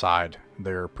interest inside.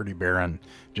 They're pretty barren.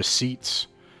 Just seats,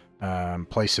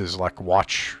 places like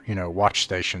watch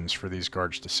stations for these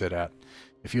guards to sit at.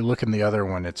 If you look in the other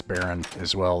one, it's barren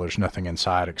as well. There's nothing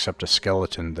inside except a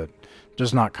skeleton that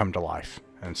does not come to life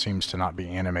and seems to not be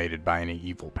animated by any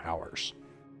evil powers.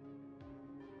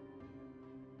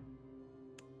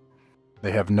 They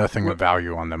have nothing of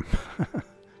value on them.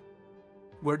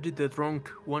 Where did the drunk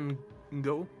one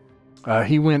go?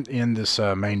 He went in this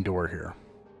main door here,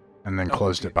 and then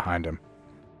closed it behind him.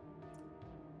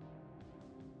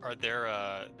 Are their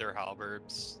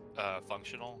halberds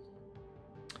functional?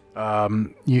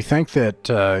 You think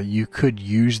that you could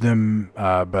use them,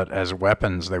 but as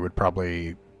weapons, they would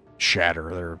probably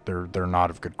shatter. They're not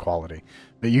of good quality.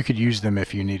 But you could use them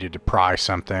if you needed to pry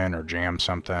something or jam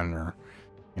something or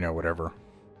whatever.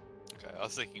 Okay, I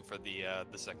was thinking for the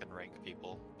second rank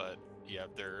people, but yeah,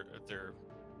 if they're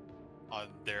on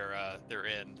their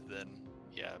end, then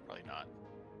yeah, probably not.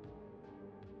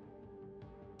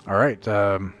 All right,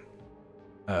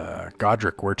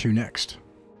 Godric, where to next?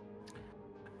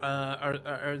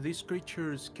 Are these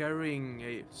creatures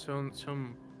carrying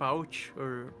some pouch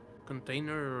or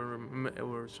container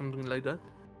or something like that?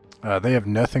 They have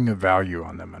nothing of value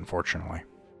on them, unfortunately.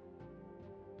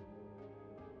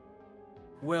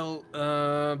 Well,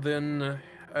 then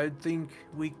I think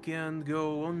we can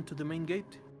go on to the main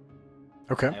gate.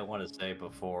 Okay. I want to say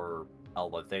before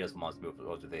if they just wants to move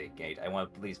over to the gate, I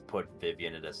want to at least put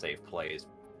Vivian in a safe place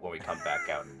when we come back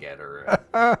out and get her.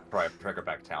 Probably trigger her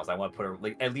back to house. I want to put her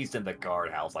at least in the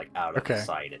guardhouse, out of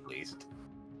sight at least.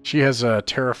 She has a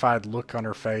terrified look on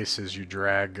her face as you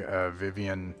drag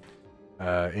Vivian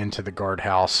into the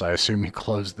guardhouse. I assume you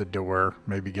close the door,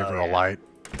 maybe give her a light.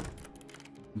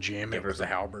 Jam it with a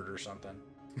halberd or something.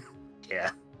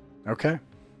 Yeah. Okay.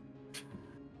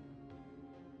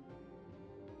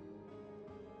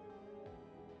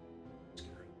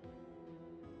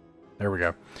 There we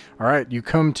go. All right, you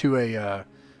come to a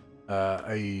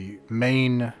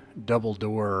main double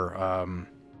door,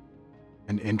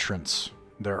 an entrance.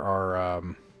 There are,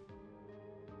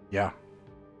 yeah.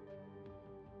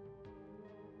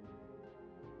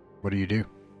 What do you do?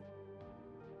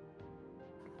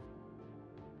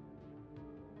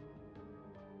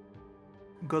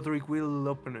 Godric will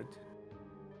open it.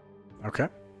 Okay.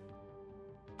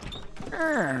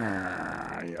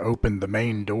 You open the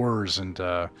main doors, and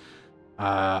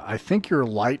I think your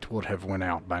light would have went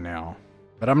out by now.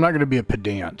 But I'm not going to be a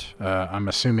pedant. I'm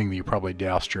assuming that you probably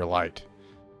doused your light.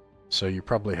 So you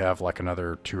probably have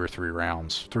another 2 or 3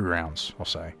 rounds. 3 rounds, I'll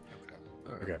say.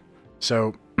 Okay.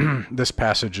 So this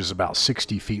passage is about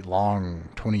 60 feet long,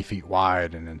 20 feet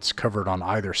wide, and it's covered on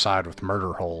either side with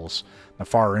murder holes. The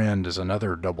far end is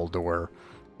another double door,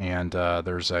 and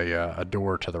there's a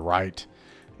door to the right.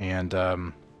 And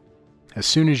as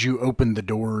soon as you open the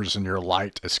doors and your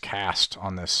light is cast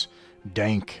on this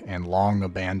dank and long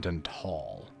abandoned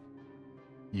hall,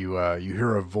 you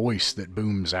hear a voice that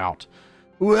booms out,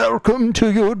 "Welcome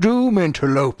to your doom,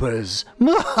 interlopers!"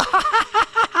 What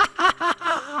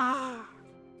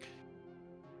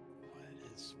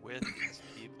is with these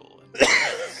people?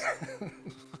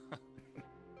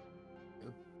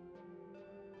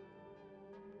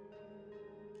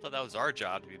 Thought that was our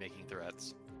job to be making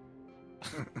threats.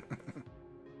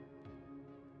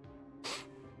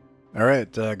 All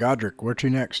right, Godric, where to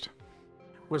next?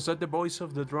 Was that the voice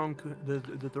of the drunk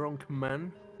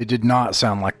man? It did not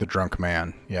sound like the drunk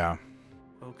man. Yeah.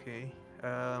 Okay.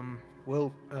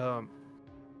 Well.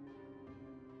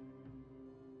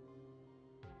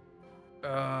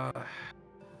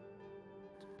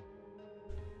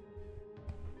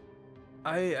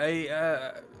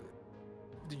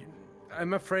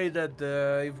 I'm afraid that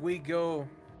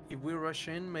if we rush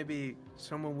in, maybe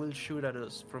someone will shoot at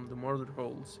us from the murder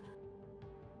holes.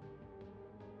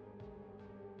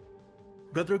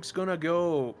 Godric's gonna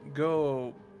go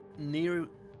near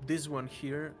this one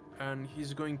here, and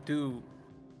he's going to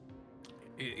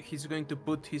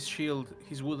put his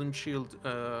wooden shield,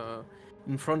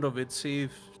 in front of it, see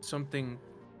if something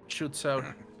shoots out.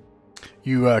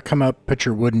 You come up, put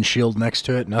your wooden shield next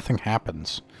to it. Nothing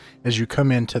happens. As you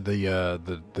come into the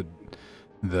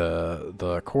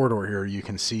corridor here, you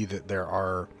can see that there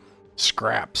are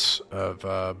scraps of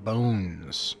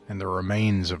bones and the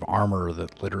remains of armor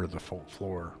that litter the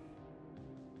floor.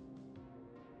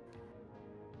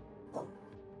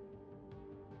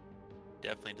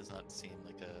 Definitely does not seem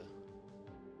like a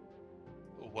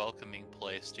welcoming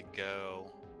place to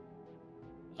go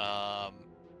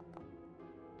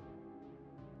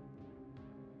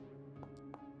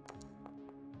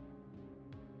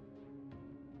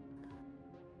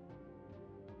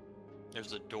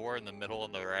There's a door in the middle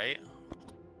on the right.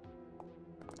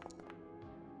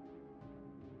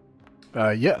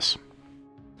 Yes.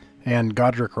 And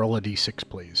Godric, roll a d6,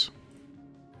 please.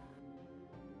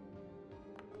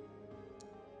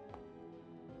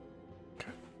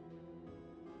 Okay.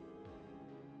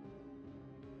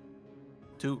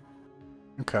 2.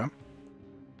 Okay.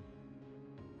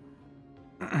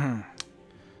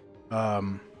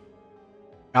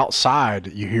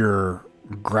 Outside, you hear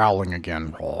growling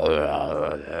again,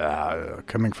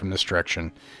 coming from this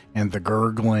direction, and the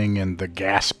gurgling and the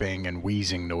gasping and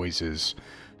wheezing noises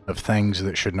of things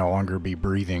that should no longer be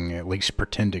breathing, at least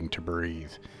pretending to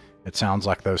breathe. It sounds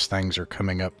like those things are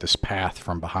coming up this path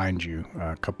from behind you,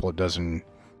 a couple of dozen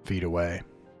feet away.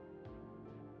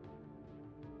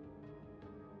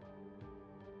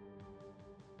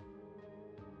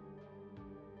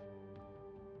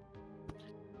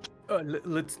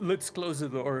 Let's close the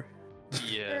door.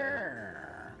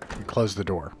 Yeah. You close the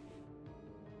door.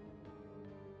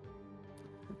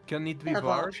 Can it be Have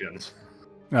barred? options.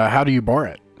 How do you bar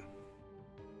it?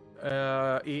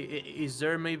 Is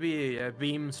there maybe a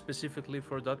beam specifically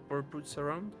for that purpose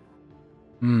around?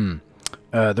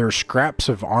 There's scraps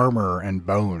of armor and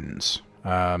bones.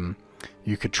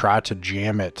 You could try to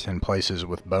jam it in places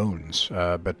with bones,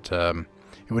 but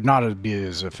it would not be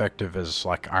as effective as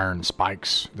like iron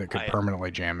spikes that could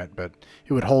permanently jam it, but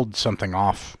it would hold something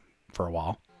off for a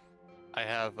while. I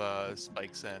have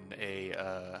spikes and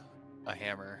a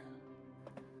hammer.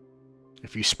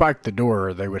 If you spiked the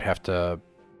door, they would have to.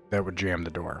 That would jam the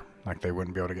door. Like they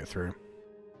wouldn't be able to get through.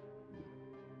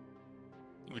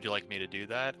 Would you like me to do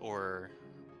that, or?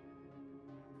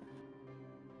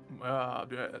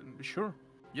 Sure.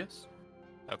 Yes.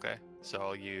 Okay, so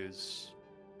I'll use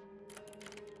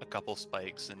a couple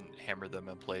spikes and hammer them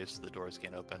in place so the doors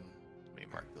can't open. Let me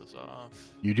mark those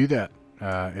off. You do that.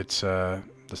 It's the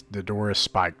door is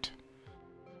spiked.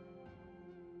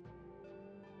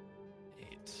 8.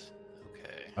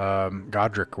 Okay.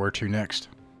 Godric, where to next?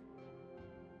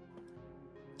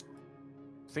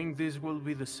 Think this will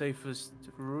be the safest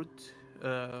route.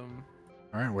 All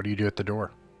right. What do you do at the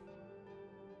door?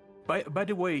 By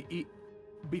the way,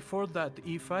 before that,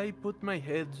 if I put my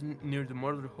head near the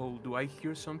murder hole, do I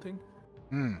hear something?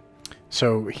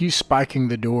 So he's spiking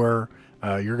the door.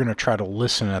 You're going to try to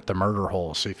listen at the murder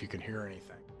hole, see if you can hear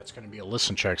anything. That's going to be a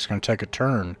listen check. It's going to take a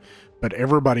turn, but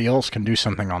everybody else can do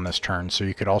something on this turn. So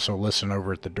you could also listen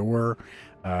over at the door.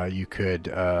 You could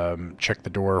check the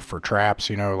door for traps.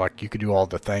 You know, like you could do all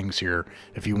the things here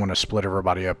if you want to split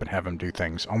everybody up and have them do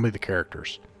things. Only the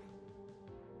characters.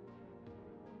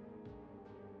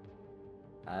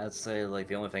 I'd say like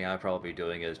the only thing I'd probably be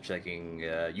doing is checking,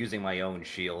 using my own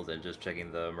shield and just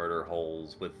checking the murder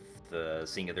holes with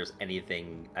seeing if there's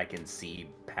anything I can see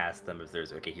past them, if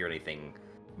I can hear anything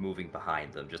moving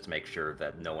behind them, just to make sure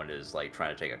that no one is like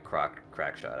trying to take a crack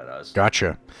shot at us.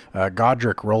 Gotcha.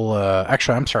 Godric, roll.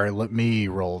 Actually, I'm sorry. Let me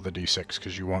roll the d6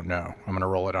 because you won't know. I'm going to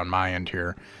roll it on my end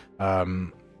here.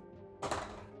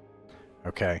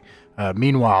 Okay.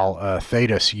 Meanwhile,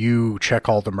 Thetis, you check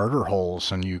all the murder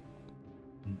holes and you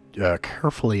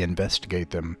carefully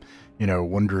investigate them, you know,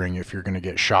 wondering if you're going to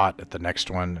get shot at the next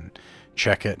one, and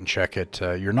check it and check it.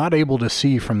 You're not able to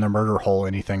see from the murder hole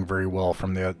anything very well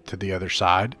from to the other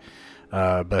side,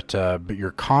 but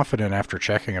you're confident after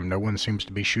checking them. No one seems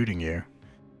to be shooting you.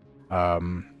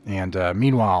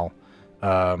 Meanwhile,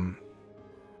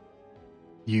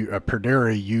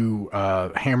 Perderi, you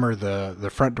hammer the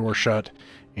front door shut,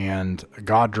 and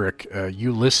Godric,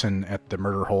 you listen at the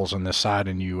murder holes on this side,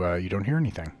 and you don't hear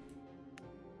anything.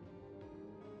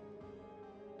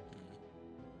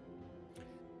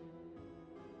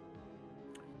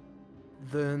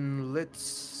 Then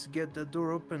let's get the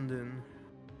door open then.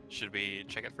 Should we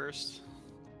check it first?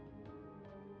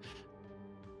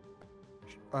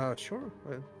 Sure.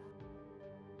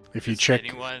 If you Does check...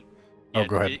 anyone... Oh,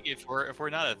 go ahead. If we're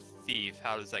not a thief,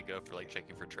 how does that go for like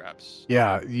checking for traps?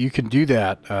 Yeah, you can do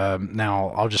that. Now,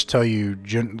 I'll just tell you,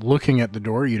 looking at the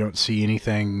door, you don't see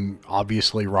anything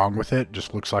obviously wrong with it.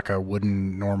 Just looks like a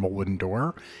normal wooden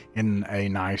door in a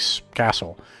nice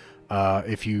castle.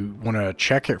 If you want to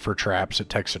check it for traps, it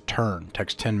takes a turn. It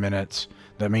takes 10 minutes.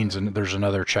 That means there's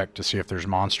another check to see if there's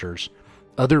monsters.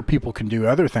 Other people can do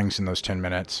other things in those 10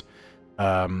 minutes.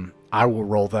 I will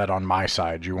roll that on my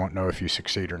side. You won't know if you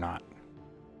succeed or not.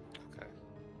 Okay.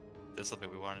 That's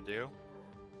something we want to do?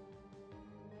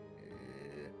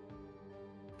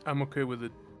 I'm okay with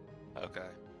it. Okay.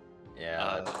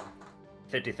 Yeah.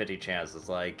 50-50 chance. It's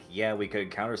like, yeah, we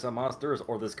could counter some monsters,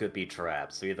 or this could be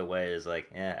traps. So either way, is like,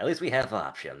 yeah, at least we have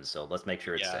options. So let's make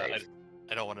sure it's safe.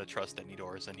 I don't want to trust any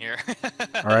doors in here.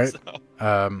 All right.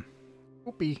 So.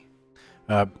 Whoopee.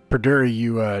 Perduri,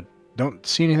 you don't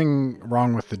see anything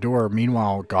wrong with the door.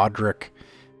 Meanwhile, Godric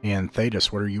and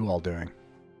Thetis, what are you all doing?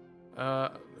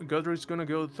 Godric's gonna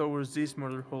go towards this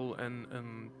murder hole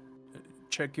and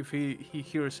check if he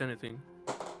hears anything.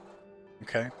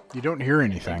 Okay. You don't hear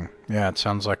anything. Yeah, it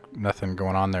sounds like nothing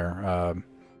going on there.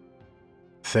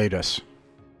 Thetis.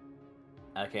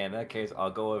 Okay, in that case, I'll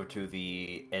go over to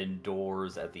the end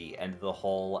doors at the end of the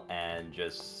hall and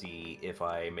just see if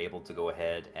I'm able to go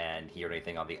ahead and hear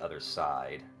anything on the other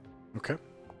side. Okay.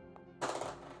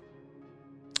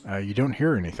 You don't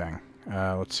hear anything.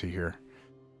 Let's see here.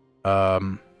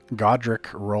 Godric,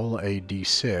 roll a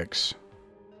d6.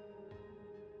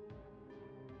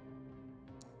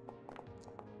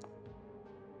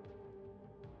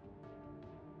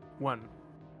 One.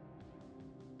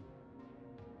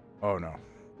 Oh no.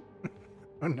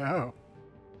 Oh no.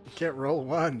 You can't roll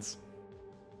ones.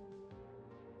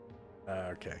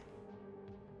 Okay.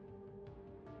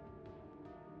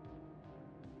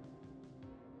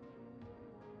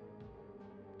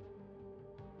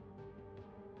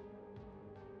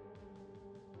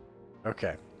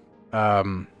 Okay.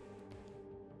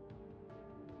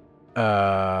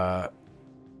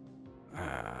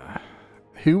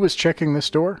 Who was checking this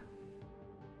door?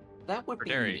 That would be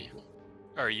Perduri.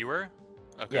 Or you were?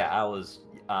 Okay. Yeah, I was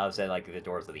at like the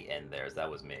doors at the end there, so that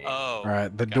was me. Oh. All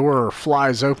right, the okay. door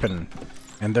flies open,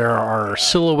 and there are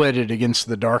silhouetted against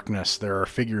the darkness. There are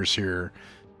figures here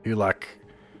who like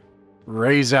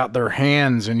raise out their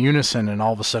hands in unison, and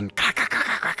all of a sudden,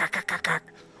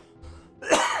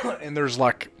 and there's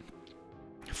like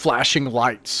flashing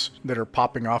lights that are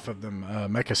popping off of them.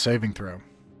 Make a saving throw.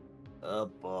 Oh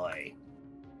boy.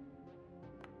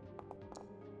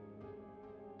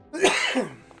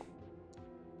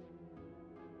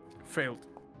 Failed.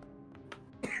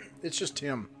 It's just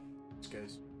him. This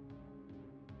guy's.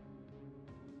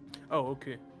 Oh,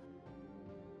 okay.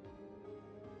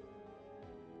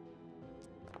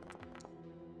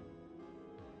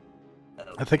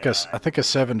 Oh, I think a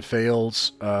 7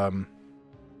 fails. All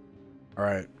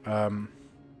right. All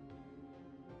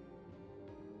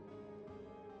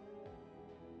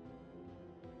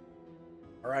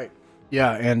right.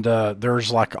 Yeah, and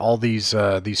there's like all these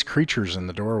creatures in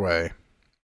the doorway.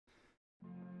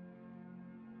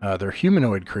 They're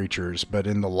humanoid creatures, but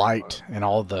in the light and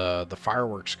all the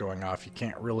fireworks going off, you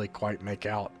can't really quite make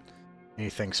out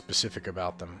anything specific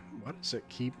about them. What does it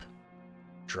keep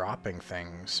dropping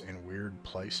things in weird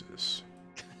places?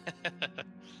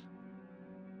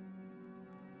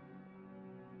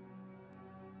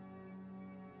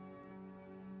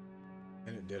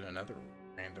 And it did another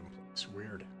random place.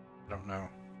 Weird. I don't know.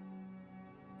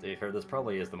 To be fair, this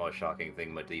probably is the most shocking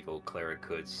thing medieval cleric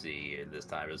could see in this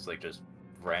time. It's like just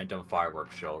random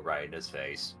fireworks show right in his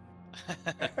face. I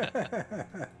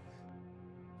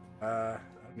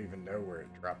don't even know where it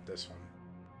dropped this one.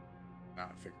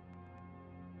 Not figured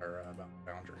or about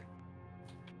boundary.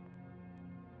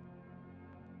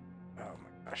 Oh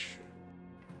my gosh.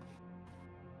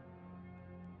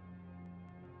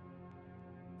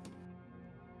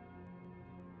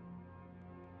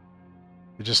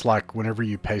 It's just like whenever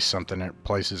you paste something, it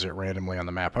places it randomly on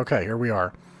the map. Okay, here we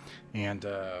are. And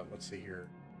let's see here.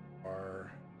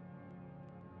 Are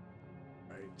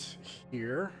right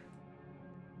here.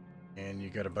 And you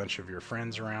got a bunch of your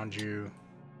friends around you,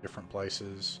 different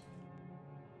places.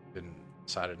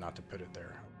 Decided not to put it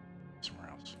there. Somewhere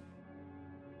else.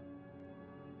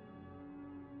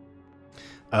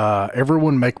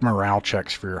 Everyone make morale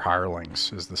checks for your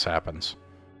hirelings as this happens.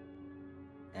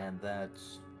 And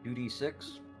that's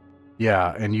 2d6?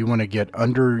 Yeah, and you want to get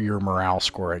under your morale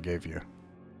score I gave you.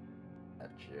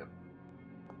 Gotcha.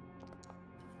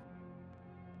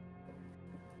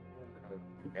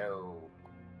 No.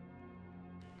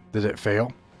 Did it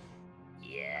fail?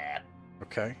 Yeah.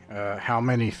 Okay. How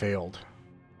many failed?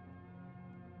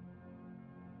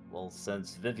 Well,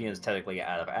 since Vivian's technically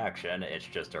out of action, it's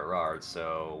just Gerard,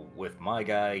 so with my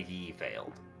guy, he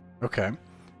failed. Okay.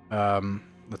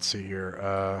 Let's see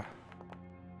here.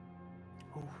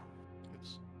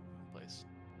 Oops. Place.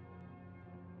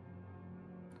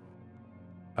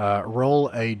 Roll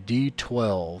a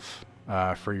d12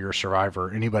 for your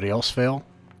survivor. Anybody else fail?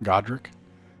 Godric?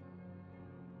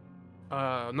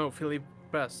 No, Philip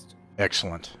passed.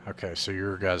 Excellent. Okay, so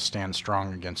your guys stand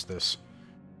strong against this.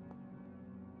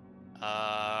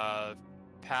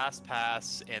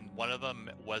 Pass, and one of them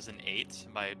was an 8.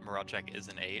 My morale check is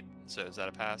an 8, so is that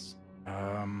a pass?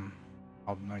 I'll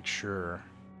I'll make sure.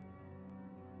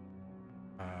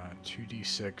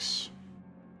 2d6.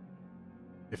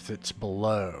 If it's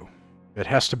below, it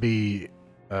has to be.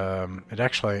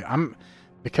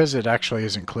 Because it actually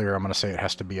isn't clear. I'm going to say it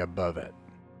has to be above it.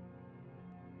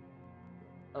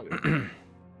 Okay.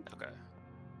 Okay.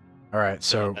 All right.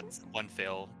 So that's one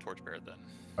fail torchbearer then.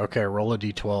 okay, roll a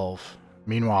d12.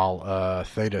 Meanwhile,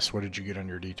 Thetis, what did you get on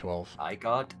your d12? I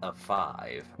got a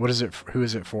 5. What is it? Who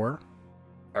is it for?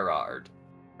 Erard.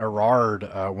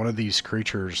 Erard, one of these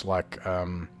creatures,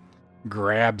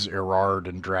 grabs Erard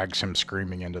and drags him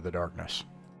screaming into the darkness.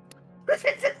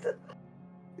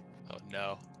 Oh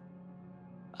no.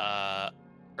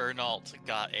 Ernault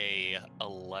got a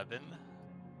 11.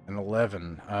 An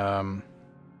 11.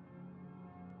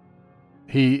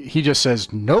 He just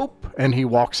says nope, and he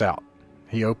walks out.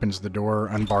 He opens the door,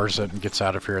 unbars it, and gets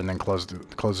out of here, and then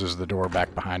closes the door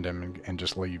back behind him and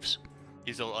just leaves.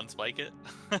 He'll unspike it.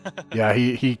 Yeah,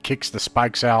 he kicks the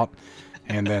spikes out,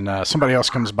 and then somebody else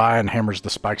comes by and hammers the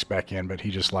spikes back in, but he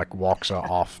just walks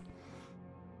off.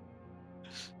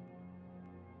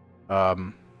 All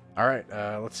right,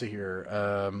 let's see here.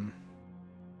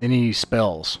 Any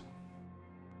spells?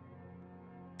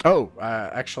 Oh,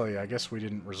 actually, I guess we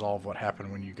didn't resolve what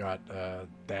happened when you got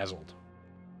dazzled.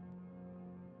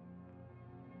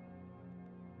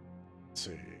 Let's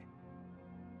see.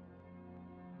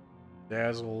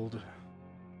 Dazzled.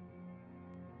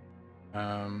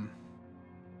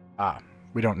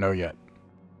 We don't know yet.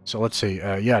 So let's see.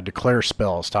 Yeah, declare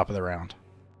spells, top of the round.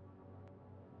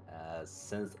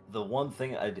 Since the one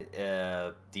thing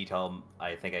detail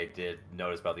I think I did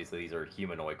notice about these are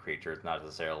humanoid creatures, not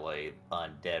necessarily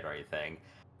undead or anything.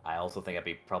 I also think I'd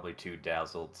be probably too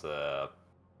dazzled to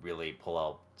really pull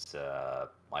out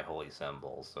my holy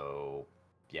symbol. So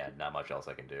yeah, not much else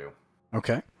I can do.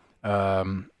 Okay.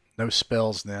 No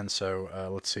spells then. So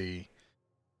let's see.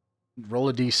 Roll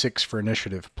a d6 for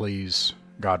initiative, please,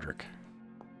 Godric.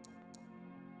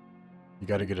 You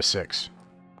got to get a 6.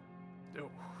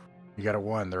 You got a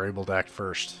 1. They're able to act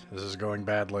first. This is going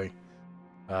badly.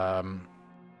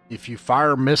 If you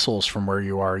fire missiles from where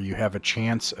you are, you have a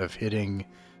chance of hitting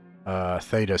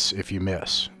Thetis if you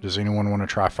miss. Does anyone want to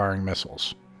try firing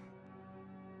missiles?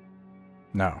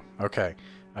 No. Okay.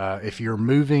 If you're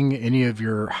moving any of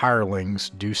your hirelings,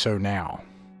 do so now.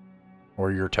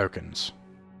 Or your tokens.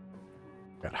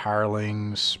 Got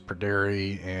hirelings,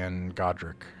 Perderi, and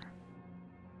Godric.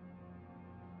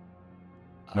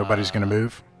 Nobody's going to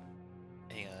move?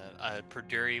 Hang on.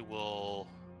 Perderi will...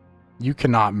 You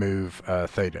cannot move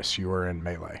Thetis. You are in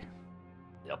melee.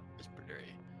 Yep. It's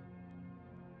Perderi.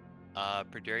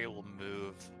 Perderi will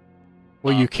move...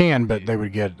 Well, you can, but they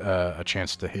would get a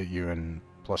chance to hit you and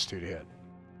 +2 to hit.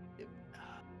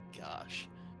 Gosh.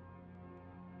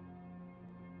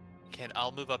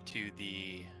 I'll move up to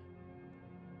the...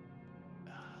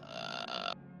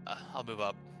 I'll move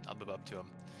up to him.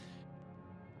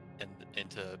 And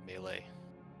into melee.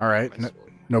 All right.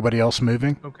 Nobody else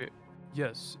moving? Okay.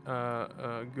 Yes.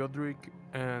 Godric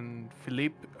and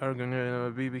Philippe are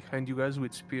gonna be behind you guys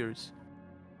with spears.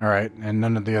 All right. And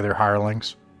none of the other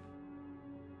hirelings?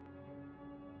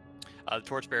 The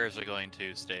torchbearers are going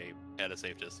to stay at a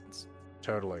safe distance.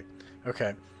 Totally.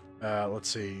 Okay. Let's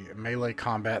see. Melee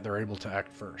combat, they're able to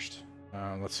act first.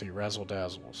 Let's see. Razzle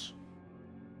dazzles.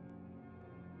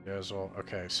 Dazzle.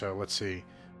 Okay, so let's see.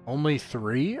 Only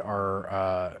 3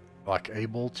 are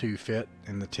able to fit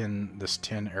in the this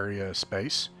 10 area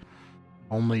space.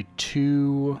 Only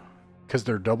 2, because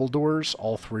they're double doors,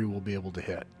 all 3 will be able to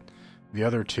hit. The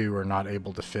other 2 are not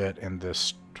able to fit in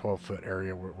this 12-foot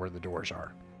area where the doors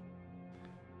are.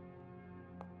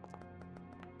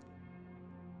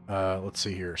 Let's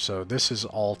see here. So this is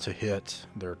all to hit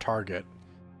their target.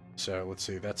 So let's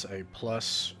see. That's a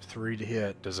 +3 to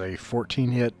hit. Does a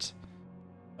 14 hit?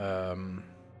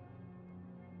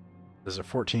 Does a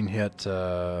 14 hit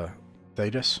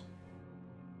Thetis?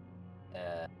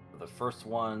 The first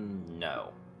one,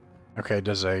 no. Okay.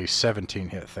 Does a 17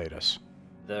 hit Thetis?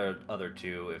 The other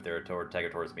 2, if they're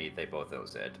targeted towards me, they both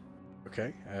those hit.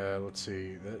 Okay. Let's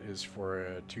see. That is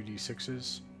for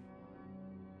 2d6s.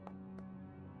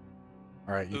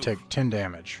 All right. You Oof. take 10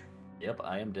 damage. Yep,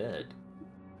 I am dead.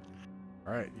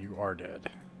 All right. You are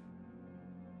dead.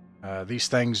 These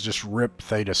things just rip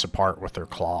Thetis apart with their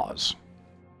claws.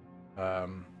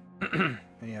 And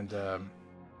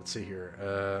let's see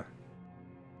here.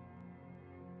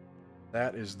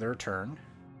 That is their turn,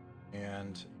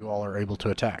 and you all are able to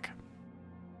attack.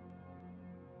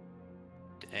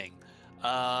 Dang.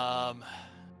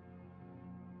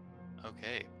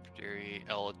 Okay, Perderi,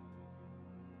 I'll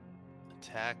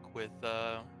attack with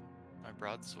my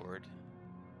broadsword,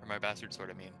 or my bastard sword,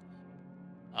 I mean.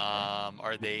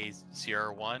 Are they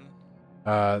CR1?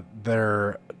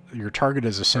 Your target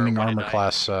is ascending one armor die.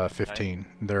 class 15.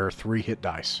 There are 3 hit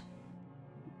dice.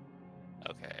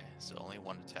 Okay, so only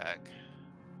 1 attack.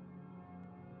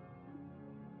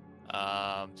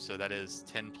 So that is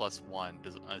 10 plus 1,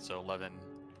 so 11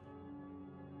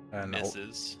 And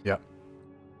misses. Yep.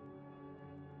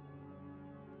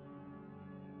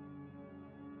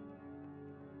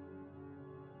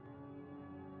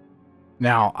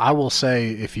 Now, I will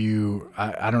say, if you,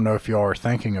 I don't know if you all are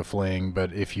thinking of fleeing,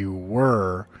 but if you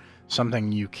were,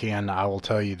 something I will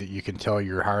tell you that you can tell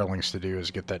your hirelings to do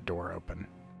is get that door open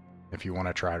if you want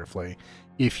to try to flee.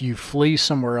 If you flee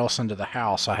somewhere else into the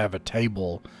house, I have a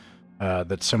table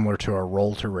that's similar to a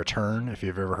roll to return, if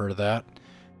you've ever heard of that.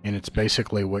 And it's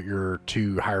basically what your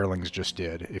 2 hirelings just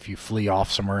did. If you flee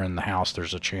off somewhere in the house,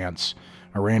 there's a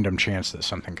random chance that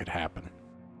something could happen.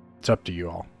 It's up to you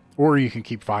all. Or you can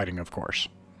keep fighting, of course.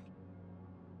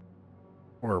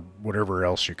 Or whatever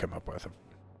else you come up with.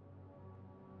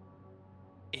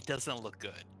 It doesn't look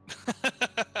good.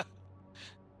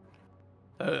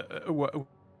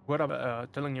 What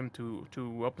about telling him to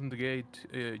open the gate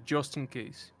just in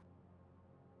case?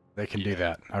 They can do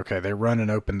that. Okay, they run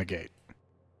and open the gate.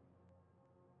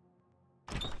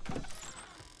 I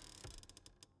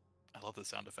love the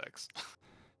sound effects.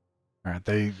 All right,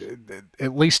 they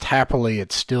at least happily,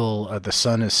 it's still the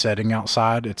sun is setting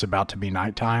outside. It's about to be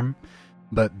nighttime,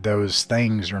 but those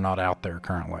things are not out there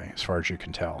currently, as far as you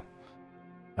can tell.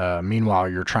 Meanwhile,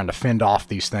 you're trying to fend off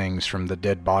these things from the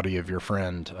dead body of your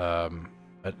friend.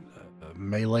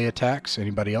 Melee attacks.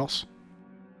 Anybody else?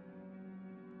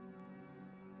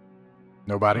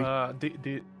 Nobody.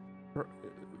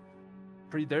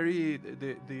 Pre-Derry,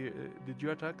 did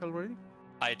you attack already?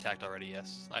 I attacked already,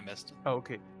 yes. I missed. Oh,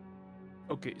 okay.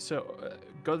 Okay, so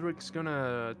Godric's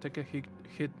gonna take a hit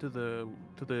to the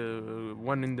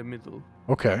one in the middle.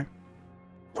 Okay.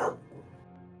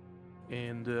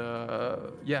 And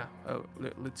yeah,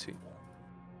 let's see.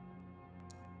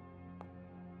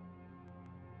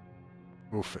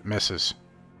 Oof, it misses.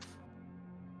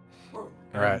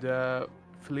 And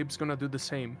Philippe's gonna do the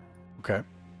same. Okay.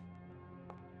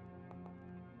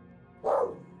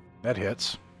 That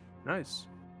hits. Nice.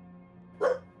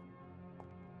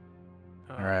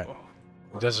 All right. Oh,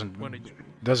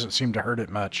 Doesn't seem to hurt it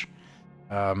much.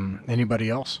 Anybody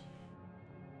else?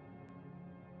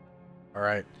 All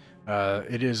right.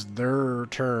 It is their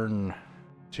turn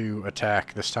to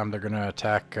attack. This time they're going to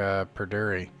attack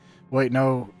Perduri. Wait,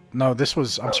 no.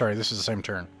 I'm sorry. This is the same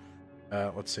turn.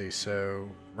 Let's see. So,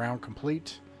 round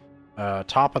complete.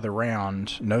 Top of the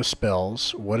round, no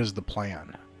spells. What is the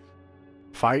plan?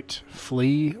 Fight,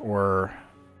 flee, or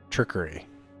trickery?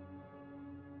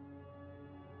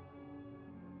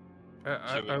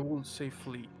 I will say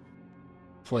flee.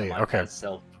 Flee, My okay.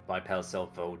 My pal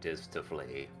self vote is to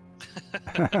flee.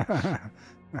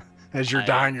 As you're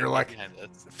dying, you're like,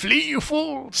 flee, you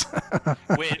fools!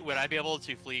 Would I be able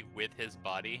to flee with his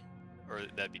body? Or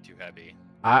that'd be too heavy?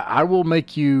 I will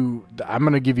make you... I'm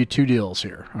going to give you 2 deals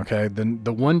here, okay?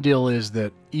 The one deal is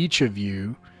that each of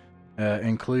you,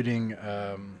 including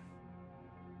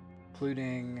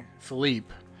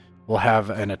Philippe, will have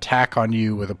an attack on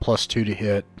you with a +2 to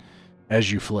hit as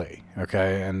you flee,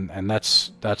 okay? And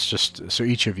that's just... So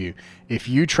each of you. If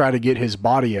you try to get his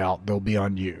body out, they'll be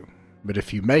on you. But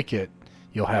if you make it,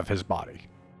 you'll have his body.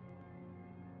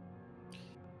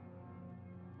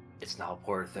 It's not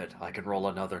worth it. I can roll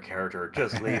another character.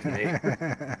 Just leave me.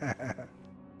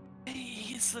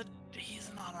 He's an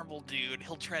honorable dude.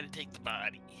 He'll try to take the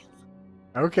body.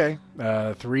 Okay.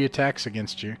 3 attacks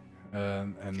against you.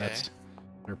 And Okay. that's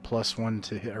your +1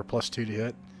 to hit, or +2 to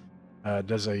hit.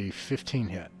 Does a 15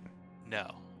 hit?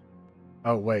 No.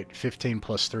 Oh, wait. 15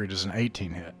 plus 3 does an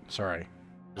 18 hit. Sorry.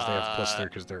 Because they have +3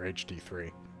 because they're HD3.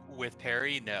 With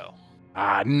parry, no.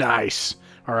 Ah, nice.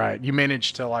 All right. You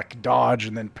managed to, like, dodge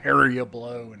and then parry a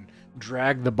blow and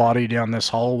drag the body down this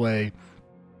hallway.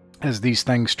 As these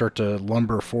things start to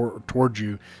lumber towards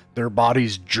you, their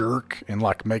bodies jerk and,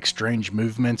 like, make strange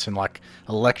movements, and, like,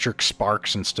 electric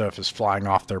sparks and stuff is flying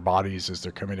off their bodies as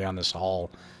they're coming down this hall.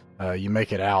 You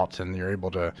make it out, and you're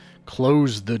able to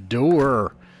close the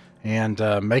door and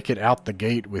make it out the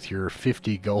gate with your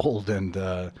 50 gold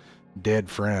and dead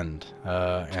friend,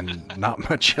 and not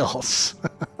much else.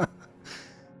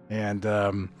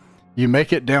 And you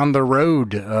make it down the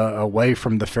road away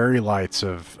from the fairy lights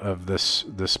of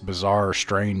this bizarre,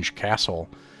 strange castle,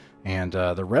 and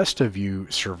the rest of you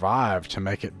survive to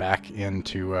make it back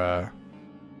into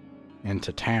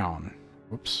town.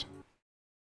 Whoops.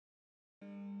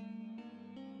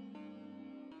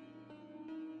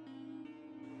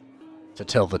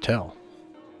 to tell the tale.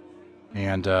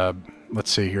 And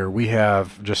let's see here. We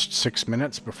have just 6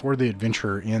 minutes before the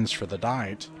adventure ends for the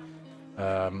night.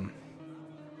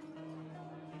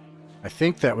 I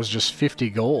think that was just 50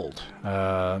 gold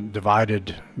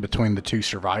divided between the 2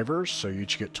 survivors, so you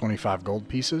each get 25 gold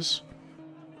pieces.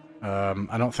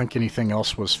 I don't think anything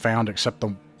else was found except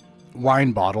the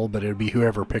wine bottle, but it would be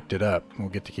whoever picked it up. We'll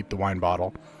get to keep the wine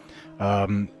bottle.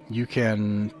 You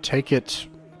can take it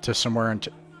to somewhere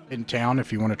in town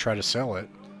if you want to try to sell it.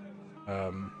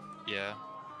 Yeah,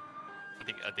 I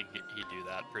think he'd do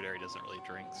that. Perderi doesn't really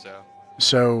drink, so.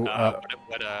 So,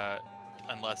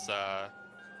 unless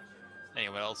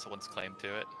anyone else wants claim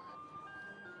to it,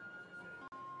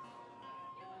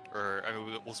 or I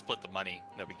mean, we'll split the money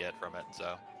that we get from it.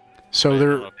 So there.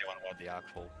 I don't know if they want the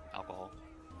actual alcohol.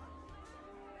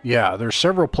 Yeah, there's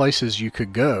several places you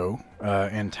could go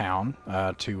in town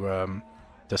to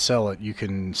sell it. You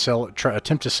can sell it,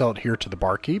 attempt to sell it here to the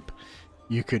barkeep.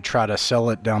 You could try to sell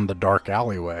it down the dark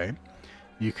alleyway.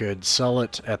 You could sell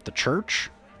it at the church,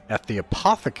 at the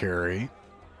apothecary,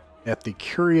 at the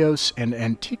curios and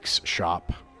antiques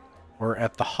shop, or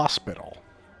at the hospital,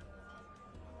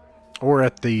 or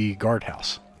at the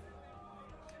guardhouse.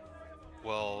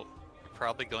 Well,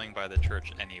 probably going by the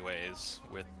church anyways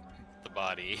with the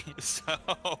body, so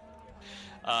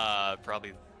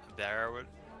probably there would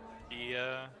be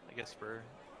I guess where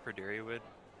Perderi would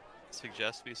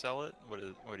suggest we sell it. What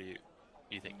do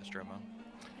you think, Nostromo?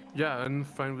 Yeah, I'm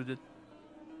fine with it.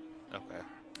 Okay.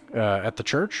 At the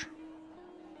church?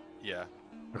 Yeah.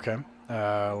 Okay.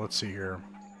 Let's see here.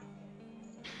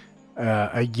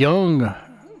 A young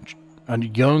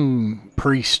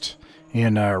priest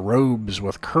in robes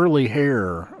with curly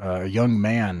hair, a young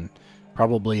man,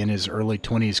 probably in his early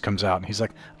 20s, comes out and he's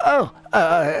like, "Oh,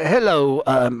 hello,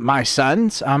 my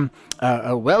sons.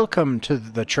 Welcome to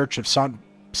the Church of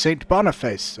Saint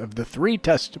Boniface of the Three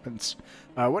Testaments.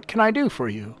 What can I do for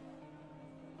you?"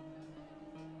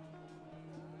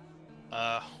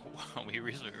 We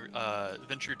recently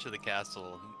ventured to the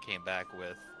castle and came back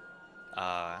with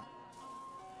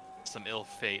some ill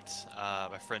fate.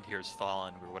 My friend here has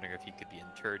fallen. We're wondering if he could be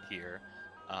interred here,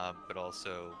 but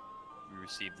also we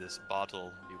received this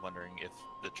bottle. We're wondering if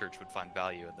the church would find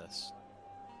value in this.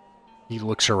 He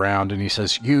looks around and he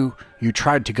says, You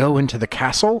tried to go into the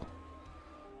castle?"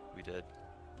 We did.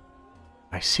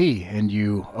 "I see. And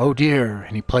you, oh dear."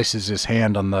 And he places his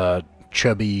hand on the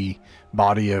chubby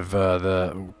body of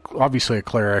obviously a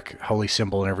cleric, holy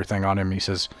symbol and everything on him. He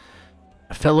says,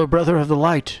 "A fellow brother of the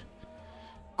light,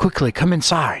 quickly come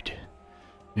inside."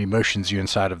 And he motions you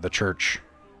inside of the church.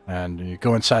 And you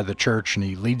go inside the church and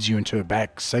he leads you into a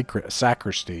back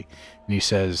sacristy. And he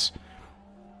says,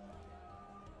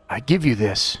 "I give you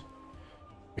this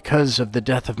because of the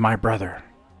death of my brother.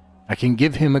 I can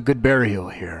give him a good burial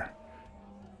here."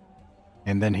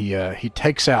 And then he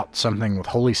takes out something with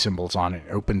holy symbols on it,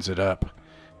 opens it up,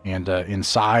 and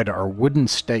inside are wooden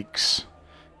stakes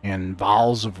and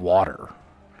vials of water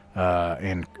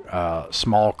and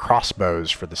small crossbows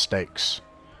for the stakes,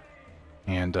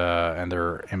 and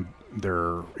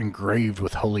they're engraved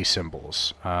with holy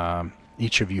symbols.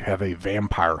 Each of you have a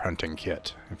vampire hunting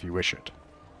kit if you wish it.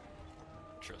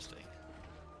 Interesting.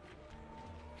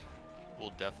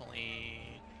 We'll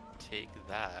definitely take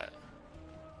that.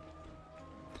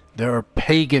 There are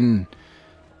pagan,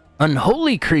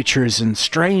 unholy creatures and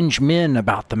strange men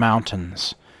about the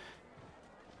mountains.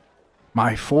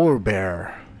 My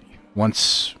forebear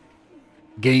once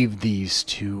gave these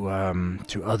to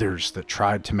others that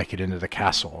tried to make it into the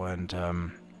castle, and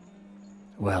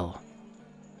well,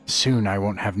 soon I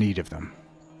won't have need of them.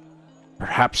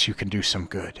 Perhaps you can do some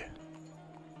good.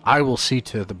 I will see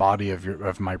to the body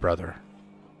of my brother.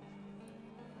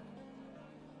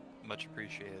 Much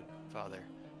appreciated, Father.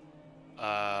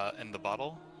 And the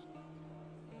bottle?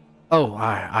 Oh,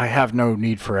 I have no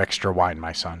need for extra wine,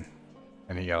 my son.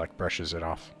 And he brushes it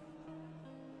off.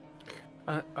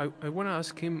 I want to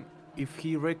ask him if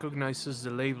he recognizes the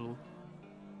label.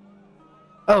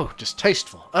 Oh, just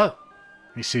tasteful. Oh.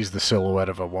 He sees the silhouette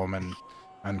of a woman,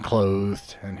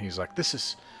 unclothed, and he's like, "This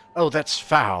is... Oh, that's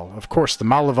foul. Of course, the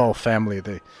Malaval family,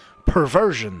 the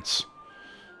perversions.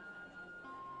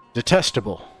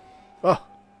 Detestable. Oh.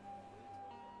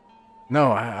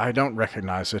 No, I don't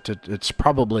recognize it. It's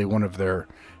probably one of their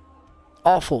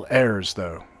awful airs,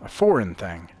 though. A foreign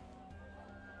thing."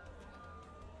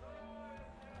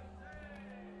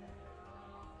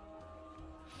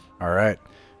 All right.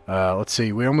 Let's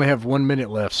see. We only have 1 minute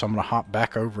left, so I'm going to hop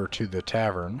back over to the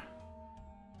tavern.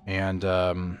 And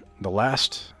the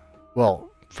last...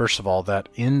 Well, first of all, that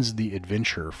ends the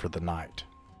adventure for the night.